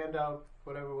 Okay. We hand out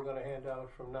whatever we're going to hand out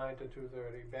from 9 to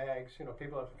 2:30. Bags.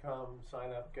 People have to come,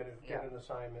 sign up, get Yeah. an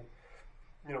assignment.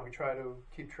 We try to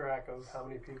keep track of how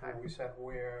many people Okay. we sent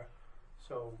where,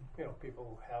 so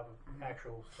people have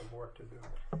actual some work to do.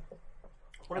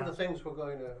 One of the things we're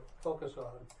going to focus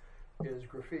on is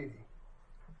graffiti.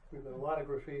 We've got a lot of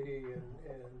graffiti and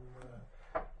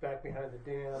back behind the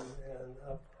dam and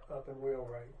up in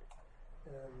Wheelwright,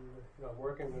 and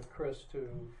working with Chris to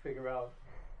figure out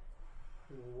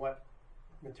what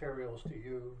materials to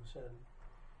use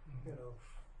and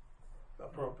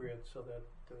appropriate so that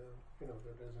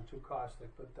that isn't too costly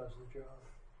but does the job,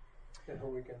 and who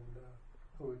we can do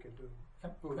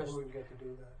Yep. Who Chris, would get to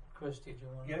do that? Chris, did you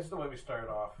want? Yeah, this is the way we started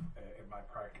off in my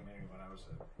prior community when I was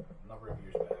a number of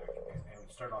years back, and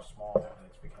it started off small, and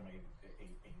it's become a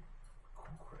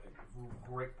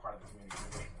great part of the community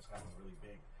tradition. It's gotten really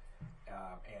big,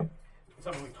 and it's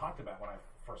something we talked about when I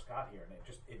first got here, and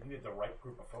it needed the right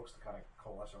group of folks to kind of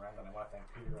coalesce around. And I want to thank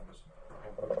Peter and this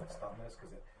whole group that's done this,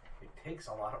 because it takes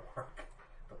a lot of work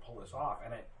to pull this off,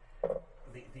 and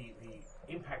the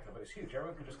impact of it is huge.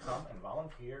 Everyone can just come and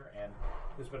volunteer, and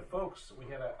there's been folks. We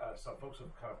had some folks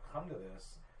who've kind of come to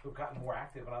this who've gotten more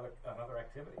active in other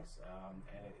activities,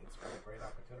 and it's been a great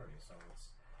opportunity. So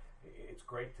it's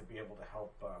great to be able to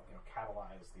help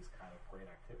catalyze these kind of great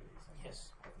activities and Yes.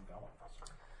 get them going. So.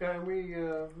 Yeah, and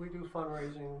we do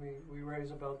fundraising. We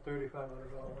raise about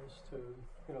 $3,500 to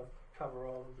cover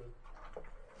all of the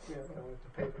we have to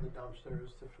pay for the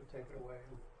dumpsters to take it away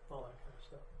and all that kind of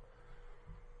stuff.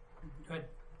 Good.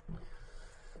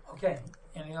 Okay.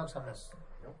 Anything else on this?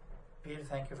 Nope. Peter,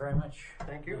 thank you very much.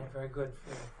 Thank you. Yeah, very good for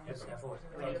your effort.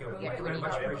 Thank you. Yeah, Very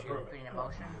much appreciated. we need a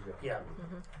motion. Yeah.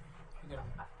 Mm-hmm. You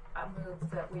can- I move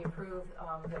that we approve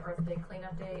the Earth Day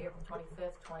Cleanup Day, April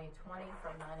 25th, 2020,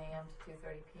 from 9 a.m. to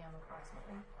 2:30 p.m.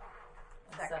 approximately.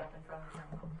 And set Second. up in front of the town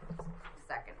hall.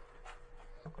 Second.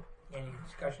 Any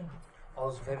discussion? All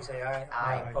those in favor say aye.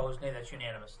 Aye. Opposed, nay. That's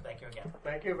unanimous. Thank you again.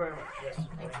 Thank you very much. Yes.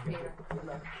 Thank you,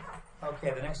 Peter.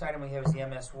 Okay, the next item we have is the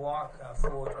MS Walk,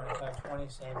 4/25/20,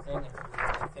 same thing. It's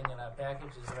the thing in our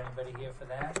package. Is there anybody here for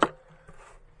that?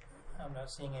 I'm not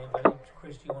seeing anybody.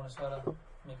 Chris, do you want to sort of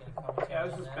make any comments Yeah, on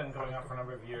this has that? been going on for a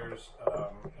number of years,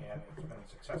 and it's been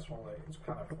successful. It's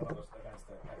kind of one of those events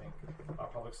that I think our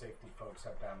public safety folks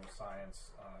have done with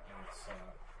science, and it's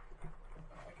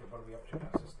what are we up to now?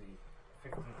 This is the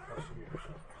 15th plus year.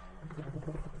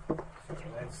 So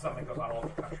it's something that goes on all over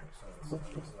the country. So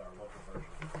this is our local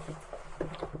version.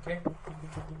 Okay.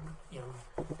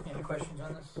 Any questions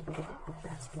on this?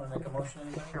 Want to make a motion,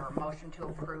 anybody? Sure, a motion to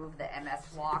approve the MS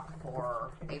Walk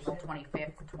for April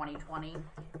 25th, 2020,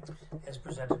 As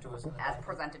presented to us in the as packet.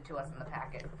 presented to us in the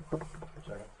packet.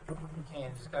 Second. Okay,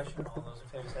 any discussion? All those in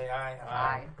favor say aye.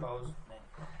 Aye. Opposed?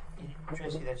 Nay.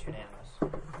 Tracy, that's unanimous.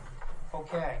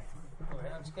 Okay,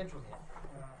 we're on schedule here.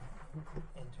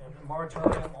 In terms of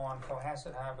moratorium on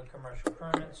Cohasset Harbor commercial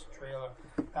permits, trailer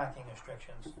parking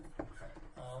restrictions.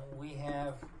 We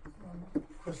have,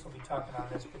 Chris will be talking on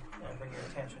this, but bring your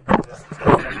attention to the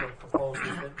special proposals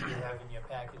that you have in your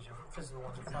package. This is the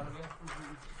ones in front of you.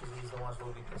 These are the ones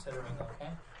we'll be considering, okay?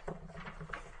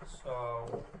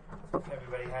 So, if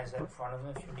everybody has that in front of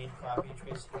them, if you need a copy,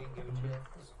 Tracy can give it to you.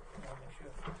 Just, make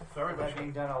sure. So everybody That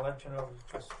being done, I'll let you know.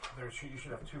 Just you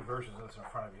should have two versions of this in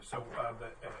front of you. So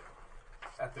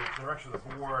at the direction of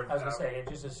the board, I was going to say,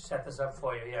 just to set this up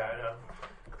for you,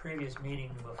 previous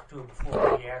meeting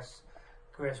before, we asked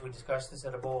Chris, we discussed this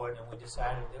at a board, and we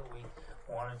decided that we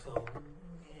wanted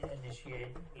to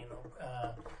initiate,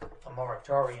 a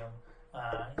moratorium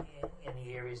in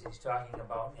the areas he's talking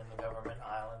about in the Government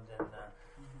Island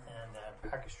and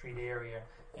Parker Street area,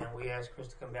 and we asked Chris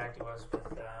to come back to us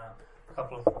with a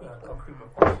couple of concrete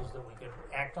proposals that we could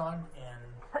act on,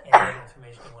 and any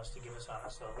information he wants to give us on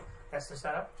it. So that's the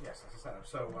setup? Yes, that's the setup.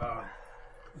 So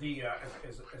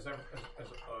as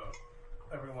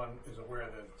everyone is aware,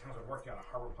 the town's been working on a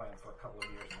harbor plan for a couple of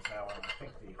years. It's now on, I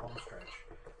think, the home stretch.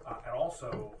 And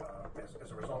also,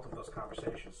 as a result of those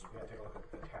conversations, we're going to take a look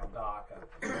at the town dock.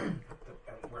 And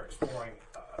we're exploring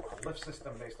a lift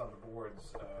system based on the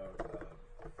board's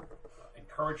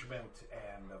encouragement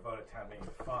and vote at town meeting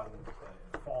fund in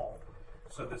the fall.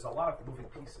 So there's a lot of moving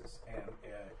pieces, and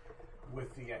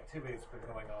with the activity that's been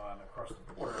going on across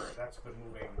the border, that's been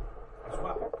moving as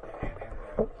well.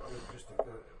 And just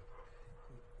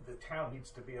the town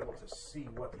needs to be able to see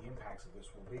what the impacts of this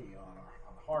will be on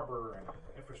the harbor and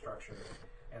infrastructure.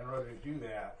 And in order to do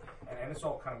that, and it's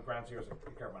all kind of ground zero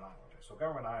at Government Island. So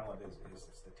Government Island is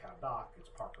the town dock, it's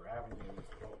Parker Avenue, it's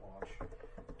the boat launch,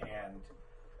 and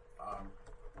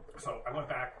so I went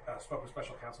back, spoke with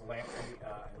Special Counsel Lamptey,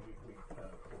 and we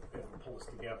were able to pull this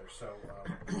together. So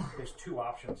there's two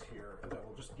options here that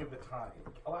will just give the time,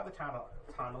 allow the town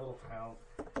a little time,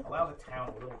 allow the town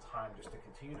a little time just to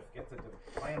continue to get the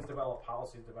plans developed,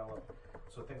 policies developed,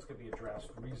 so things can be addressed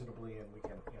reasonably, and we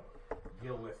can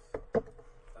deal with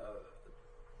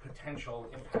potential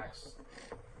impacts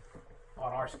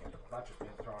on our schedule, not just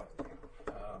being thrown at the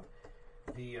town.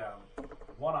 The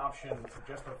one option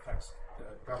just affects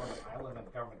Government Island, and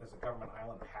there's a Government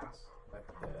Island pass that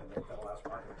allows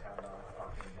parking town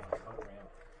parking down the boat ramp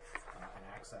and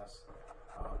access.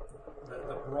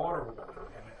 The broader one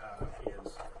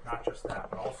is not just that,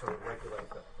 but also to regulate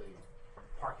the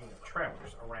parking of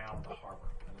trailers around the harbor.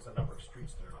 And there's a number of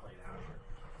streets that are laid out here,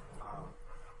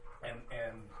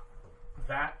 and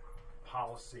that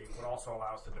policy would also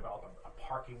allow us to develop a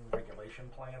parking regulation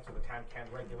plan, so the town can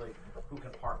regulate who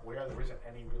can park where. There isn't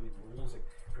any really rules. If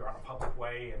you're on a public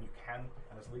way and you can,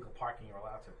 and there's legal parking, you're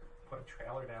allowed to put a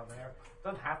trailer down there. It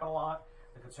doesn't happen a lot.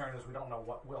 The concern is we don't know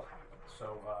what will happen.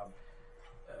 So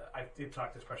I did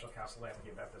talk to Special Counsel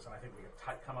Lamptey about this, and I think we could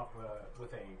come up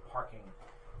with a parking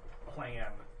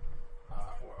plan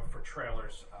for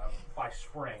trailers by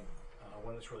spring,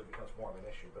 when this really becomes more of an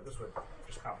issue. But this would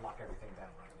just kind of lock everything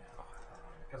down right now.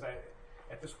 Because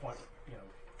at this point,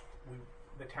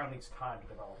 the town needs time to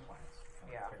develop plans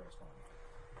and figure what's going on.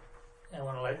 I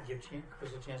want to give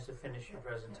Chris a chance to finish your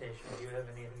presentation. Do you have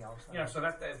anything else? So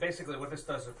that basically what this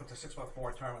does is it puts a 6-month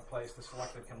moratorium in place. The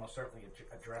selectmen can most certainly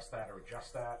address that or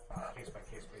adjust that on a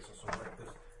case-by-case basis. So if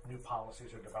there's new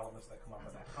policies or developments that come up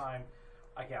at that time,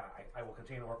 again, I will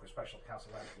continue to work with Special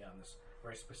Counsel Lamptey on this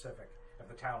very specific.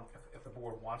 If the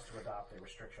board wants to adopt a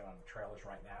restriction on trailers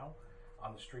right now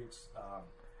on the streets,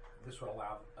 this would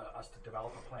allow us to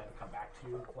develop a plan to come back to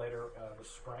you later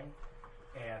this spring.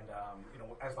 And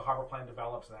as the harbor plan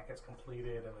develops and that gets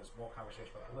completed and there's more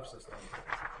conversation about the lift system,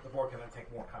 the board can then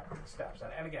take more concrete steps.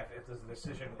 And again, if there's a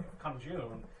decision, come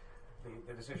June,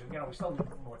 the decision, we still need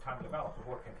more time to develop. The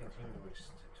board can continue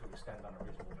to extend on a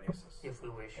reasonable basis. If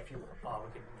we wish. If you wish. We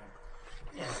can,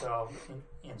 and so,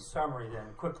 in summary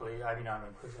then,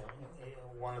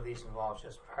 one of these involves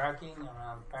just parking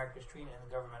around Parker Street in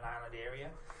the Government Island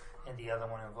area, and the other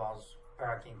one involves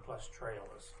parking plus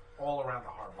trailers. All around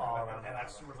the harbor. And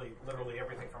that's really literally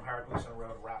everything from Howard Gleason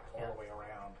Road wrapped all the way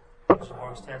around. It's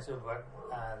more extensive, but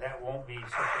that won't be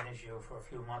such an issue for a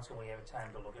few months, and we have time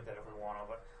to look at that if we want to,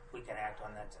 but we can act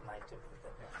on that tonight.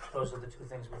 Those are the two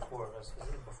things before us.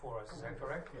 Is that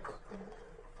correct? Yes.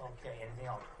 Okay, anything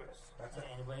else, Chris?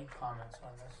 Anybody comments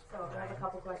on this? So I have a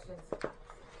couple questions.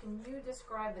 Can you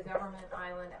describe the Government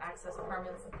Island access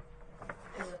permits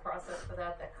in the process for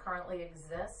that currently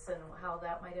exists and how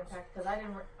that might impact? Because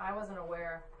I wasn't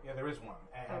aware. Yeah, there is one,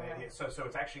 and so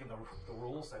it's actually in the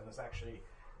rules, and there's actually.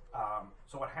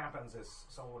 So what happens is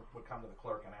someone would come to the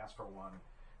clerk and ask for one.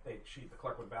 The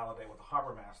clerk would validate with the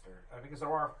harbor master because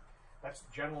that's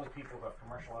generally people who have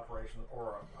commercial operations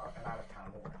or an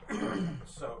out-of-town mooring.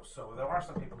 So there are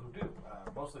some people who do.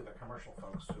 Mostly the commercial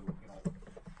folks who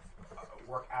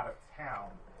work out of town.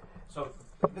 So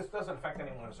this doesn't affect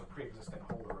anyone who's a pre-existing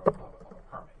holder of a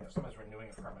permit. If someone's renewing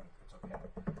a permit, it's okay.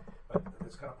 But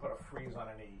it's going to put a freeze on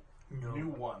any new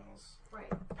ones,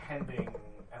 pending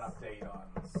an update on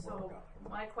where we're going.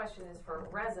 My question is for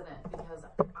resident, because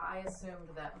I assumed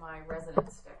that my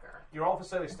resident sticker. Your all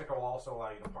facility sticker will also allow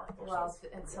you to park there. Well,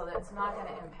 and so that's not going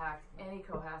to impact any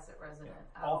Cohasset resident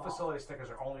at all. All facility stickers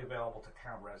are only available to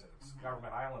town residents.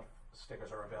 Government Island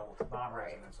stickers are available to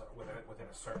non-residents within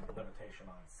a certain limitation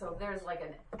on. So there's like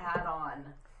an add-on.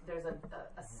 There's a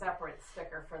separate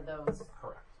sticker for those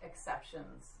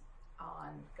exceptions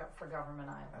for Government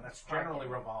Island. And that's generally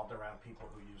revolved around people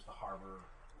who use the harbor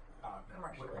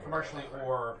commercially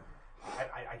or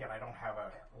I don't have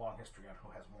a long history on who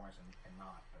has moorings and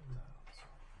not,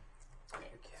 but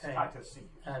it's hard to see.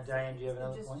 Diane, do you have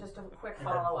another point? Just a quick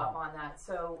follow-up on that.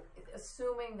 So,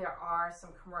 assuming there are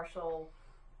some commercial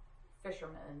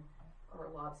fishermen or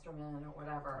lobstermen or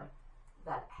whatever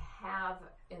that have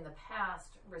in the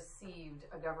past received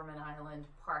a Government Island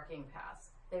parking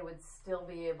pass, they would still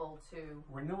be able to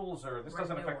renewals, or this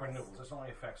doesn't affect renewals. This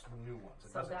only affects new ones.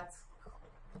 So that's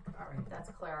All right, that's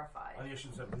clarified. On the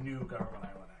issues of new government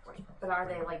island access permits. But are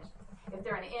they like, if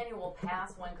they're an annual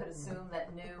pass, one could assume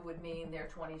that new would mean they're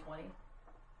 2020?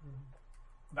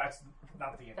 That's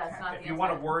not the intent. That's not if the you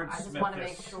intent. want to wordsmith I just want to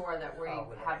this, make sure that we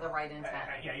have the right intent.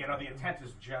 yeah, the intent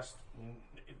is just,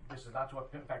 this is not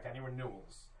to impact any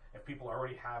renewals. If people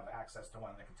already have access to one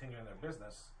and they're continuing their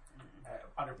business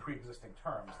under pre-existing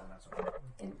terms, then that's okay.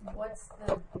 And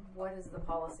what is the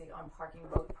policy on parking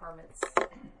boat permits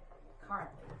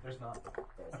currently? There's none.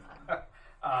 There's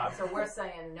none. So we're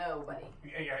saying nobody.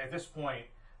 Yeah, at this point,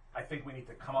 I think we need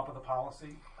to come up with a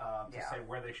policy to say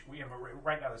where they should.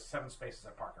 Right now, there's 7 spaces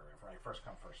at Parker River, right? First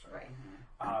come, first served.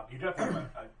 Right. You do have to have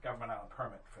a government island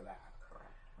permit for that.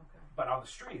 Correct. Okay. But on the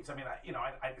streets, I mean,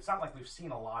 it's not like we've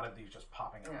seen a lot of these just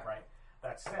popping up, right?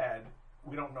 That said,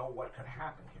 we don't know what could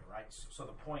happen here, right? So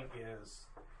the point is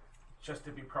just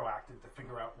to be proactive, to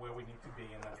figure out where we need to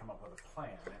be, and then come up with a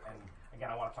plan. And again,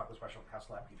 I want to talk to special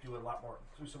counsel after you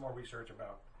do some more research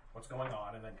about what's going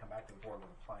on, and then come back to the board with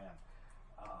a plan.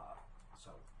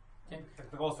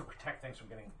 The goal is to protect things from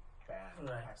getting bad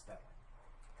accidentally.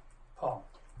 Paul.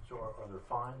 So are there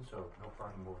fines? So no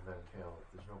parking, what would that entail? If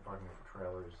there's no parking for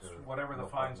trailers, Whatever the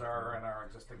fines are in our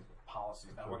existing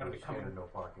policies. Now, we're going to be coming.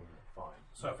 No parking fine.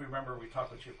 So if we remember, we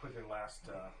talked with Chief Quigley last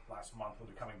month.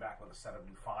 We'll be coming back with a set of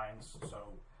new fines.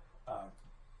 So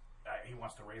he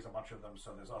wants to raise a bunch of them.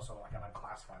 So there's also like an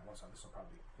unclassified one. So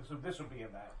this will be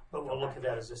in that. But we'll look at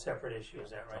that as a separate issue.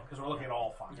 Is that right? Because we're looking at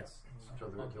all fines. Yes. So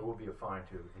there will be a fine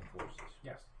to enforce this.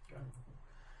 Yes. Okay.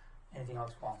 Anything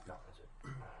else, Paul? No, that's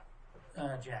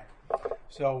it. Jack.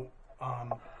 So,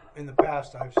 in the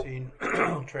past, I've seen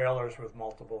trailers with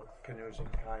multiple canoes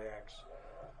and kayaks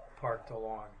parked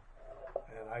along,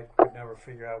 and I could never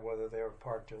figure out whether they were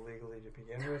parked illegally to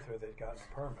begin with or they'd gotten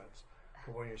permits.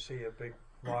 But when you see a big,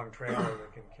 long trailer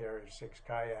that can carry 6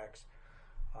 kayaks,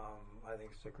 I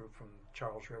think it's a group from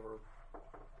Charles River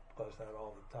does that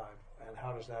all the time. And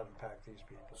how does that impact these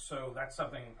people? So that's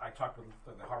something I talked with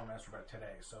the harbor master about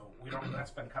today. So we don't. That's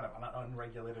been kind of an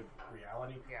unregulated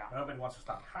reality. Yeah. Nobody wants to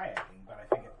stop kayaking, but I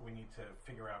think we need to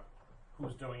figure out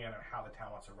who's doing it and how the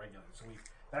town wants to regulate it. So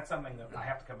that's something that I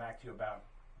have to come back to you about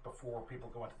before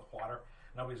people go into the water.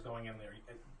 Nobody's going in there.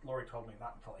 Lori told me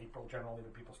not until April generally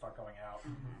that people start going out.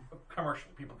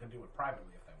 Commercially, people can do it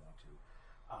privately if they want to.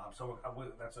 So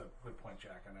that's a good point,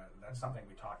 Jack, and that's something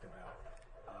we talked about.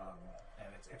 And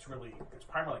it's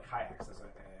primarily kayaks as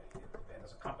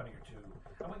a company or two.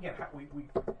 And again,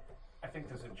 I think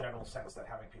there's a general sense that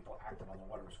having people active on the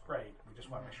water is great. We just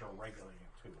want to make sure we're regulating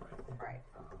it too, right? Right.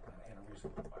 In a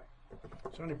reasonable way.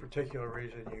 Is there any particular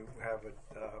reason you have a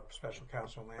special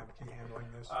counsel Lamke handling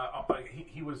this?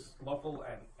 He was local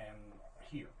and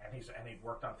here, and he'd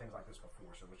worked on things like this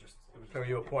before, so it was just. So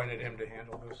you appointed him to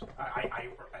handle this? I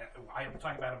am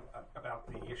talking about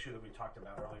the issue that we talked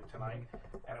about earlier tonight,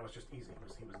 and it was just easy.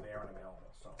 He was there and available.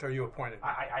 So you appointed him?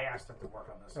 I asked him to work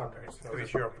on this. Okay, so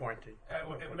he's your appointee.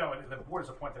 No, the board has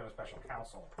appointed him as special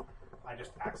counsel. I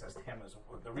just accessed him as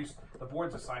the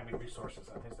board's assigned me resources,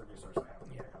 and he's the resource I have to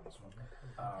take on this one.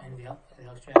 Anything else,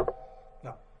 Jack?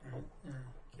 No.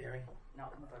 Gary? No,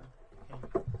 I'm good.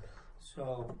 Okay.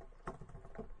 So,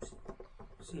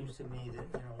 seems to me that,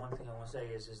 one thing I want to say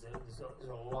is that there's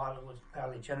a lot of what's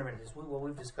partly generated. What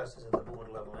we've discussed is at the board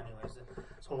level anyways.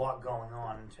 There's a lot going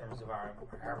on in terms of our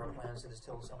harbor plans that are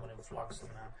still somewhat in flux, and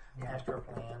our master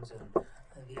plans, and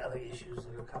the other issues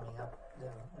that are coming up in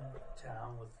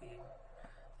town with the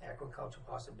agriculture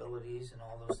possibilities and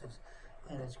all those things.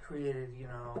 And it's created,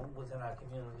 within our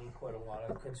community quite a lot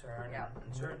of concern and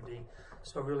uncertainty.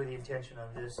 So really the intention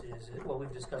of this is, well,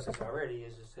 we've discussed this already,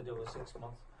 is to do a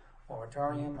 6-month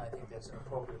moratorium. I think that's an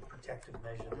appropriate protective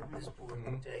measure that this board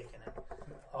would take, and it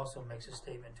also makes a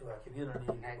statement to our community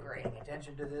that we're paying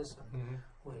attention to this,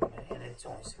 and it's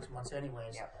only 6 months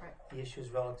anyways. The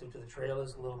issues relative to the trail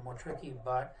is a little more tricky,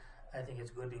 but I think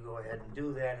it's good to go ahead and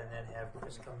do that, and then have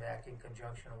Chris come back in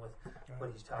conjunction with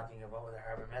what he's talking about with the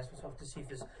harbor master, so to see if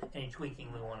there's any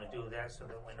tweaking we want to do that, so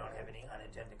that we don't have any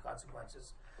unintended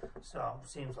consequences. So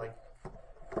seems like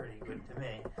pretty good to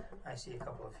me. I see a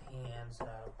couple of hands,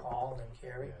 Paul and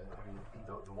Carrie. Yeah, I mean,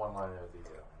 the one line of the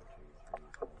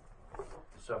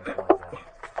 7th line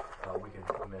down, we can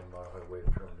amend, modify, waive,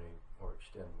 terminate, or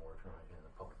extend moratorium in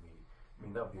a public meeting. I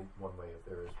mean, that would be one way if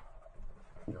there is,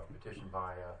 petition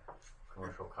by a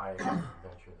commercial kayak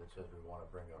venture that says we want to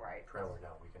bring a trailer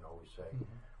down, we can always say,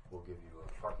 we'll give you a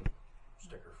parking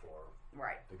sticker for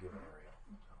the given area.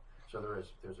 So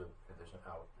there's an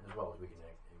out, as well as we can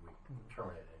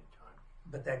terminate at any time.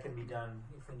 But that can be done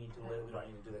if we need to. We don't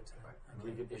need to do that tonight.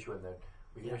 We can issue it, and then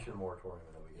we can issue the moratorium,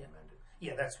 and then we can amend it.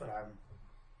 Yeah, that's what I'm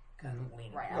kind of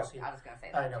leaning. Right, I We'll was see. gonna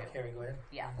say I that know, too. Carrie, go ahead.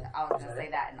 Yeah, I was Is gonna that say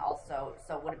it? that, and also,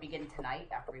 so would it begin tonight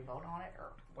after we vote on it, or?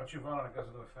 Once you vote on it, it goes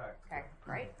into effect. Okay,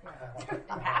 great. Uh,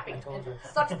 I'm happy. I told you.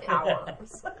 Such power.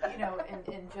 You know,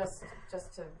 and just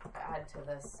to add to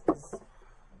this is,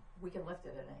 we can lift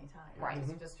it at any time.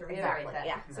 Right. Just to reiterate Exactly, that.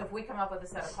 yeah. So if we come up with a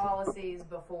set of policies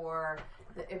before,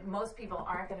 if most people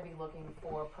aren't gonna be looking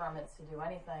for permits to do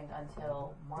anything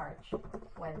until March,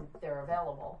 when they're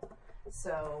available.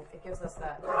 So it gives us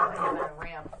that kind of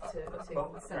ramp to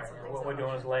Well, set some right, things what in we're doing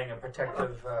is motion. laying a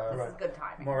protective This is good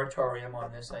timing. moratorium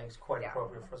on this. I think it's quite Yeah.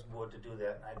 appropriate for us board to do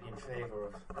that. And I'd be in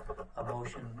favor of a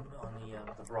motion on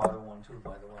the broader one too,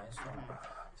 by the way. So,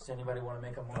 does anybody want to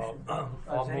make a motion?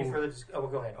 I'll Is there any move. further oh,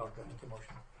 go ahead. Make a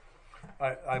motion.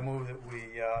 I move that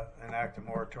we enact a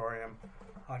moratorium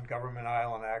on government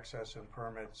island access and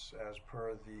permits as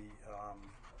per the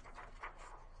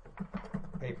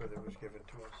paper that was given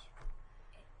to us.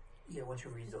 Yeah, once you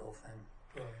read the whole thing,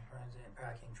 building permits and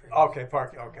parking trailers. Okay,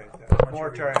 parking, okay. you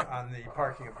Moratorium read- on the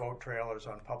parking of boat trailers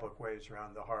on public ways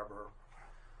around the harbor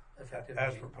Effective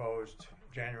as immediately. proposed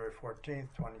January 14th,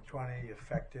 2020,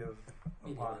 effective upon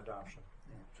Immediately. adoption.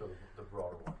 So the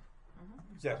broader one.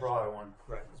 It's the Yes. broader one.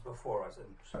 Right. It's before us.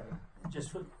 And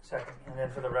just for a second, and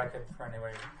then for the record, for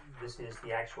anyway, this is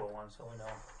the actual one, so we know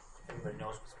everybody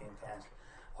knows what's being passed.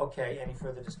 Okay, any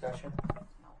further discussion?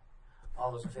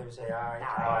 All those in favor say aye.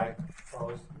 Aye.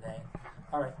 Opposed? Nay.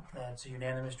 All right, that's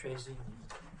unanimous. Tracy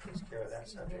takes care of that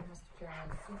subject. Mr.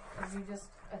 Chairman, can you just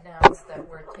announce that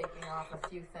we're taking off a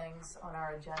few things on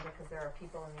our agenda because there are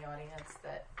people in the audience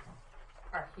that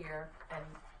are here and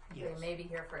Yes. they may be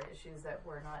here for issues that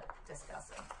we're not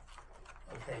discussing.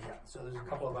 Okay, yeah, so there's a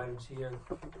couple of items here.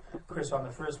 Chris, on the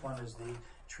first one is the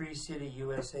Tree City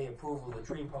USA approval of the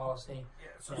tree policy.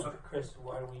 Yeah, And Chris,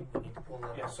 why do we need to pull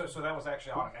that Yeah, out? so that was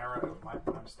actually on an error. It was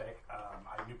my mistake.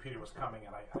 I knew Peter was coming,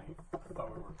 and I thought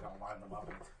we were going to line them up.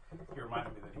 And he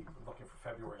reminded me that he was looking for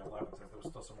February 11th, as there was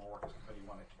still some more work his committee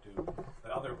wanted to do.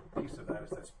 The other piece of that is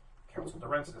that Council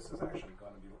Durensis is actually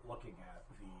going to be looking at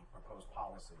the proposed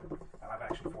policy, and I've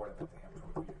actually forwarded that to him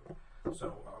to review.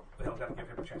 So they'll give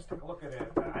him a chance to take a look at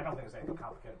it. I don't think it's anything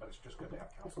complicated, but it's just good to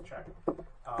have council check.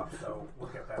 So we'll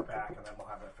get that back, and then we'll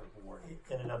have it for the board.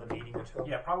 In another meeting or two?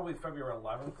 Yeah, probably February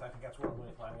 11th. I think that's what we're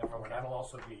lining up for. And that'll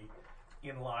also be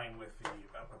in line with the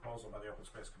proposal by the Open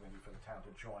Space Committee for the town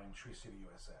to join Tree City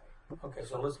USA. Okay,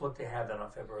 so let's look to have that on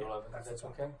February 11th, if that's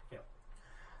okay? Yep.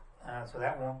 So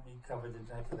that won't be covered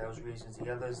tonight for those reasons.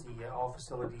 The other is the all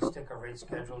facility sticker rate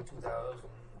schedule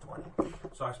 2020.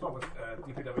 So I spoke with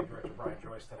DPW Director Brian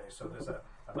Joyce today. So there's a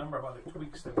number of other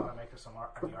tweaks they want to make to some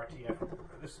the RTF.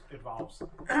 This involves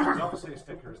the Open City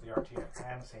stickers, the RTF,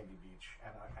 and Sandy Beach,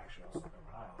 and actually also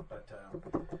Rhode Island. But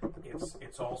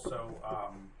it's also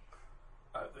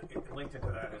linked into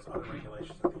that is other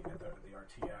regulations at the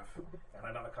RTF, and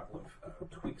another couple of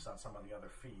tweaks on some of the other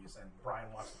fees. And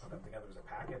Brian wants to put them together as a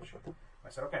package. I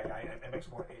said, okay,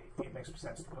 it makes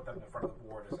sense to put them in front of the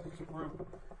board as a group.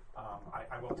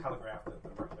 I will telegraph that the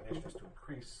recommendation is to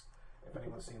increase. If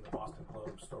anyone's seen the Boston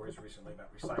Globe stories recently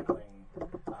about recycling,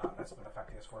 that's been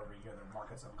affecting us for every year. The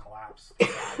markets have collapsed.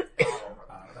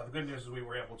 Now the good news is we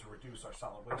were able to reduce our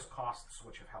solid waste costs,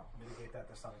 which have helped mitigate that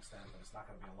to some extent, but it's not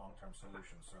going to be a long-term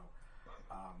solution. So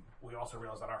we also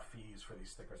realize that our fees for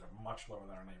these stickers are much lower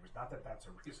than our neighbors. Not that that's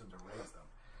a reason to raise them,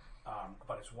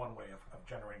 but it's one way of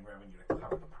generating revenue to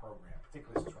cover the program,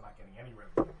 particularly since we're not getting any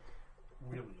revenue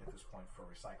really at this point for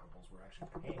recyclables. We're actually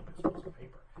paying disposal of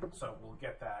paper. So we'll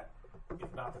get that,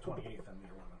 if not the 28th, then the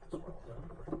 11th as well.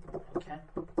 Okay.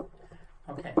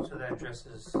 Okay, so that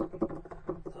addresses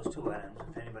those two items.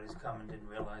 If anybody's come and didn't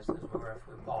realize this, we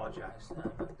apologize,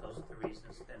 but those are the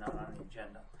reasons they're not on the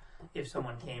agenda. If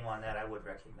someone came on that, I would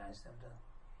recognize them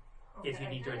too. If you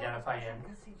need to identify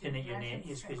your name,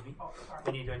 excuse me,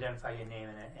 you need to identify your name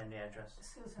and the address.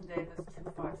 Susan Davis,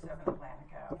 257 Atlantic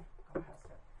Ave,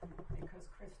 Cohasset. Because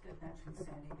Chris did mention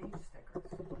Sandy Beach stickers.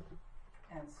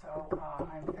 And so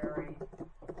I'm very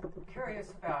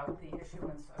curious about the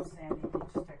issuance of Sandy Beach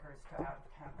stickers to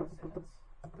out-of-town residents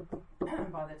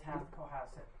by the town of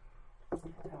Cohasset.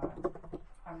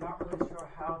 I'm not really sure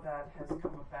how that has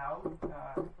come about.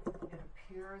 It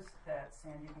appears that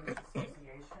Sandy Beach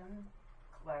Association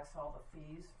collects all the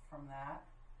fees from that.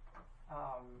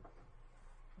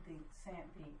 The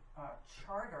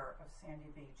charter of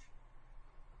Sandy Beach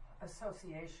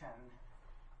Association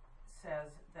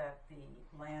says that the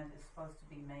land is supposed to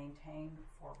be maintained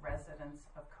for residents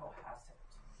of Cohasset.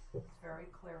 It's very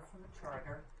clear from the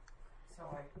charter. So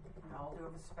in all due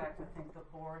respect, I think the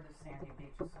board of Sandy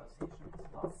Beach Association has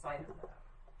lost sight of that.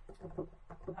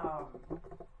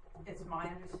 it's my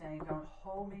understanding, don't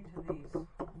hold me to these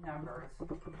numbers,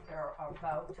 there are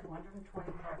about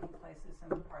 220 parking places in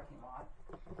the parking lot,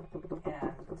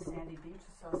 and Sandy Beach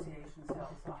Association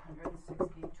sells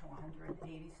 160 to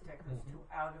 180 stickers to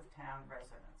out-of-town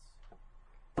residents.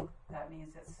 That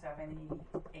means that 78%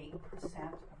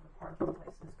 of the parking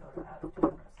places go to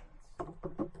out-of-town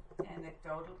residents.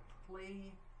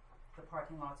 Anecdotally, the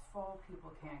parking lot's full,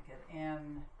 people can't get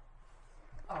in.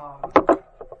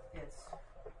 It's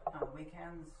on the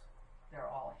weekends, they're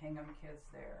all Hingham kids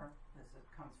there.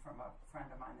 Comes from a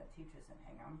friend of mine that teaches in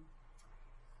Hingham.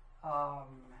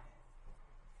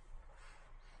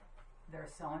 They're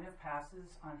selling of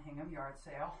passes on Hingham yard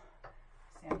sale,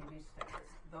 Sandy Beach stickers.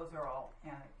 Those are all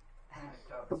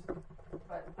anecdotes.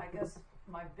 But I guess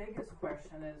my biggest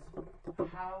question is,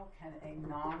 how can a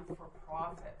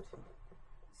non-for-profit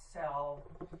sell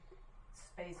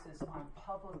spaces on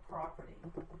public property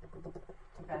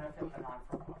to benefit the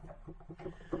non-for-profit?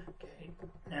 Okay,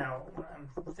 now,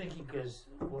 I'm thinking, because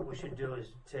what we should do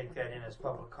is take that in as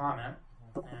public comment,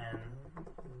 and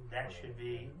that should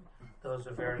be, those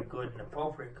are very good and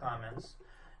appropriate comments,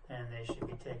 and they should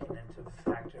be taken into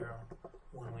factor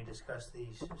when we discuss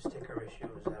these sticker issue.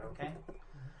 Is that okay?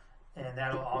 And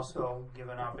that'll also give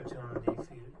an opportunity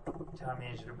for you, town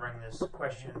manager, to bring this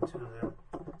question to the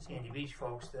Sandy Beach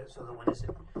folks, so that when this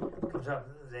comes up,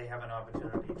 they have an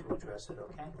opportunity to address it,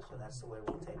 okay? So that's the way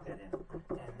we'll take that in.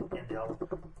 And they'll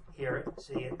hear it,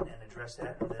 see it, and address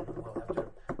that, and then we'll have to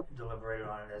deliberate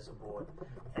on it as a board.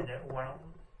 And then,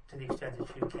 to the extent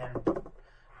that you can,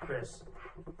 Chris,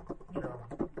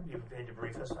 be prepared to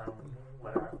brief us on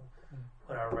what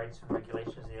our rights and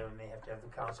regulations are. We may have to have the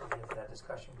council here for that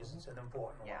discussion, because it's an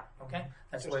important one. Okay?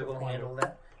 That's the way we'll handle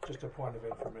that. Just a point of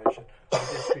information. I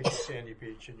did speak to Sandy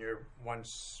Beach, and your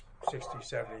 160,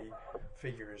 70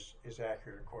 figure is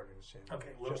accurate according to Sandy Okay,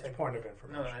 Beach. we'll Just a take point it. of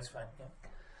information. No, that's fine.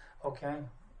 Yeah. Okay,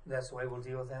 that's the way we'll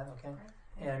deal with that. Okay,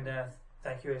 and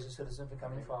thank you as a citizen for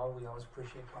coming forward. We always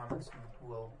appreciate comments, and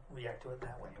we'll react to it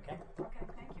that way. Okay. Okay,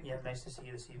 thank you. Yeah, nice to see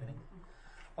you this evening.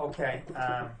 Okay.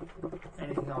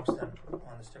 Anything else then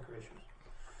on the sticker issues?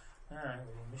 All right,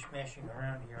 we're mishmashing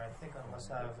around here. I think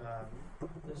unless I've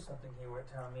there's something here where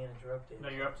town manager update. No,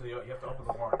 you have to open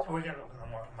the warrant. Oh, we got to open the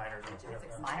minor details.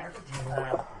 It's minor.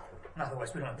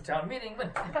 Otherwise, we don't have a town meeting.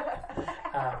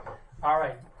 All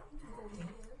right.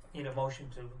 Need a motion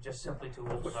to just simply to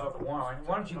open up the warrant.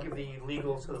 Why don't you give the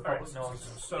legal so the public knows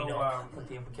what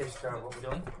the implications are of what we're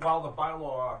doing? While the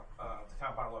bylaw, the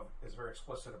town bylaw is very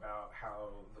explicit about how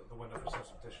the window for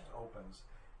citizen petitions opens,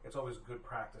 it's always good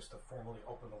practice to formally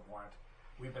open the warrant.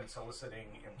 We've been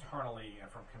soliciting internally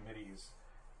and from committees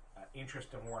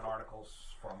interest in warrant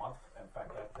articles for a month. In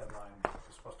fact, that deadline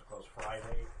is supposed to close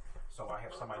Friday, so I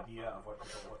have some idea of what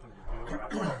people are looking to do.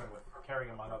 I've spoken with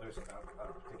Kerry, among others, about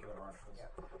particular articles.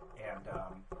 And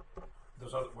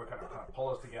we're going to kind of pull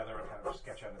those together and kind of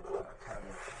sketch out a kind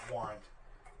of warrant,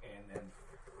 and then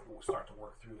we'll start to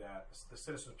work through that. The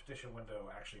citizens petition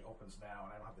window actually opens now,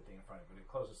 and I don't have the date in front of me, but it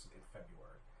closes in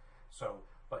February. So,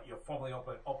 but you're formally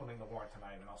opening the warrant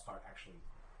tonight, and I'll start actually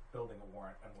building a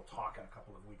warrant, and we'll talk in a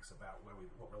couple of weeks about what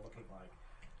we're looking like.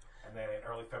 And then in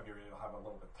early February, you'll have a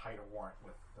little bit tighter warrant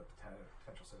with the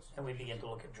potential citizens. And we begin to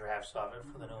look at drafts of it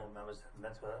for the new members.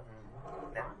 That's what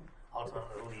that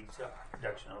ultimately leads to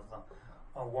production of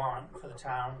a warrant for the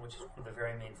town, which is one of the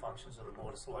very main functions of the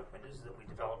Board of Selectmen, is that we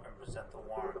develop and present the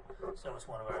warrant. So it's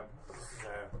one of our,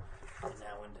 we're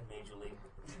now into major league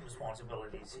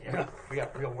responsibilities here. Yeah, we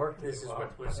got real work to do. This is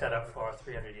what was set up for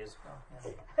 300 years ago.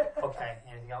 Yeah. Okay,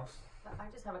 anything else? I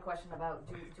just have a question about,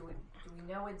 do we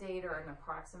know a date or an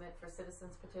approximate for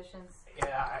citizens petitions?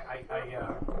 Yeah,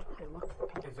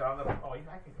 it's on the,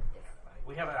 I can go.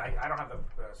 We have I don't have the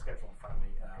schedule in front of me.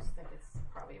 I just think it's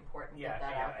probably important to get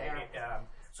that out there.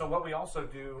 So what we also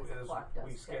do is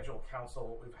we schedule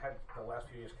council. We've had the last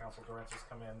few years council directors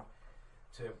come in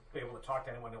to be able to talk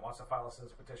to anyone who wants to file a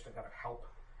citizen's petition to kind of help,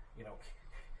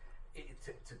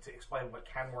 to explain what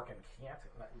can work and can't.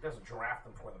 It doesn't draft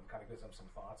them for them, kind of gives them some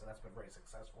thoughts, and that's been very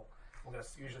successful. We're going to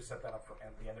usually set that up for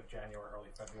the end of January, early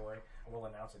February, and we'll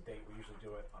announce a date. We usually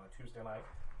do it on a Tuesday night,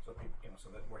 so people, so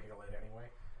that we're here late anyway.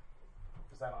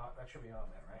 Is that on? That should be on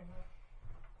there, right?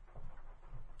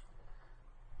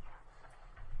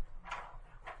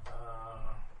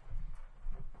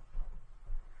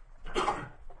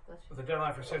 The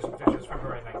deadline for citizen petitions is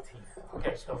February 19th.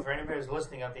 Okay, so for anybody who's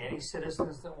listening out there, any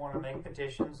citizens that want to make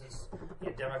petitions, it's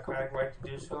your democratic right to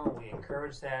do so. We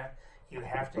encourage that. You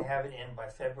have to have it in by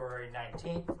February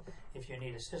 19th. If you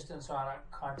need assistance on it,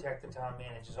 contact the town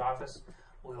manager's office.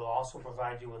 We will also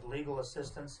provide you with legal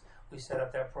assistance. We set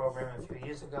up that program a few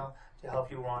years ago to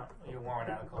help you on your warrant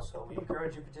article. So we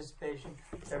encourage your participation.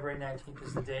 February 19th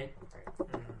is the date.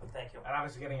 Thank you. And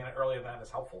obviously getting in earlier than that is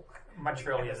helpful. Much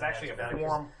earlier. It's than actually a that,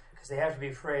 form. because they have to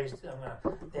be phrased.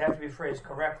 They have to be phrased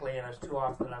correctly, and it's too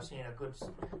often I've seen a good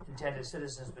intended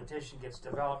citizen's petition gets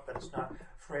developed, but it's not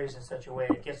phrased in such a way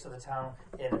it gets to the town,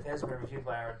 and if it hasn't been reviewed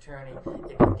by our attorney, it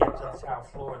can get to the town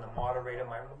floor, and the moderator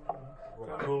might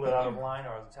rule it out of line,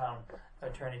 or the town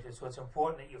attorney too. So it's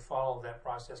important that you follow that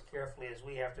process carefully, as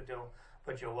we have to do.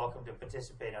 But you're welcome to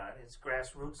participate on it. It's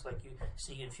grassroots, like you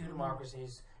see in few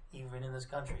democracies, even in this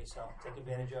country. So take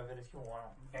advantage of it if you want.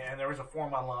 And there is a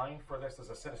form online for this.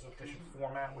 There's a citizen petition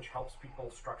format which helps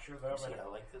people structure them. See, I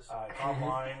like this. It's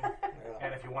online,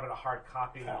 and if you wanted a hard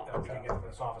copy, we can get them in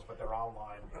this office, but they're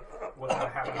online. We're going to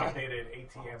have an updated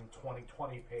ATM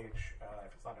 2020 page.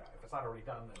 If it's not already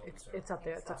done, then It's up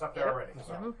there. It's up there already.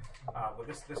 So, but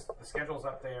the schedule's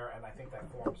up there, and I think that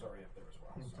form's already up there as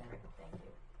well. So.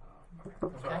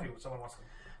 Thank you. So if someone wants to.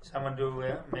 Someone do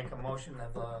make a motion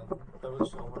of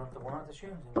those open up the warrant this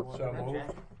year. So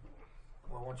moved.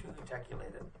 Well, won't you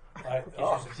articulate it?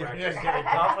 It's getting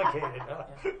complicated.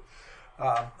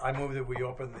 Huh? I move that we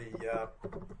open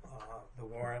the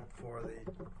warrant for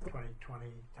the 2020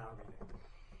 town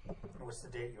meeting. What's the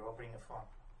date you're opening it for?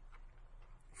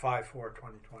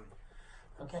 5/4/2020.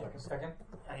 Okay, second.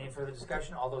 Any further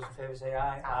discussion? All those in favor say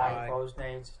aye. Aye. Opposed,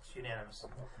 nay. It's unanimous.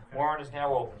 Warrant is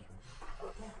now open.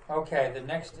 Okay, the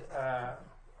next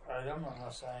item,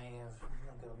 unless I have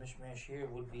a mishmash here,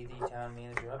 would be the town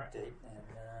manager update, and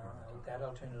with that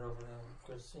I'll turn it over to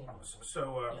Christine.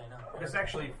 So this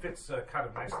actually fits kind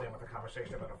of nicely in with the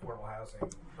conversation about affordable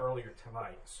housing earlier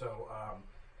tonight. So,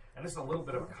 and this is a little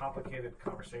bit of a complicated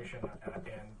conversation,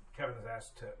 and Kevin has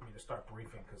asked me to start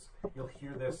briefing because you'll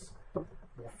hear this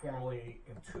more formally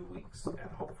in 2 weeks,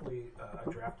 and hopefully a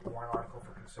draft warrant article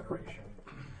for consideration,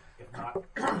 if not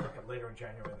later in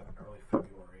January than early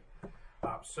February.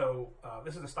 So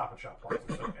this is the Stop and Shop Plaza.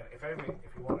 So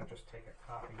if you want to just take a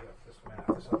copy of this map,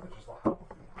 this just will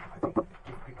help, I think,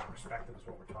 give people perspective is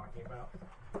what we're talking about.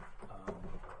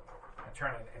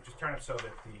 And just turn it so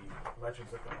that the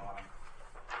legends at the bottom.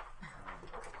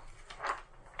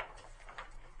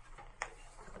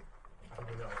 I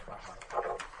don't know it's by heart.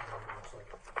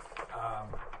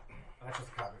 And that's just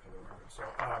a copy for the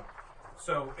record.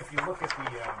 So if you look at the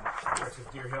where it says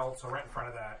Deer Hill, so right in front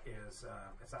of that is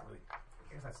it's not really,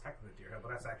 I guess that's technically Deer Hill, but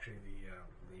that's actually the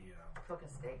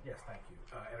Cohasset. yes, thank you.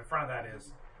 And in front of that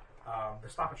is the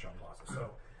Stop and Shop Plaza.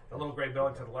 So the little gray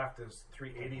building to the left is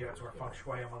 380. That's where Feng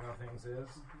Shui, among other things, is.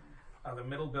 The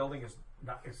middle building is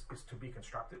to be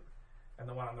constructed, and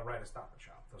the one on the right is Stop and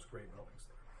Shop. Those gray buildings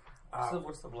there.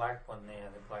 What's the black one there?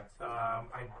 The black.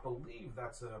 I believe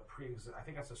that's a I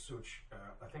think that's a sewage.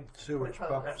 I think Sewage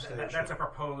pump station. That's a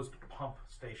proposed pump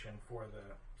station for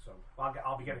the. So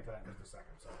I'll be getting to that in just a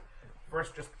second. So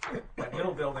first, just that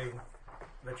middle building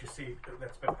that you see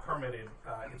that's been permitted.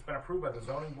 It's been approved by the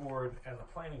zoning board and the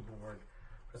planning board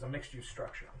as a mixed-use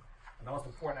structure. And the most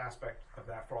important aspect of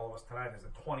that for all of us tonight is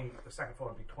that the second floor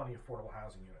would be 20 affordable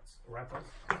housing units. Rentals,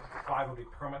 5 would be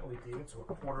permanently deeded, so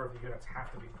a quarter of the units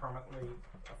have to be permanently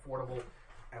affordable,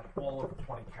 and all of the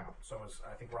 20 count. So as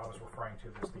I think Rob was referring to,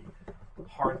 there's the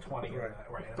hard 20 and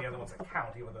the other ones that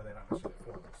count, even though they're not necessarily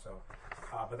affordable. So,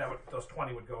 but those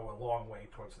 20 would go a long way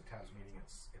towards the town's meeting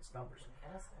its numbers.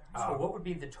 So what would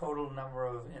be the total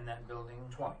number in that building?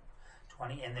 20.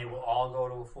 And they will all go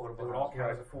to affordable. They would all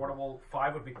count as affordable.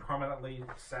 5 would be permanently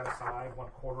set aside,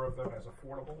 1/4 of them as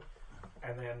affordable,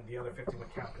 and then the other 50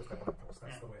 would count because they're rentals.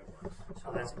 That's the way it works.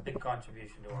 So that's a big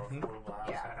contribution to our affordable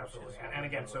housing. Yeah, absolutely. And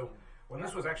again, so when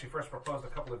this was actually first proposed a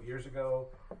couple of years ago,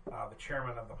 the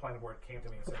chairman of the planning board came to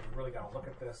me and said, "We really got to look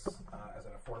at this as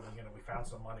an affordable unit. We found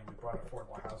some money. We brought an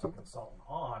affordable housing consultant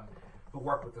on who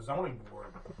worked with the zoning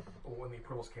board when the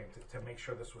approvals came to make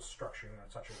sure this was structured in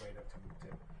such a way that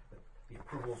the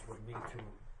approvals would lead to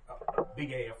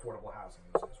big A affordable housing,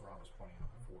 as Rob was pointing out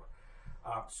before.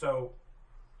 So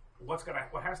what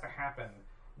has to happen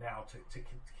now to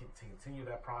continue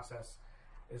that process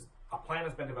is a plan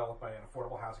has been developed by an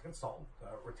affordable housing consultant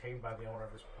retained by the owner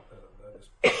of this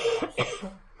house.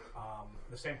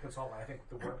 The same consultant, I think,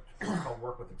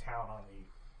 work with the town on the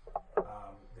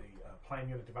plan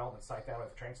unit development site down at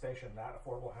the train station, that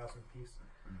affordable housing piece.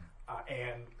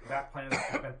 And that plan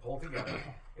has been pulled together.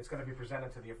 It's going to be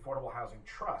presented to the Affordable Housing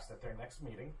Trust at their next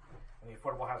meeting, and the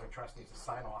Affordable Housing Trust needs to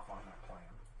sign off on that plan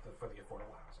for the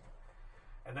affordable housing.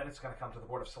 And then it's going to come to the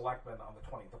Board of Selectmen on the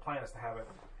 20th. The plan is to have it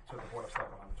to the Board of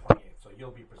Selectmen on the 28th, so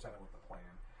you'll be presented with the plan.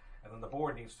 and then the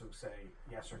board needs to say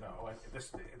yes or no. And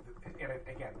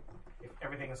again, if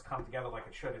everything has come together like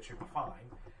it should be fine.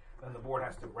 Then the board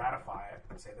has to ratify it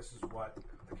and say this is what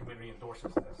the community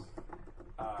endorses this.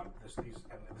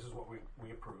 This is what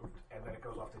we approved, and then it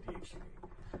goes off to DHCD.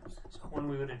 So when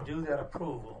we were to do that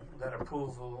approval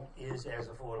is as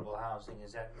affordable housing,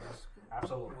 is that?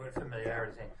 Absolutely. We're familiar with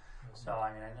everything. So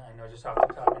I mean, I know just off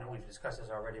the top, we've discussed this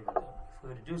already, but if we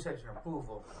were to do such an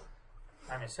approval,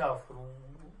 I myself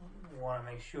would want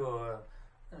to make sure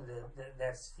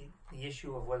that's the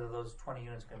issue of whether those 20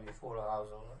 units can be affordable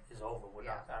housing is over.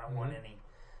 I don't want any,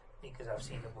 because I've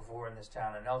seen it before in this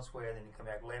town and elsewhere. Then you come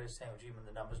back later saying, "Gee,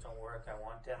 the numbers don't work. I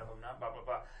want 10 of them, not blah blah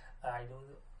blah."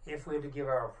 If we're to give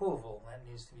our approval, that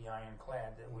needs to be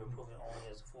ironclad that we're approving only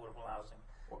as affordable housing.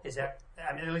 Is that?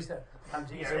 I mean, at least I'm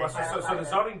just so the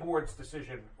zoning board's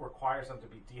decision requires them to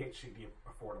be DHCD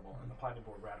affordable, and the planning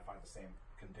board ratified the same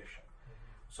condition.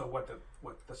 So what the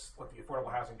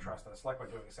Affordable Housing Trust and the Selectman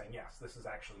are doing is saying, yes, this is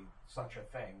actually such a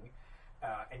thing,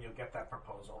 and you'll get that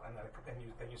proposal, and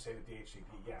then you say to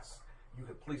DHCD, yes, you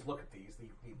could please look at these.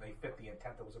 They fit the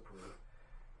intent that was approved,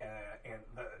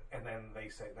 and then they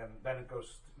say then it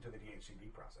goes to the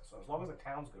DHCD process. So as long as the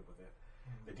town's good with it,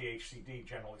 the DHCD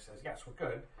generally says yes, we're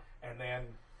good, and then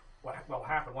what will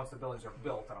happen once the buildings are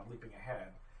built, and I'm leaping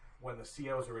ahead, when the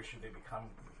COs are issued, they become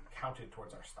counted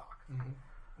towards our stock.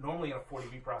 Normally in a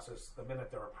 40B process, the minute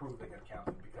they're approved, they get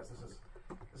counted, because this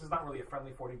is not really a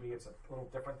friendly 40B. It's a little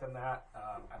different than that.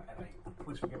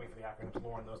 Please forgive me for the acronyms.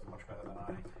 Lauren knows them much better than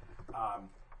I.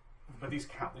 But these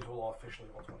will all officially,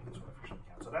 all 20 units will officially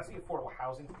count. So that's the affordable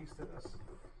housing piece to this.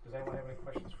 Does anyone have any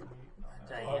questions for me?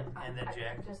 Diane, and then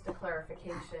Jack. Just a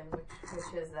clarification,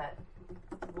 which is that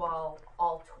while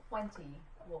all 20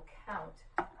 will count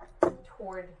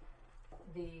toward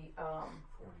the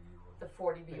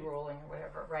 40B ruling or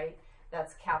whatever, right?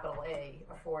 That's capital A,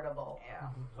 affordable. Yeah.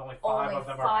 There's only five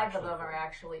of them are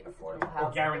actually affordable housing.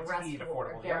 Or guaranteed the rest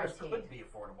affordable. The others could be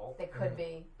affordable. They could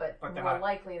be, but they're more not,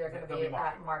 likely they're going to be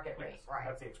at market rate. Yes, Right.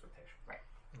 That's the expectation. Right.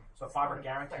 So 5 are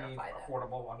guaranteed clarify that.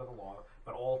 affordable under the law,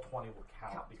 but all 20 will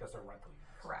count because they're rental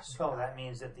units. Correct. So that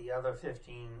means that the other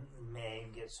 15 may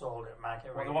get sold at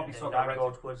market rate They won't be and sold not at go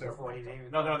rental. towards the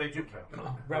 40B? No, they do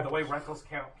count. The way rentals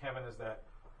count, Kevin, is that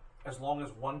as long as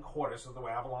 1/4, this is the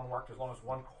way Avalon worked, as long as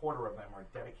 1/4 of them are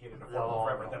dedicated to affordable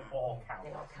forever, then all count.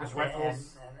 Because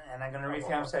rentals... And I'm going to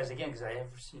re-emphasize again, because I have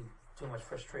seen too much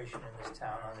frustration in this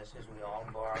town on this, as we all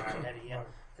bar our head here,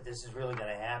 that this is really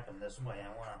going to happen this way. I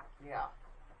want to... Yeah.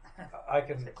 I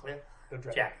can Is it clear?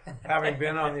 address. Jack. Having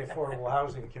been on the Affordable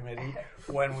Housing Committee,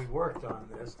 when we worked on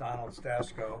this, Donald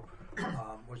Stasko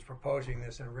was proposing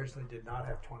this and originally did not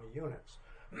have 20 units.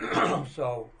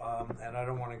 So, and I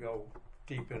don't want to go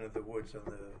deep into the woods on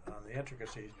the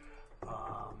intricacies,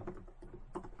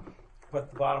 but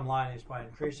the bottom line is by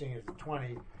increasing it to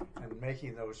 20 and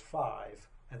making those 5,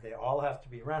 and they all have to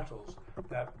be rentals,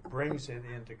 that brings it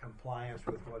into compliance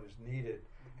with what is needed.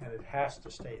 And it has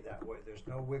to stay that way. There's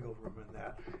no wiggle room in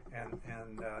that.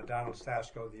 And Donald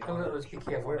Stasko, the owner, Let's be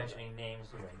careful mentioning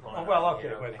names of people. oh, well,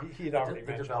 okay, but he'd already the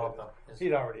mentioned developer it.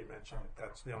 He'd already mentioned it.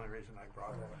 That's the only reason I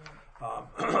brought it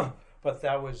up. But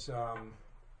that was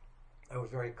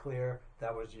very clear.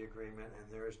 That was the agreement,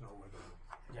 and there is no wiggle room.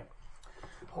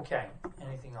 Yeah. Okay.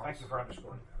 Anything else? Thank you for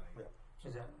underscoring that.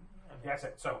 Is that? That's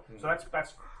it. So that's just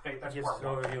part an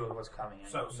one. overview of what's coming.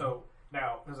 So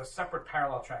now there's a separate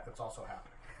parallel track that's also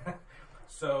happening.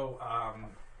 So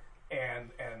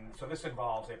so this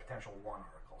involves a potential warrant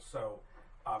article. So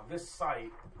this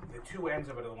site, the two ends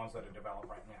of it are the ones that are developed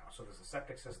right now. So there's a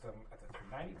septic system at the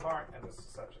 390 part, and this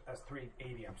is as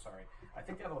 380. I'm sorry. I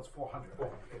think the other one's 400.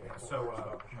 So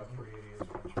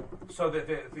 380 is so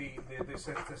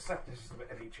the septic system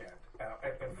at each end.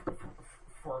 And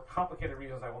for complicated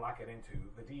reasons I will not get into,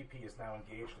 the DEP is now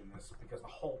engaged in this because the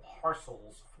whole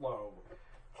parcel's flow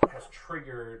has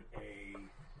triggered a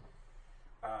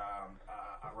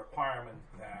requirement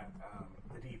that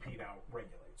the DEP now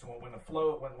regulates. So when the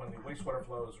wastewater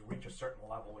flows reach a certain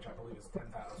level, which I believe is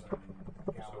 10,000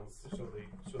 gallons. So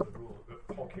the rule,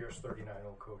 Paul Kearse, 39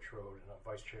 Old Coach Road, and I'm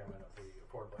vice chairman of the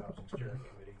Affordable Housing Steering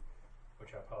Committee,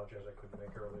 which I apologize I couldn't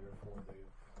make earlier for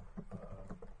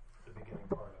the beginning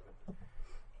part of it.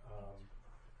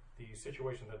 The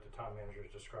situation that the town manager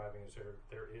is describing is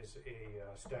there is a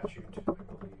statute, I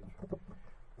believe,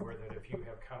 where that if you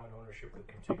have common ownership with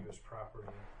contiguous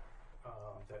property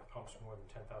that pumps more than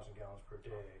 10,000 gallons per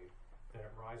day, then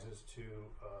it rises to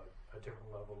a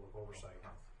different level of oversight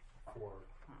for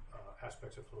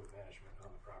aspects of fluid management on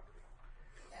the property.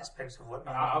 Aspects of what?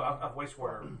 of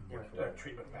wastewater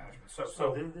treatment management.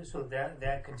 So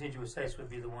that contiguous sites would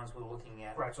be the ones we're looking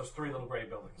at. Right, so it's 3 little gray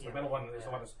buildings. The middle one is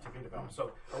the one that's to be developed.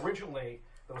 So originally,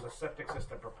 there was a septic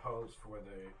system proposed for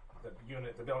the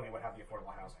unit, the building that would have the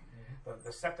affordable housing.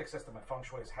 The septic system at Feng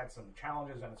Shui has had some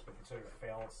challenges, and it's been considered a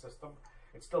failed system.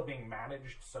 It's still being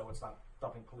managed, so it's not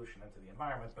dumping pollution into the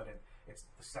environment, but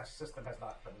the system has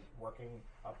not been working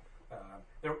up.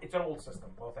 It's an old system.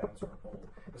 Both ends are old.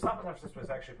 The supplemental system has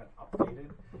actually been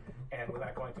updated, and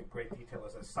without going into great detail,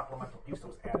 there's a supplemental piece that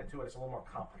was added to it. It's a little more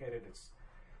complicated.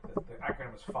 The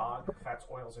acronym is FOG, fats,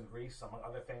 oils, and grease, among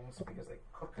other things, because they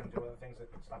cook and do other things that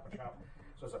it's not much out.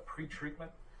 So there's a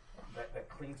pre-treatment that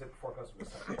cleans it before it goes to the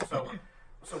septic.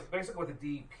 So basically, what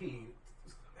the DEP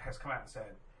has come out and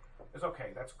said is,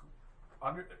 okay,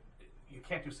 you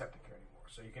can't do septic here anymore.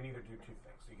 So you can either do 2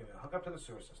 things. You can either hook up to the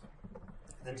sewer system.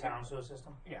 The town sewer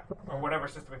system? Yeah, or whatever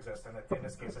system exists, and in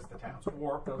this case it's the town's,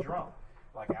 or build your own,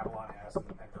 like Avalon has and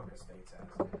Cook Estates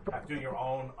has. Do your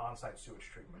own on-site sewage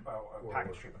treatment, or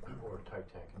package treatment. Or tight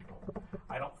tank control.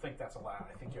 I don't think that's allowed.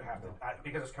 I think you have to,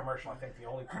 because it's commercial, I think the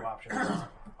only 2 options is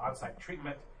on-site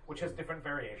treatment, which has different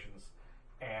variations,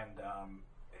 and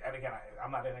again,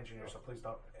 I'm not an engineer, so please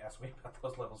don't ask me about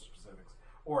those level specifics,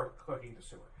 or cooking to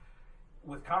sewer.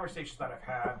 With conversations that I've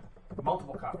had,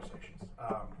 multiple conversations,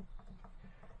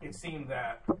 it seemed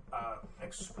that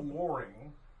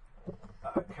exploring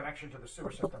connection to the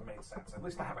sewer system made sense, at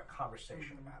least to have a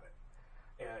conversation about it.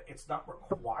 It's not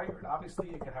required. Obviously,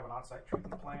 you can have an on-site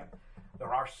treatment plant.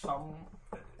 There are some.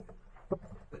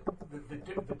 The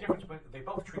difference, they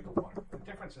both treat the water. The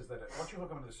difference is that once you hook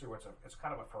them into the sewer, it's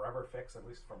kind of a forever fix, at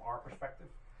least from our perspective.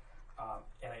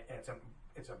 And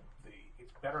it's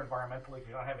better environmentally if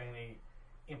you're not having any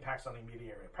impacts on the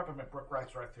immediate area. Peppermint Brook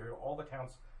runs right through all the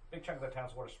towns. Big chunk of the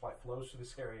town's water supply flows through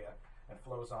this area and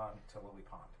flows on to Lily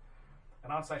Pond.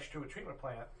 An on-site sewer treatment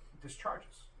plant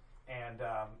discharges, and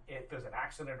if there's an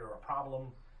accident or a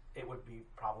problem, it would be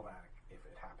problematic if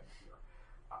it happened here.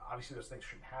 Obviously, those things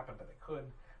shouldn't happen, but they could.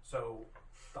 So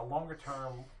the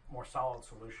longer-term, more solid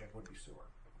solution would be sewer.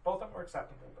 Both of them are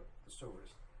acceptable, but the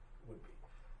sewers would be.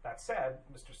 That said,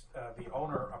 the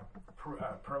owner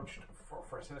approached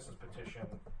for a citizen's petition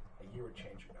a year and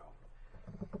change ago,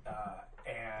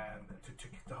 and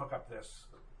to hook up this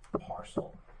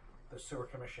parcel. The sewer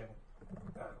commission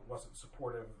wasn't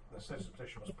supportive. The citizen's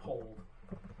petition was pulled.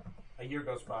 A year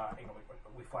goes by.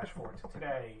 We flash forward to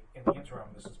today. In the interim,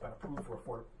 this has been approved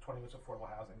for 20 units of affordable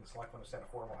housing. The Selectman has said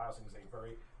affordable housing is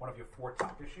one of your 4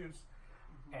 top issues.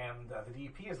 And the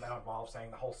DEP is now involved, saying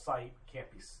the whole site can't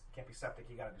be septic.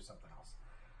 You got to do something else.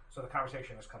 So the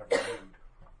conversation is kind of renewed.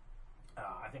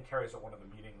 I think Carrie was at one of the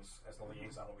meetings as the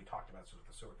liaison when we talked about this with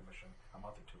the sewer commission a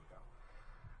month or 2 ago.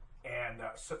 And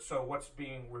so what's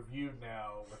being reviewed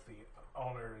now with the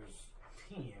owner's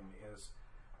team is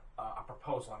a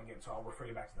proposal. And again, so I'll refer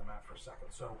you back to the map for a second.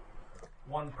 So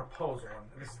one proposal,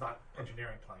 and this is not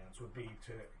engineering plans, would be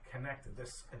to connect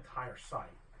this entire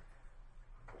site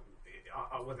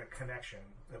with a connection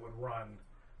that would run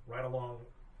right along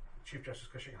Chief Justice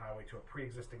Cushing Highway to a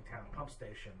pre-existing town pump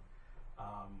station.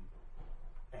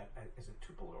 Is it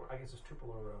Tupelo? I guess it's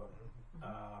Tupelo Road.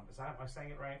 Am I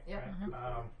saying it right? Yeah.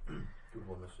 Right?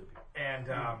 Tupelo, Mississippi. And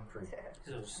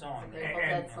There's a song.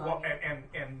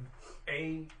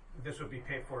 This would be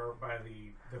paid for by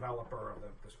the developer of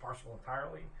this parcel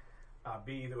entirely.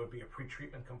 B, there would be a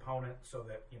pre-treatment component so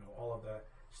that all of the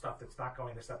stuff that's not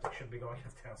going to septic should be going into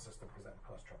the town system because that would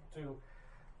cause trouble too.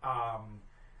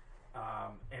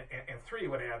 And 3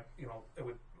 would add, it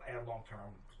would add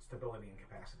long-term stability and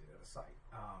capacity to the site.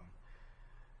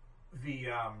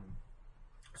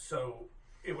 So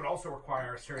it would also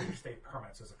require a series of state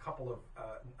permits. There's a couple of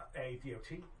A,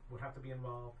 DOT would have to be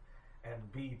involved,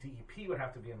 and B, DEP would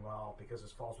have to be involved because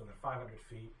this falls within 500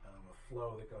 feet of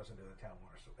flow that goes into the town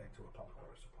water, into a public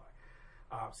water supply.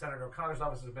 Senator O'Connor's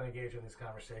office has been engaged in these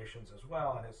conversations as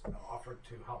well and has offered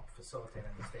to help facilitate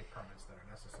any state permits that are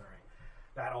necessary.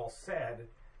 That all said,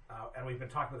 and we've been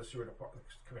talking with the Sewer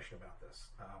Commission about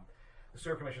this. The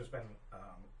Sewer Commission has been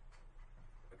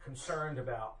concerned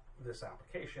about this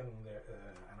application,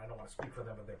 and I don't want to speak for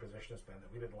them, but their position has been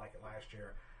that we didn't like it last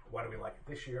year. Why do we like it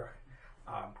this year?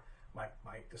 My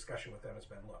discussion with them has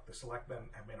been, look, the Selectmen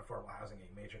have made affordable housing a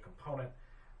major component.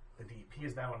 The DEP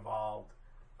is now involved.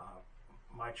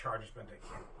 My charge has been to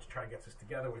try to get this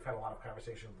together. We've had a lot of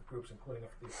conversations with groups, including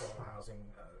the affordable housing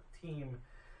team.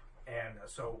 And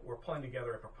so we're pulling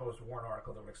together a proposed warrant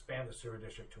article that would expand the sewer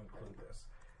district to include this.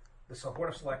 The Board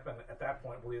of Selectmen at that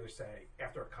point will either say,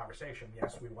 after a conversation,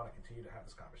 yes, we want to continue to have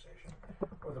this conversation,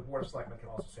 or the Board of Selectmen can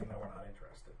also say, no, we're not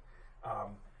interested.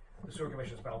 The Sewer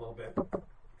Commission has been a little bit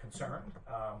concerned.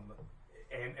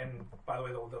 And by the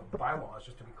way, the bylaws,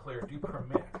 just to be clear, do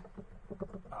permit,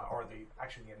 or the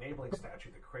enabling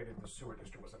statute that created the sewer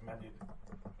district was amended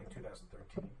in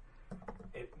 2013.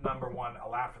 It, number one,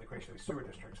 allowed for the creation of these sewer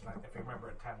districts, and if you remember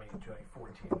at town meeting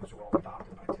 2014, these were all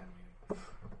adopted by town meeting.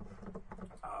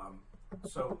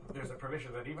 So there's a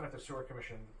provision that even if the sewer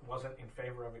commission wasn't in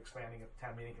favor of expanding it,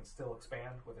 town meeting can still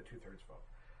expand with a 2/3 vote.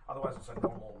 Otherwise, it's a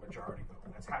normal majority vote.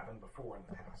 That's happened before in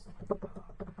the past.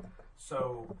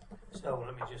 So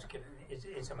let me just get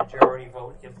it's a majority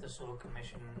vote if the sewer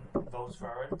commission votes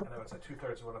for it. I know it's a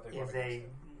 2/3 vote if they vote If they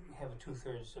against it. have a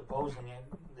 2/3 opposing it,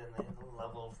 then the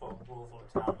level for approval at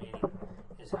town meeting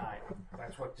is high.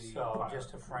 That's what the so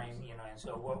just to frame, and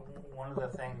so one of the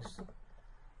things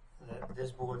that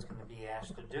this board's going to be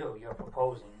asked to do, you're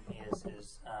proposing, is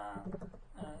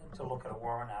to look at a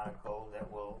warrant article that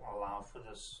will allow for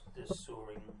this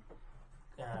sewering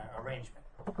arrangement.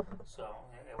 So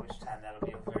at which time that'll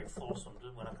be a very fulsome.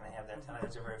 We're not going to have that tonight.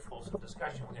 It's a very fulsome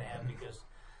discussion we're going to have because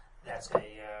that's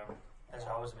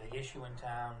always a big issue in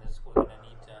town. We're going to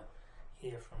need to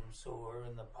hear from sewer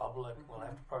and the public. We'll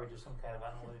have to probably do some kind of, I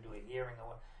don't know whether to do a hearing or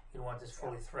what. You don't want this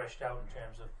fully threshed out in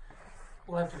terms of.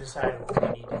 We'll have to decide who we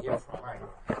need to hear from.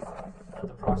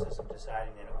 The process of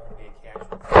deciding that it won't be a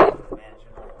casual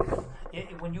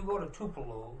management. When you go to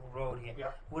Tupelo Road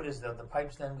here, what is the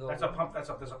pipes then go? That's a pump. There's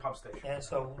a pump station. And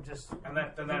so just and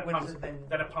then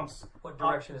it pumps. What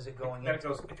direction is it going? Then it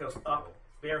goes up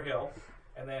Bear Hill,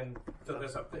 and then so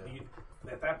there's at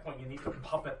that point you need to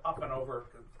pump it up and over.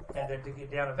 And then to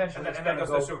get down eventually, and then goes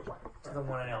to the sewer plant. To the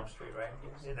one on Elm Street, right?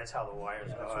 That's how the wires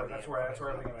go. That's where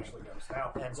everything eventually goes.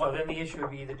 Now, and so then the issue would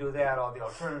be either do that, or the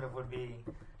alternative would be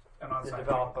the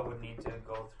developer would need to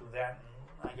go through that.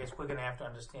 And I guess we're going to have to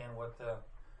understand what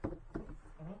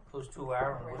those two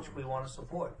are and which we want to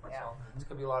support. So it's going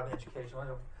to be a lot of education.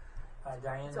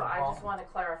 Diane. So I just want to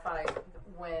clarify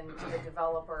when the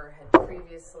developer had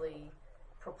previously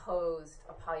proposed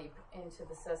a pipe into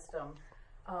the system.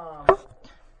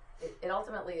 It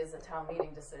ultimately is a town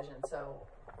meeting decision, so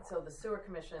the sewer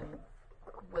commission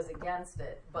was against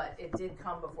it, but it did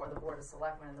come before the Board of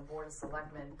Selectmen, and the Board of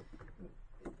Selectmen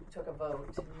took a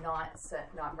vote to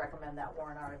not recommend that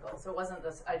warrant article. So it wasn't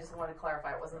this, I just want to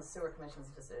clarify, it wasn't the sewer commission's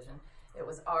decision. It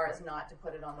was ours not to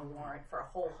put it on the warrant for a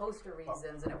whole host of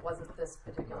reasons, and it wasn't this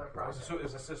particular project. It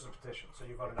was a citizen's petition, so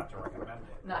you voted not to recommend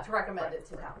it. Not to recommend it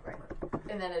to town, right?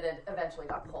 And then it eventually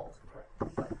got pulled. But,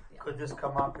 could this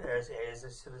come up as a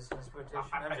citizen's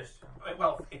petition?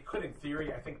 Well, it could in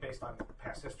theory. I think based on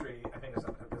past history, I think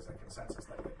there's a consensus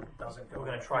that it doesn't go. We're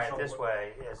going to try it this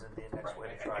way as the next way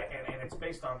to try it. And it's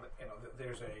based on,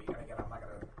 there's a, and again, I'm not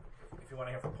going to, if you want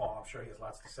to hear from Paul, I'm sure he has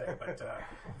lots to say, but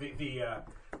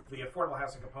the affordable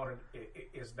housing component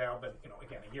is now been,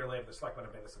 again, a year later, the selectmen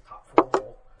have made this a top 4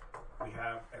 goal. We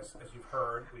have, as you've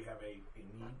heard, we have a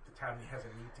need, the town has a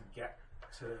need to get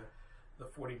to the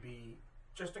 40B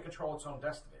just to control its own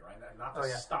destiny, right? Not to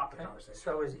stop the conversation.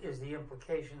 So is the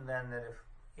implication then that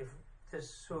if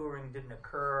this sewering didn't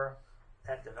occur,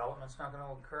 that development's not going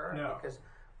to occur? No. Because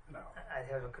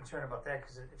I have a concern about that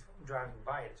because if I'm driving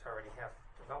by it, it's already half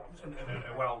developed.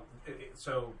 Well,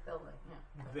 so building,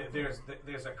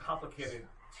 there's a complicated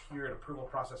tiered approval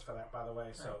process for that, by the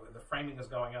way. So the framing is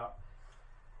going up.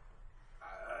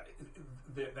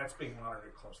 That's being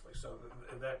monitored closely. So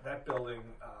that building.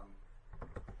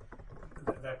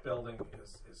 That building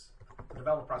is the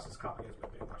development process is complicated,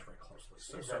 but being watched very closely.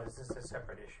 So is this a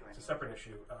separate issue? It's a separate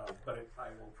issue, but I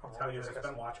will tell you that it's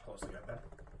been watched closely. I've been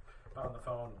on the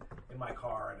phone in my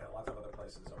car and at lots of other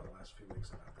places over the last few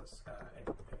weeks about this.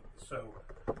 And so,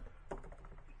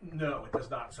 no, it does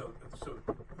not. So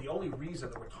the only reason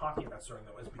that we're talking about sewering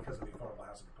though is because of the affordable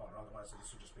housing component. Otherwise,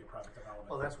 this would just be a private development.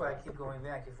 Well, that's why I keep going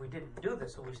back. If we didn't do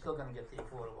this, are we still going to get the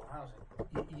affordable housing?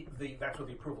 That's what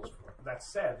the approval is for. That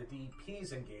said, the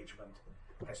DEP's engagement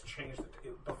has changed.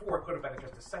 Before, it could have been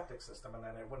just a septic system, and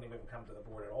then it wouldn't even come to the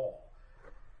board at all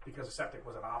because a septic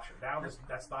was an option. Now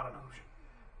that's not an option.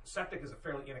 Septic is a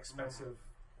fairly inexpensive,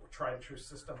 tried and true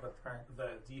system, but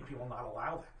the DEP will not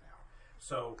allow that now.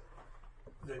 So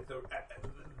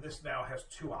this now has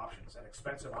 2 options: an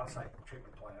expensive on-site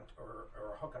treatment plant or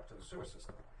a hookup to the sewer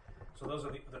system. So those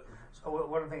are So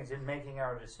one of the things in making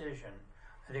our decision,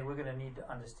 I think we're going to need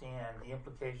to understand the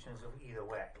implications of either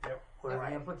way. Yep. What are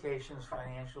the implications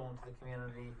financial into the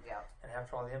community? Yep. And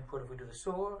after all the input, if we do the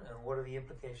sewer, and what are the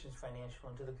implications financial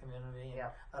into the community?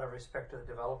 Yep. Out of respect to the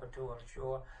developer too, I'm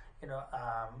sure.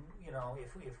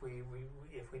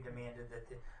 If we demanded that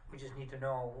we just need to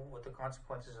know what the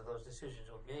consequences of those decisions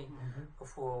will be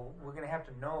before we're going to have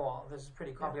to know all. This is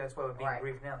pretty complicated. That's why we're being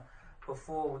briefed now.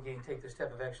 before we can take the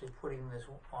step of actually putting this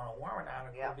on a warrant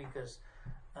article, Yeah. because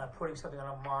putting something on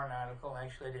a warrant article,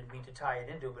 actually I didn't mean to tie it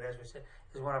into it, but as we said,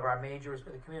 is one of our majors,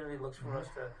 but the community looks for us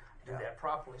to do that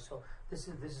properly. So this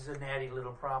is a natty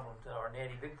little problem, or a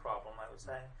natty big problem, I would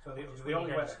say. So which the we only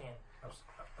need to way. understand. I'm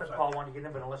But sorry. Paul wanted to get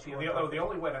in, but unless you want to The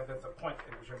only way that the point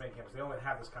that you're making is the only way to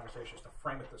have this conversation is to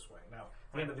frame it this way. Now,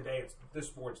 at the end of the day, it's this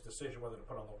board's decision whether to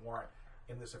put on the warrant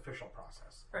in this official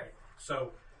process. Right.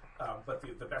 So, but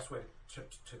the best way to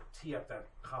tee up that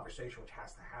conversation, which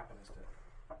has to happen, is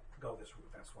to go this route.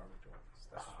 That's why we're doing this.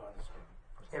 That's why this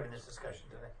is having this discussion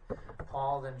today.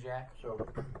 Paul, then Jack. So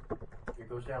it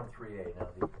goes down 3A. Now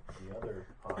the other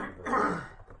possibility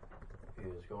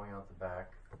is going out the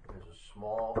back. There's a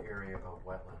small area of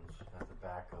wetlands at the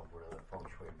back of where the feng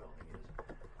shui building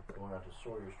is, going onto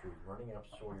Sawyer Street, running up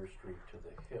Sawyer Street to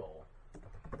the hill,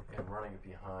 and running it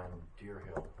behind Deer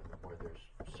Hill where there's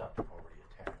septic already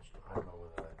attached. I don't know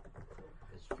whether that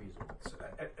is feasible, because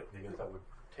that would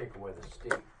take away the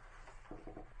state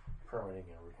permitting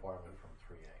and requirement from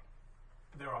 3A.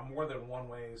 there are more than one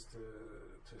ways to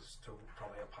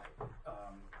lay a pipe.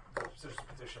 The citizen's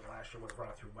petition last year would have run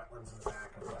it through wetlands in the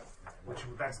back,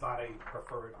 that's not a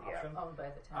preferred option. Owned by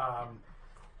the town.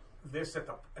 This at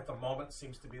the moment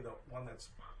seems to be the one that's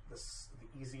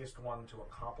the easiest one to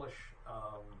accomplish,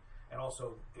 and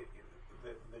also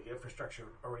the infrastructure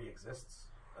already exists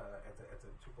at the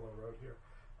Tupelo Road here,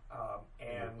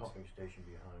 and a pumping station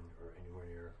behind or anywhere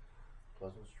near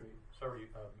Pleasant Street. Sorry,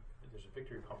 there's a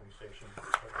Victory pumping station on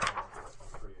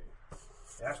 3A.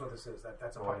 Yeah, that's what this is.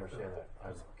 That's a I pipe. understand that.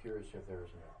 I'm curious if there's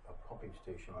a pumping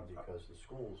station because the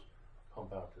schools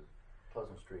pump out to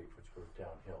Pleasant Street, which goes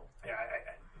downhill. Yeah,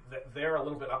 they're a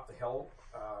little bit up the hill,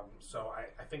 so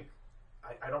I think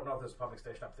I don't know if there's a pumping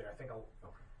station up there. I think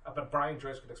but Brian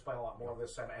Joyce could explain a lot more of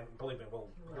this, and believe me,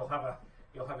 you'll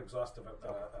have exhaustive.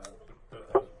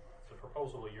 The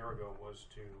proposal a year ago was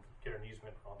to get an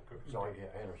easement on the Cook No, Estate.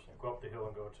 I understand. Go up the hill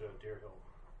and go to Deer Hill.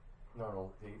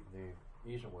 No, the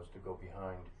easement was to go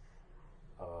behind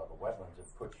the wetlands and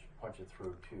punch it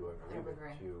through to, I believe,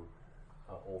 Evergreen. to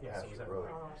Old Yes, it was Pasture Road.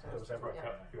 It was Right,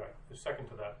 Yeah. you're right. The second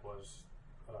to that was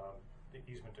the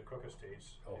easement to Cook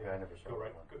Estates. Okay, I never saw Go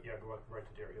that right, one. go right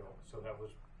to Deer Hill. So that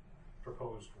was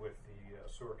proposed with the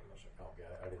sewer commission. Okay,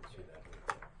 I didn't see that.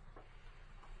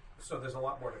 So there's a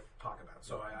lot more to talk about.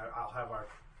 So I'll have our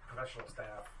professional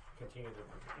staff continue to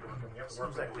we have to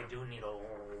work. Seems like we do need a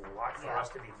lot for us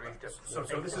to be briefed up. So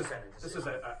this is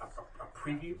a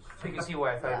preview. So you can see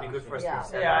why I thought it'd be good for us to be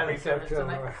set Yeah, up. I think so too.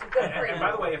 And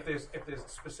by the way, if there's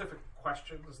specific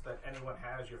questions that anyone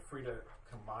has, you're free to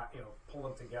combine, pull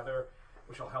them together,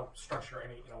 which will help structure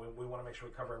any. We want to make sure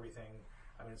we cover everything.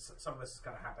 I mean, some of this is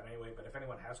going to happen anyway. But if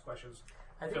anyone has questions,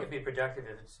 I think it'd be productive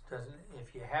if it doesn't.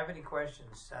 If you have any questions,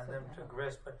 send them to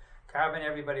Gris. But Carmen,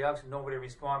 everybody else, nobody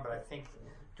respond. But I think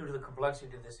due to the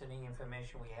complexity of this, any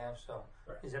information we have, so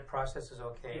is that process is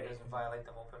okay? Yeah. It doesn't violate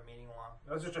the open meeting law.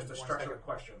 those are just a One structured second.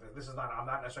 question. This is not. I'm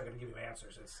not necessarily going to give you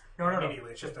answers. It's No.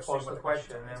 immediately. It's just to see pose what the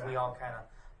questions question, are. and then we all kind of,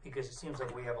 because it seems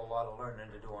like we have a lot of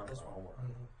learning to do on this one.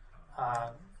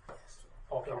 Yes.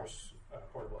 Paul Pierce,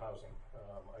 Affordable Housing.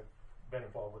 I've been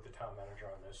involved with the town manager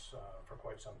on this for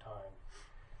quite some time.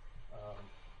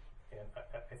 And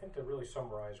I think to really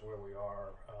summarize where we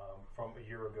are from a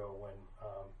year ago when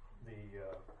the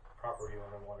property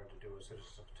owner wanted to do a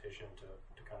citizen's petition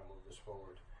to kind of move this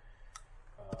forward.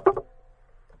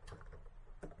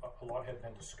 A lot had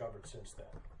been discovered since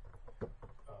then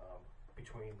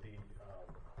between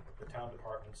the town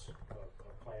departments of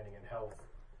planning and health,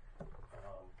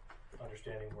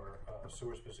 understanding where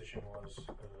sewer's position was,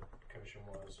 the commission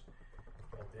was,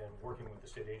 and then working with the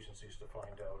state agencies to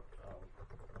find out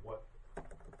what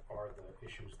are the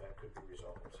issues that could be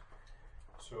resolved.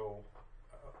 So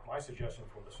my suggestion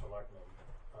for the selectmen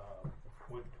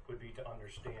would be to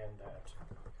understand that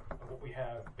what we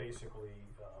have basically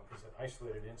is an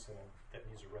isolated incident that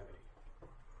needs a remedy.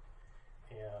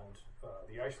 And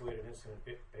the isolated incident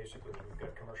basically, we've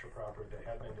got commercial property that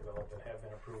have been developed and have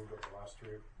been approved over the last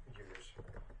 3 years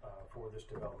for this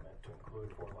development to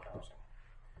include affordable housing.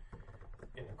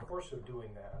 In the course of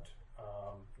doing that,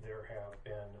 there have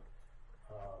been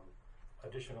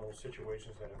additional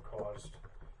situations that have caused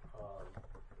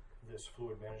this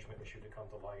fluid management issue to come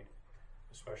to light,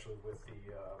 especially with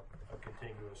the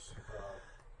contiguous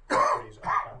properties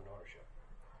on common ownership.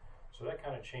 So that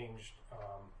kind of changed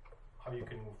how you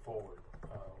can move forward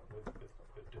with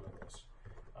doing this.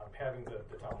 Having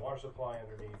the town water supply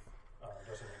underneath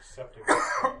doesn't make septic a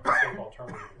safe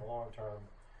alternative in the long term.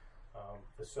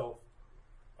 The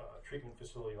self-treatment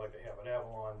facility like they have at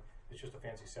Avalon is just a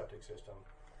fancy septic system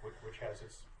which has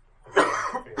its fair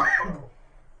flow.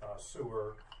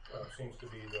 Sewer seems to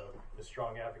be the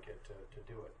strong advocate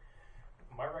to do it.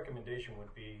 My recommendation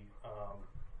would be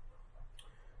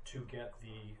to get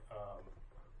the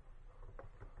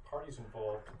parties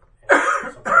involved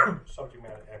and some subject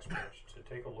matter experts to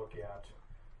take a look at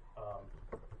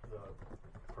the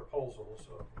proposals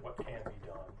of what can be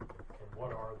done and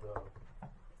what are the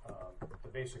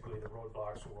basically the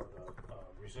roadblocks or the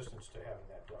resistance to having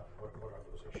that done. What are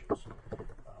those issues?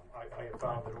 I have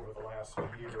found that over the last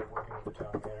year, working with the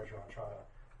town manager on trying to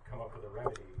come up with a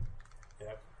remedy,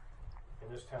 that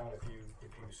in this town, if you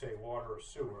say water or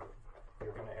sewer,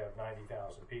 you're going to have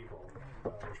 90,000 people,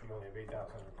 which we only have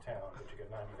 8,000 in the town, but you get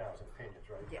 90,000 opinions,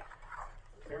 right? Yeah.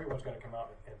 Everyone's going to come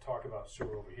out and talk about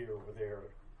sewer over here, over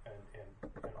there, and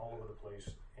all over the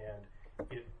place, and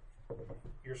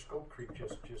your scope creep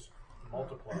just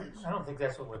multiplies. I don't think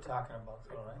that's what we're talking about,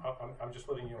 though, right? I'm just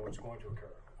letting you know what's going to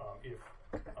occur. If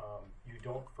you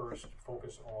don't first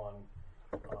focus on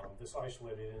this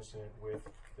isolated incident with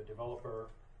the developer,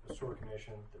 the sewer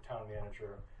commission, the town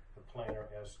manager, the planner,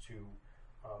 as to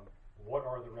what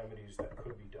are the remedies that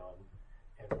could be done,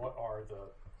 and what are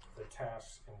the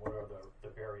tasks, and what are the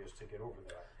barriers to get over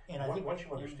that. And I think once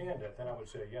you understand that, then I would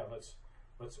say, yeah,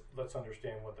 let's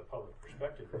understand what the public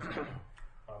perspective is.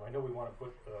 I know we want to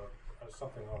put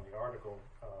something on the article,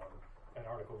 an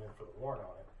article in for the warrant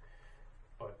on it,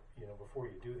 but before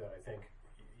you do that, I think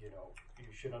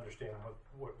you should understand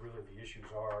what really the issues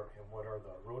are and what are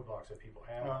the roadblocks that people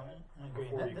have. I agree.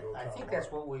 Before you go I think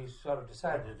that's what we sort of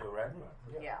decided to do, right?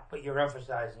 Yeah. But you're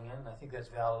emphasizing it, and I think that's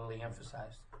validly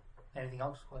emphasized. Anything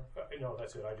else, Cliff? No,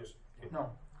 that's it.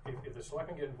 If the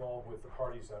selectmen get involved with the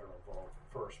parties that are involved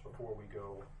first before we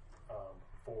go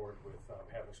forward with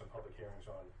having some public hearings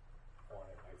on it,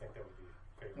 I think that would be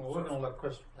favorable. Well, we're going to let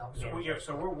Chris help.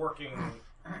 So we're working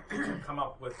to come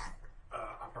up with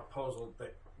a proposal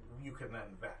that you can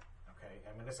then vet. Okay,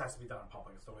 I mean this has to be done in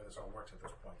public. It's the way this all works at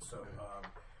this point. So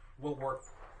we'll work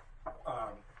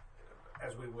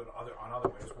as we would on other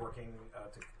ways, working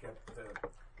to get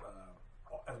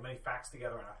as many facts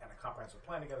together and a comprehensive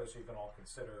plan together, so you can all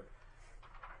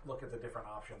look at the different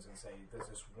options and say, does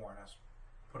this warrant us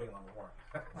putting it on the warrant?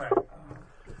 Right.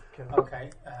 Okay.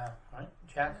 Right.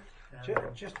 Jack?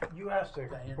 Just you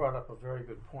brought up a very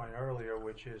good point earlier,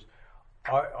 which is,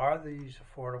 are these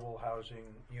affordable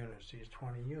housing units, these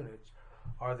 20 units,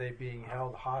 are they being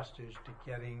held hostage to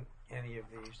getting any of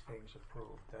these things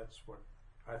approved? That's what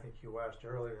I think you asked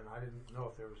earlier, and I didn't know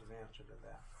if there was an answer to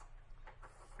that.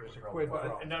 There's a quid pro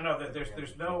quo. No.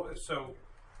 There's no. So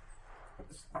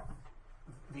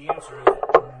the answer is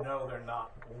no. They're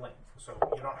not linked. So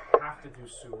you don't have to do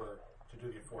sewer to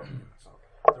do the affordable units.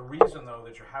 The reason, though,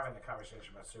 that you're having the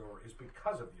conversation about sewer is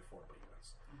because of the affordable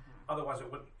units. Otherwise,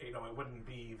 it wouldn't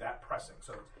be that pressing.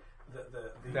 So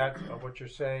that's what you're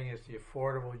saying is the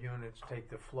affordable units take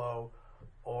the flow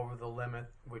over the limit,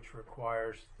 which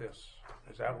requires this.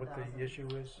 Is that what the issue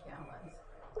is? Yeah,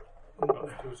 it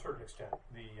was. To a certain extent,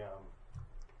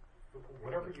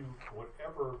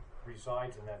 whatever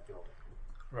resides in that building,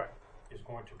 right, is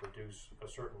going to produce a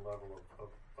certain level of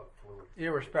fluid,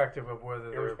 irrespective of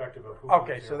whether irrespective of who.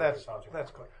 Okay, so that's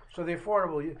clear. So the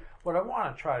affordable, what I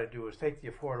want to try to do is take the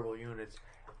affordable units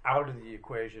out of the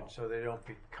equation, so they don't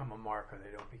become a marker.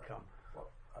 They don't become.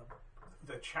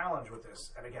 The challenge with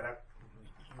this, and again,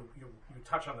 you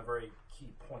touch on the very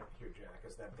key point here, Jack,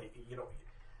 is that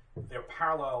they're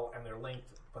parallel and they're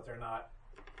linked, but they're not.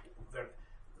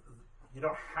 You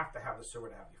don't have to have the sewer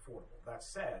to have the affordable. That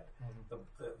said,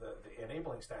 the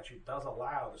enabling statute does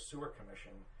allow the sewer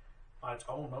commission, on its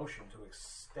own motion, to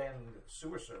extend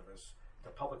sewer service to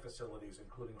public facilities,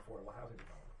 including affordable housing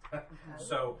development.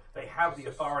 So they have the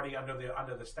authority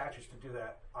under the statutes to do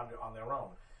that on their own.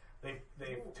 They've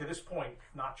to this point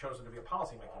not chosen to be a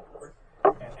policymaking board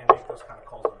and make those kind of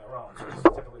calls on their own. So it's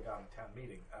typically gone to town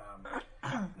meeting.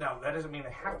 Now that doesn't mean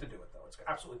they have to do it, though. It's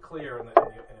absolutely clear in the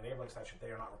enabling statute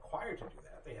they are not required to do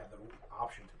that. They have the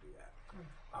option to do that.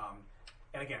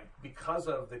 And again, because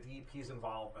of the DEP's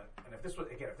involvement, and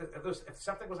if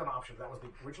septic was an option, that was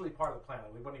originally part of the plan,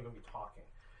 we wouldn't even be talking.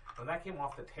 When that came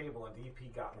off the table and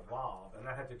DEP got involved, and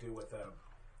that had to do with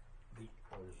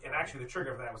and actually the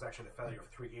trigger for that was actually the failure of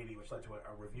 380, which led to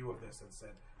a review of this and said,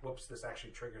 whoops, this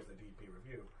actually triggers the DEP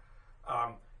review.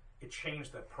 It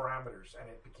changed the parameters and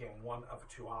it became one of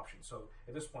two options. So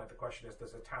at this point, the question is,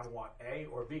 does the town want A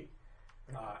or B?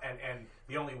 And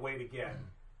the only way to get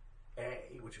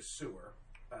A, which is sewer,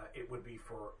 it would be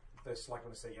for the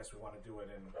selectmen to say, yes, we want to do it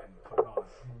and put it on.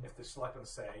 If the selectmen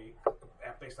say,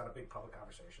 based on a big public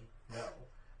conversation, no,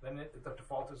 then the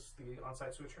default is the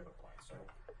on-site sewage treatment plant.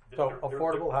 So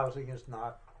affordable housing is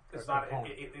not it's not,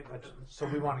 So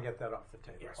we want to get that off the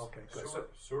table. Yes. Okay, good.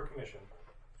 Sewer Commission,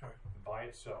 Alright. by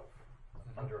itself,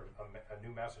 under a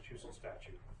new Massachusetts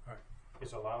statute, Alright.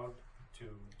 is allowed to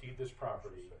deed this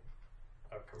property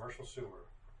a commercial sewer,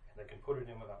 and they can put it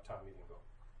in without town meeting vote.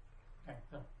 Okay,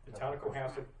 no. The town of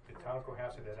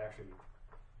Cohasset had actually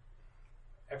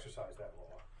exercised that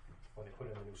law when they put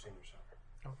in the new senior center.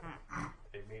 Okay.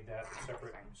 They made that a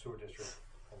separate sewer district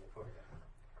and they put it in.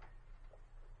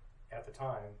 At the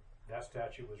time, that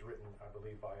statute was written, I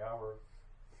believe, by our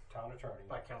town attorney.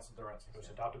 by Council Durant. It was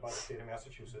adopted by the state of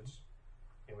Massachusetts,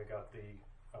 and we got the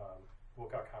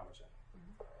Wilcox comments in.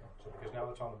 So because now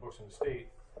it's on the books in the state,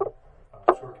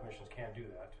 sewer commissions can do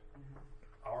that.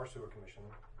 Our sewer commission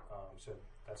said,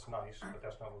 that's nice, but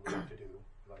that's not what we like to do.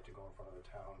 We like to go in front of the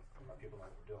town and let people know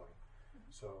what we're doing.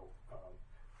 So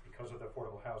because of the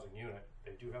affordable housing unit,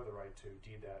 they do have the right to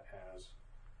deed that as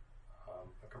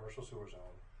a commercial sewer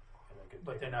zone. And they can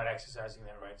But they're not exercising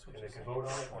their rights, which and they is can vote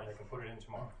on it, and they can put it in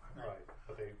tomorrow. Right. Right.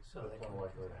 But they, so they can,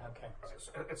 okay.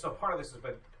 And so part of this has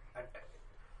been,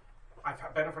 I've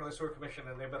been in front of the sewer commission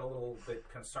and they've been a little bit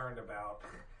concerned about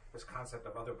this concept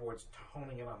of other boards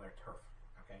toning in on their turf,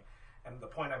 okay? And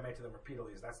the point I've made to them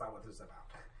repeatedly is that's not what this is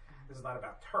about. This is not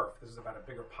about turf, this is about a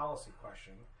bigger policy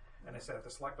question. And they said if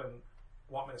the selectmen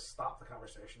want me to stop the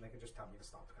conversation, they can just tell me to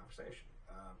stop the conversation.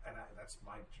 That's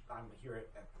I'm here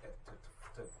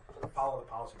to follow the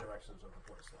policy directions of the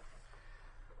Board of Selectmen.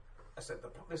 I said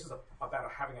this is about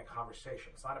having a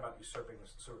conversation. It's not about usurping the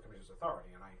sewer commission's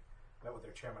authority. And I met with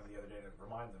their chairman the other day to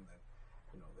remind them that,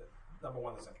 that number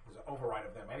one, there's an override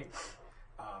of them anyway,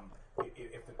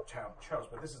 if the town chose.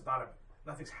 But this is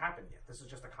nothing's happened yet. This is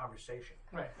just a conversation.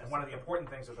 Right. And one of the important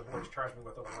things that the board's charged me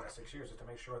with over the last 6 years is to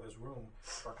make sure there's room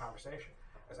for a conversation.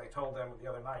 As I told them the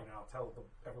other night, and I'll tell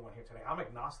everyone here today, I'm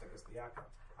agnostic as to the outcome.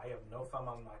 I have no thumb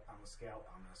on the scale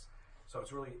on this. So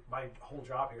it's really my whole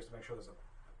job here is to make sure there's a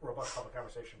robust public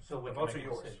conversation. So the votes are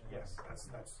yours. Yes,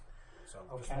 that's. So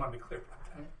Okay. just want to be clear about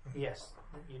that. Yes,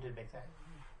 you did make that.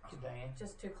 Diane?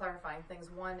 Just two clarifying things.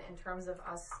 One, in terms of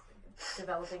us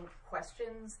developing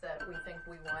questions that we think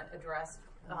we want addressed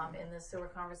in this sewer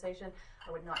conversation,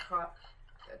 I would not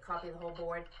copy the whole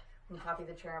board. We copy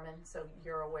the chairman, so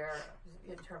you're aware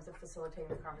in terms of facilitating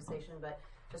the conversation, but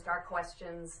just our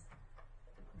questions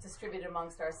distributed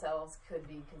amongst ourselves could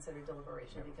be considered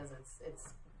deliberation because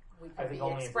we I could think be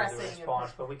only if expressing there's a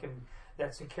response, but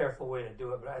that's a careful way to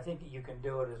do it, but I think you can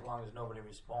do it as long as nobody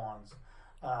responds.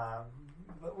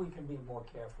 But we can be more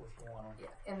careful if you want to.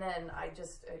 Yeah, and then I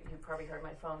just, you probably heard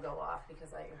my phone go off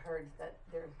because I heard that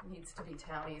there needs to be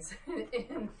townies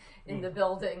in the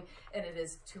building, and it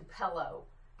is Tupelo,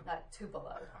 not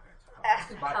Tupelo.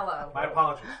 Tupelo. My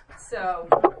apologies. So,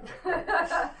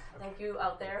 thank you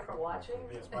out there for watching.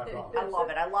 Yes, my apologies. I love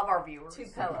it. I love our viewers.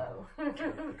 Tupelo.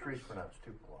 The tree's pronounced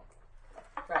Tupelo.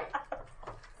 Right.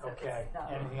 Okay, No.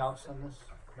 anything else on this?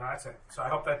 No, that's it. So I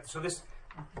hope that. So this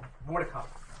more to come.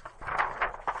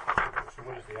 so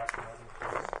what is the action item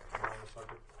on the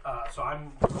subject? So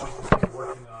I'm going to be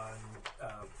working on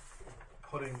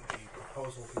putting a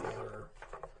proposal together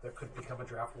that could become a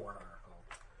draft warrant article,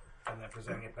 and then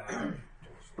presenting it back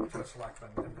to the selectmen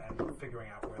and figuring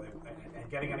out where they and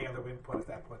getting any other input at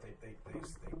that point they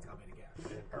tell me to get.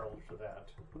 And in parallel to that,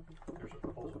 there's a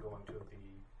proposal going to the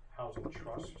housing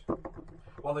trust.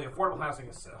 Well, the affordable housing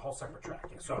is a whole separate track.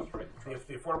 Yeah. So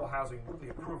the affordable housing, the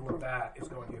approval of that is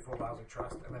going to the Affordable Housing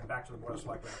Trust, and then back to the Board of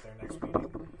Selectmen at their next meeting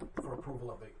for approval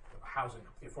of the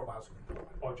affordable housing.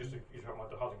 Oh, you're talking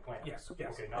about the housing plan? Yes,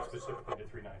 yes. Okay, not specifically to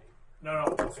 390. No,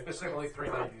 specifically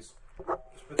 390s.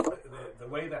 The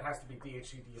way that has to be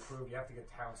DHCD approved, you have to get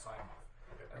town sign-off.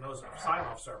 And those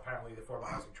sign-offs are apparently the Affordable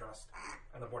Housing Trust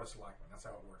and the Board of Selectmen. That's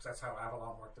how it works. That's how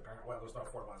Avalon worked apparently. Well, there's no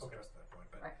Affordable Housing Trust at that point.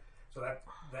 But so that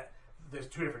there's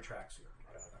two different tracks here.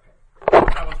 Okay.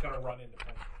 That one's going to run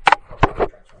independently.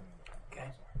 Okay.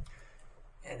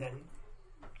 And then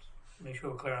make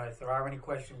sure we're clear on it. If there are any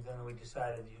questions, then we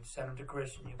decided you send them to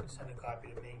Chris and you can send a copy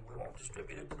to me. We won't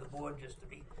distribute it to the board just to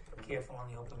be careful on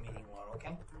the open meeting law,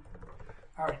 okay?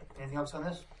 All right, anything else on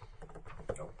this?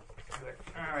 Nope. Good.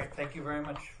 All right, thank you very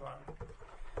much for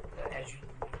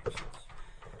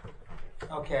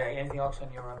Okay, anything else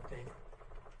on your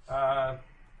update?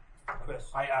 Chris?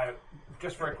 I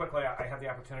just very quickly, I had the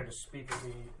opportunity to speak at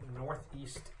the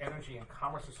Northeast Energy and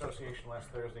Commerce Association last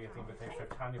Thursday at the invitation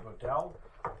of Tanya Bodell,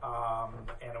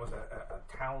 and it was a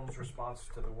town's response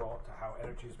to the world, to how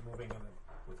energy is moving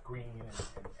with green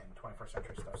and 21st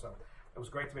century stuff. So it was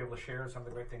great to be able to share some of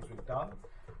the great things we've done.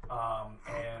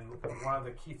 And one of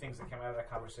the key things that came out of that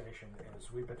conversation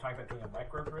is we've been talking about doing a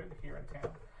microgrid here in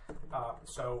town.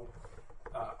 So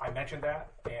I mentioned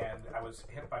that, and I was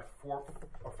hit by 4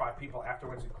 or 5 people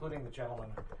afterwards, including the gentleman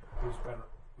who's been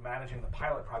managing the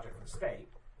pilot project for the state,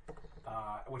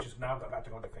 which is now about to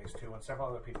go into phase 2, and several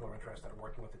other people are interested in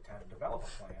working with the town to develop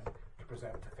a plan to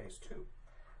present to phase 2.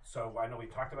 So I know we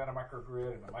talked about a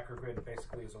microgrid, and a microgrid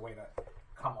basically is a way to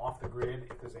come off the grid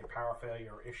if there's a power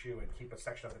failure or issue and keep a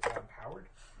section of the town powered.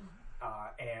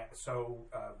 And so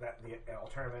that the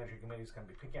Alternative Energy Committee is going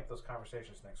to be picking up those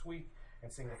conversations next week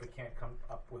and seeing if we can't come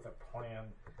up with a plan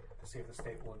to see if the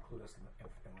state will include us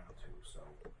in round 2. So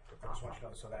I just want you to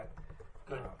know, so that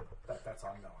that's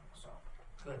ongoing. So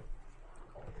Good.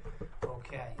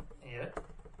 Okay. Yeah.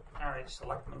 All right.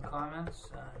 Selectmen comments.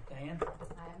 Dan.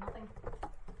 I have nothing.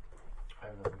 I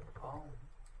have nothing. Paul.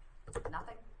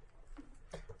 Nothing.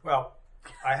 Well,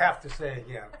 I have to say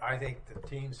again, I think the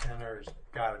teen center has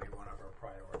got to be one of our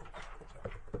priorities.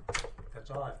 So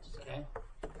that's all I have to say. Okay.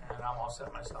 And I'm all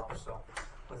set myself. So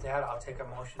with that, I'll take a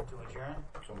motion to adjourn.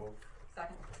 So moved.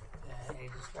 Second. Any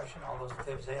discussion? All those in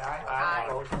favor say aye. Aye.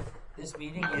 Opposed? This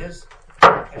meeting is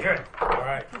adjourned. All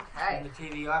right. Turn the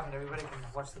TV off and everybody can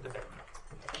watch the debate.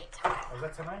 is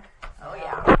that tonight? Oh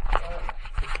yeah.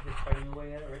 Just fighting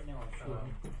away at it right now. I'm sure.